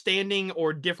outstanding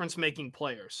or difference-making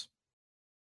players.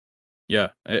 Yeah,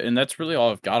 and that's really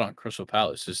all I've got on Crystal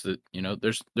Palace is that,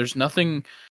 there's nothing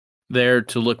there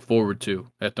to look forward to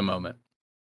at the moment.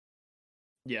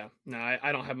 Yeah, no,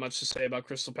 I don't have much to say about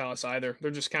Crystal Palace either.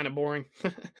 They're just kind of boring.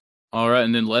 All right,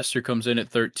 and then Leicester comes in at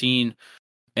 13,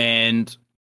 and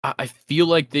I feel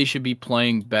like they should be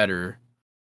playing better,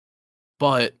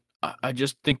 but I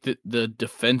just think that the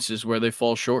defense is where they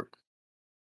fall short.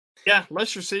 Yeah,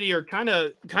 Leicester City are kind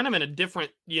of in a different,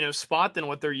 spot than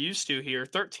what they're used to here.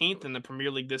 13th in the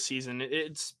Premier League this season.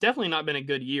 It's definitely not been a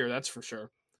good year, that's for sure.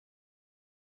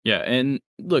 Yeah, and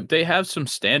look, they have some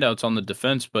standouts on the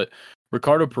defense, but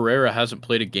Ricardo Pereira hasn't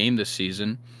played a game this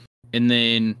season. And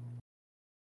then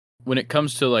when it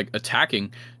comes to like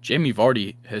attacking, Jamie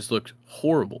Vardy has looked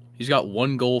horrible. He's got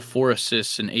 1 goal, 4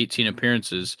 assists in 18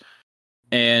 appearances.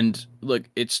 And look,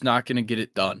 it's not going to get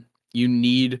it done. You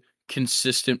need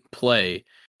consistent play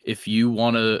if you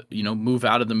want to, move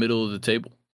out of the middle of the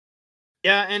table.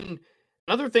 Yeah, and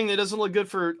another thing that doesn't look good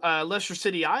for Leicester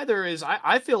City either is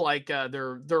I feel like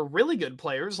they're really good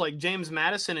players like James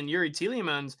Maddison and Yuri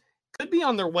Tielemans could be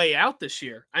on their way out this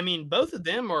year. I mean, both of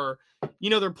them are,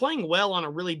 they're playing well on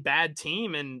a really bad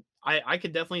team, and I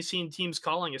could definitely see teams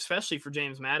calling, especially for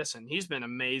James Maddison. He's been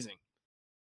amazing.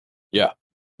 Yeah.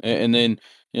 And then,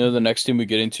 the next team we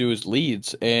get into is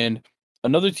Leeds, and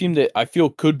another team that I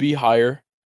feel could be higher,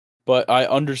 but I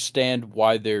understand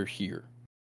why they're here.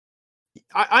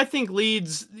 I think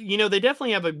Leeds, they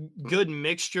definitely have a good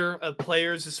mixture of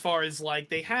players as far as like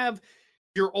they have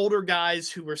your older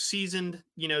guys who are seasoned,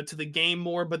 to the game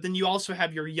more, but then you also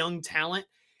have your young talent.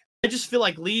 I just feel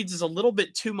like Leeds is a little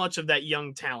bit too much of that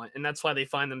young talent, and that's why they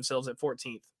find themselves at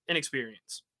 14th in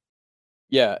experience.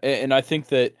 Yeah, and I think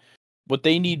that what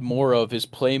they need more of is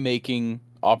playmaking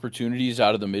opportunities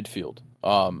out of the midfield.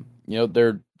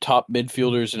 Their top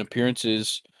midfielders and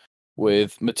appearances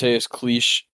with Matthias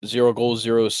Clich, 0 goals,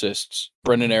 0 assists.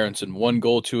 Brendan Aronson, 1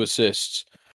 goal, 2 assists.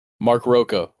 Mark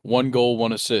Roca, 1 goal,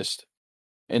 1 assist.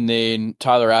 And then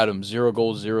Tyler Adams, 0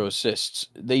 goals, 0 assists.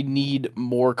 They need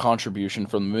more contribution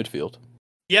from the midfield.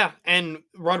 Yeah, and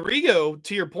Rodrigo,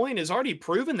 to your point, has already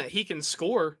proven that he can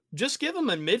score. Just give him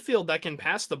a midfield that can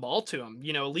pass the ball to him.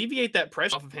 Alleviate that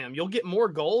pressure off of him. You'll get more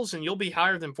goals, and you'll be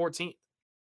higher than 14th.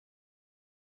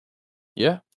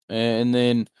 Yeah, and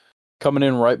then coming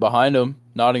in right behind him,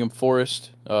 Nottingham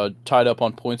Forest, tied up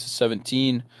on points at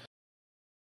 17.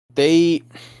 They're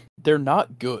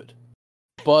not good,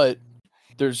 but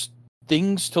there's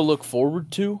things to look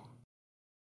forward to.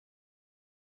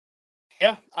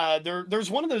 Yeah,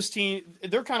 there's one of those teams.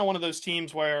 They're kind of one of those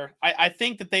teams where I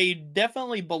think that they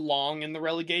definitely belong in the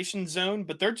relegation zone,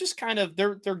 but they're just kind of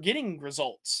they're getting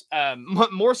results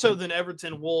more so than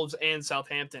Everton, Wolves, and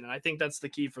Southampton, and I think that's the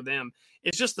key for them.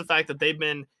 It's just the fact that they've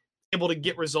been able to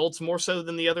get results more so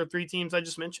than the other three teams I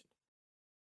just mentioned.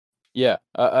 Yeah,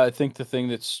 I think the thing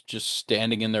that's just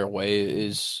standing in their way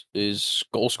is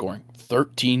goal scoring.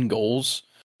 13 goals,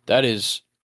 that is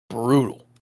brutal.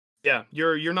 Yeah,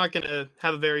 you're not going to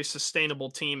have a very sustainable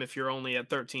team if you're only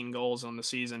at 13 goals on the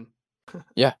season.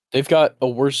 Yeah, they've got a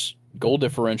worse goal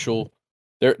differential.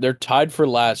 They're tied for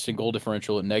last in goal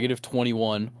differential at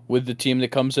 -21 with the team that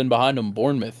comes in behind them,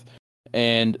 Bournemouth.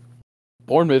 And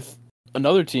Bournemouth,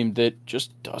 another team that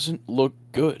just doesn't look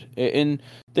good. And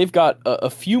they've got a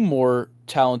few more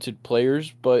talented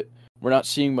players, but we're not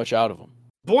seeing much out of them.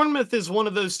 Bournemouth is one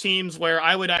of those teams where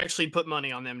I would actually put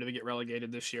money on them to get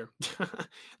relegated this year.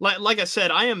 like I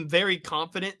said, I am very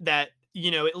confident that,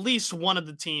 at least one of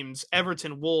the teams,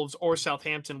 Everton, Wolves, or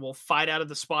Southampton, will fight out of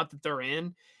the spot that they're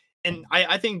in. And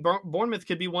I think Bournemouth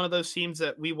could be one of those teams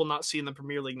that we will not see in the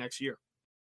Premier League next year.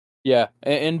 Yeah,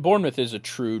 and Bournemouth is a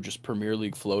true just Premier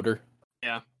League floater.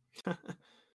 Yeah,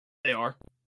 they are.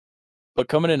 But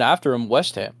coming in after him,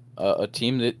 West Ham, a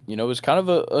team that, is kind of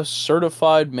a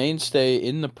certified mainstay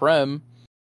in the Prem,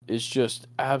 is just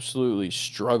absolutely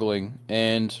struggling.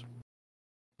 And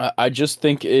I just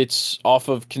think it's off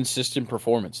of consistent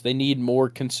performance. They need more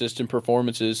consistent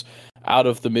performances out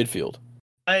of the midfield.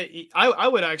 I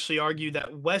would actually argue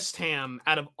that West Ham,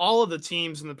 out of all of the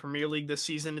teams in the Premier League this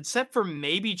season, except for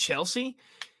maybe Chelsea,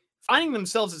 finding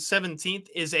themselves at 17th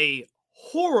is a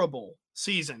horrible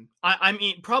season. I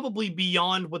mean, probably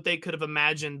beyond what they could have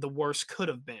imagined the worst could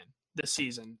have been this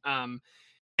season.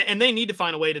 And they need to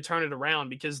find a way to turn it around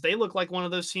because they look like one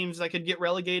of those teams that could get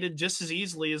relegated just as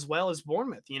easily as well as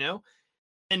Bournemouth,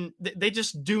 And they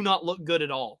just do not look good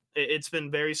at all. It's been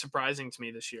very surprising to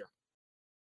me this year.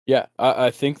 Yeah,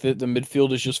 I think that the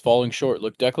midfield is just falling short.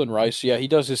 Look, Declan Rice, yeah, he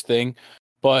does his thing,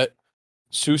 but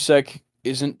Soucek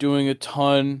isn't doing a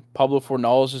ton. Pablo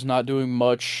Fornals is not doing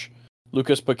much.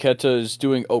 Lucas Paqueta is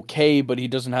doing okay, but he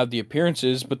doesn't have the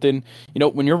appearances. But then,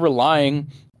 when you're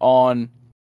relying on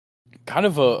kind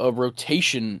of a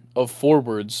rotation of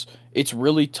forwards, it's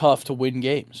really tough to win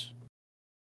games.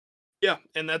 Yeah,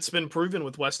 and that's been proven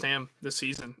with West Ham this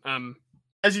season.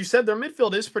 As you said, their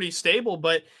midfield is pretty stable,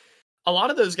 but a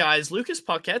lot of those guys, Lucas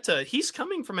Paqueta, he's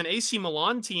coming from an AC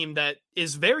Milan team that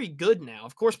is very good now.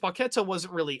 Of course, Paqueta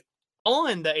wasn't really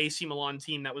on the AC Milan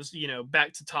team that was,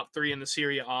 back to top 3 in the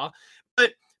Serie A,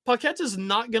 but Paqueta's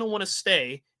not going to want to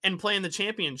stay and play in the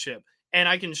championship. And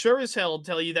I can sure as hell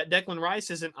tell you that Declan Rice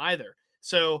isn't either.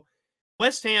 So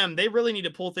West Ham, they really need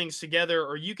to pull things together,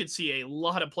 or you could see a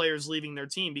lot of players leaving their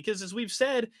team because, as we've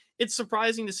said, it's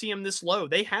surprising to see them this low.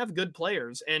 They have good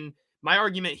players, and my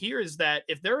argument here is that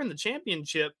if they're in the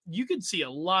championship, you could see a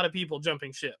lot of people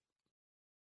jumping ship.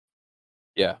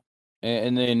 Yeah.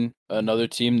 And then another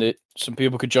team that some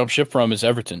people could jump ship from is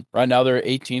Everton. Right now they're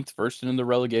 18th, first in the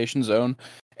relegation zone,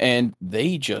 and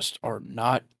they just are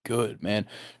not good, man.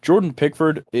 Jordan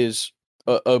Pickford is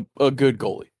a good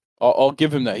goalie. I'll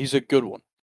give him that. He's a good one.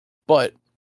 But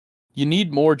you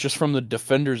need more just from the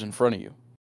defenders in front of you.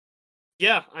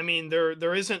 Yeah, I mean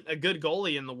there isn't a good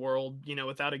goalie in the world,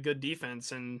 without a good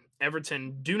defense, and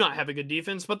Everton do not have a good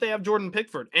defense, but they have Jordan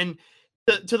Pickford. And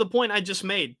to the point I just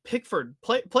made,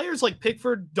 players like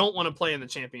Pickford don't want to play in the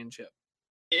championship.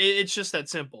 It's just that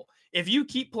simple. If you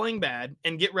keep playing bad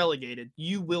and get relegated,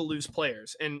 you will lose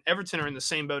players, and Everton are in the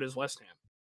same boat as West Ham.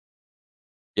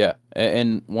 Yeah,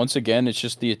 and once again, it's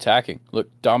just the attacking. Look,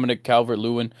 Dominic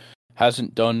Calvert-Lewin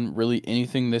hasn't done really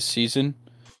anything this season,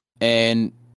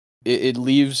 and it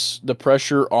leaves the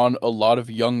pressure on a lot of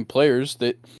young players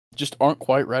that just aren't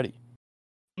quite ready.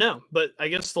 No, but I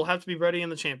guess they'll have to be ready in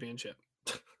the championship.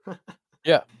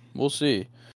 Yeah, we'll see.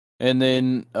 And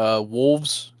then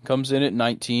Wolves comes in at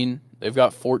 19. They've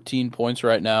got 14 points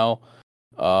right now.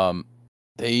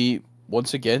 They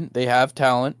have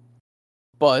talent,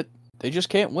 but they just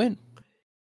can't win.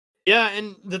 Yeah,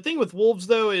 and the thing with Wolves,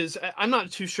 though, is I'm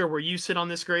not too sure where you sit on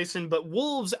this, Grayson, but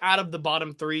Wolves, out of the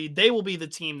bottom three, they will be the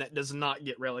team that does not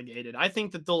get relegated. I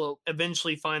think that they'll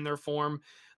eventually find their form.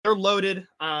 They're loaded.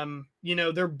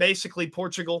 They're basically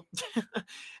Portugal,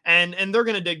 and they're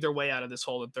going to dig their way out of this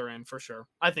hole that they're in for sure.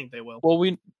 I think they will. Well,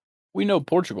 we know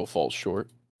Portugal falls short.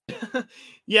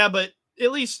 Yeah, but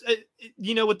at least,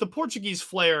 with the Portuguese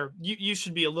flair, you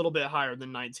should be a little bit higher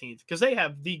than 19th because they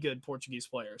have the good Portuguese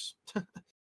players.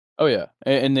 Oh, yeah.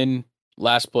 And then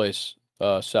last place,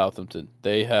 Southampton.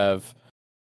 They have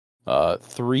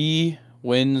 3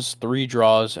 wins, 3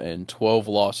 draws, and 12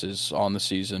 losses on the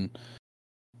season.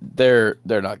 They're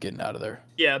not getting out of there.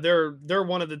 Yeah, they're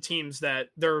one of the teams that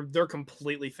they're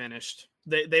completely finished.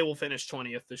 They will finish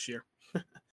 20th this year.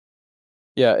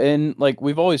 Yeah, and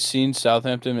we've always seen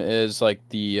Southampton as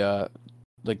the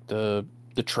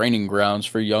training grounds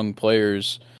for young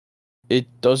players.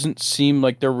 It doesn't seem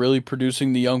like they're really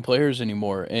producing the young players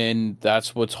anymore, and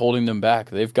that's what's holding them back.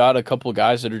 They've got a couple of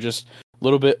guys that are just a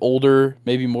little bit older,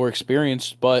 maybe more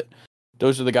experienced, but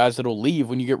those are the guys that will leave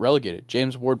when you get relegated.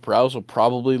 James Ward-Prowse will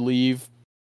probably leave.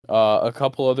 A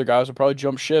couple other guys will probably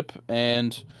jump ship,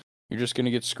 and you're just going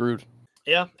to get screwed.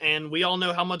 Yeah, and we all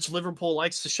know how much Liverpool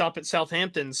likes to shop at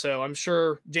Southampton, so I'm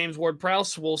sure James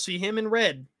Ward-Prowse will see him in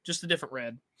red, just a different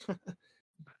red.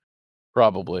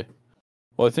 Probably.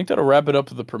 Well, I think that'll wrap it up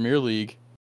with the Premier League.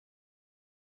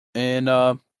 And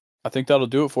I think that'll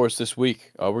do it for us this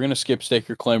week. We're going to skip Stake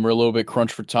Your Claim. We're a little bit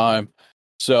crunched for time.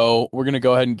 So we're going to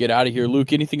go ahead and get out of here.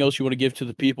 Luke, anything else you want to give to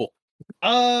the people?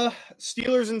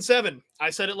 Steelers in 7. I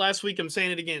said it last week. I'm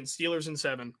saying it again. Steelers in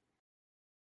 7.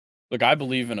 Look, I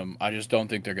believe in them. I just don't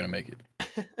think they're going to make it.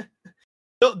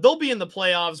 They'll be in the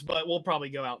playoffs, but we'll probably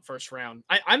go out first round.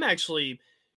 I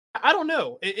don't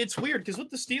know. It's weird because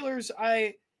with the Steelers,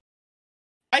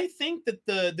 I think that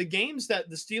the games that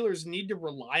the Steelers need to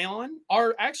rely on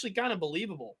are actually kind of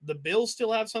believable. The Bills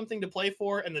still have something to play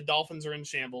for, and the Dolphins are in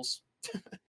shambles.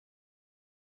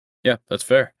 Yeah, that's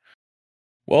fair.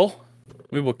 Well,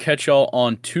 we will catch y'all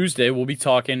on Tuesday. We'll be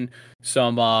talking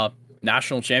some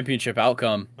national championship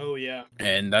outcome. Oh, yeah.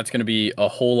 And that's going to be a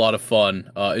whole lot of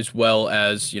fun, as well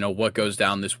as, what goes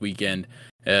down this weekend,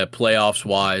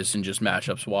 playoffs-wise and just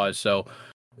matchups-wise. So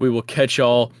we will catch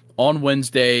y'all on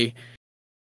Wednesday.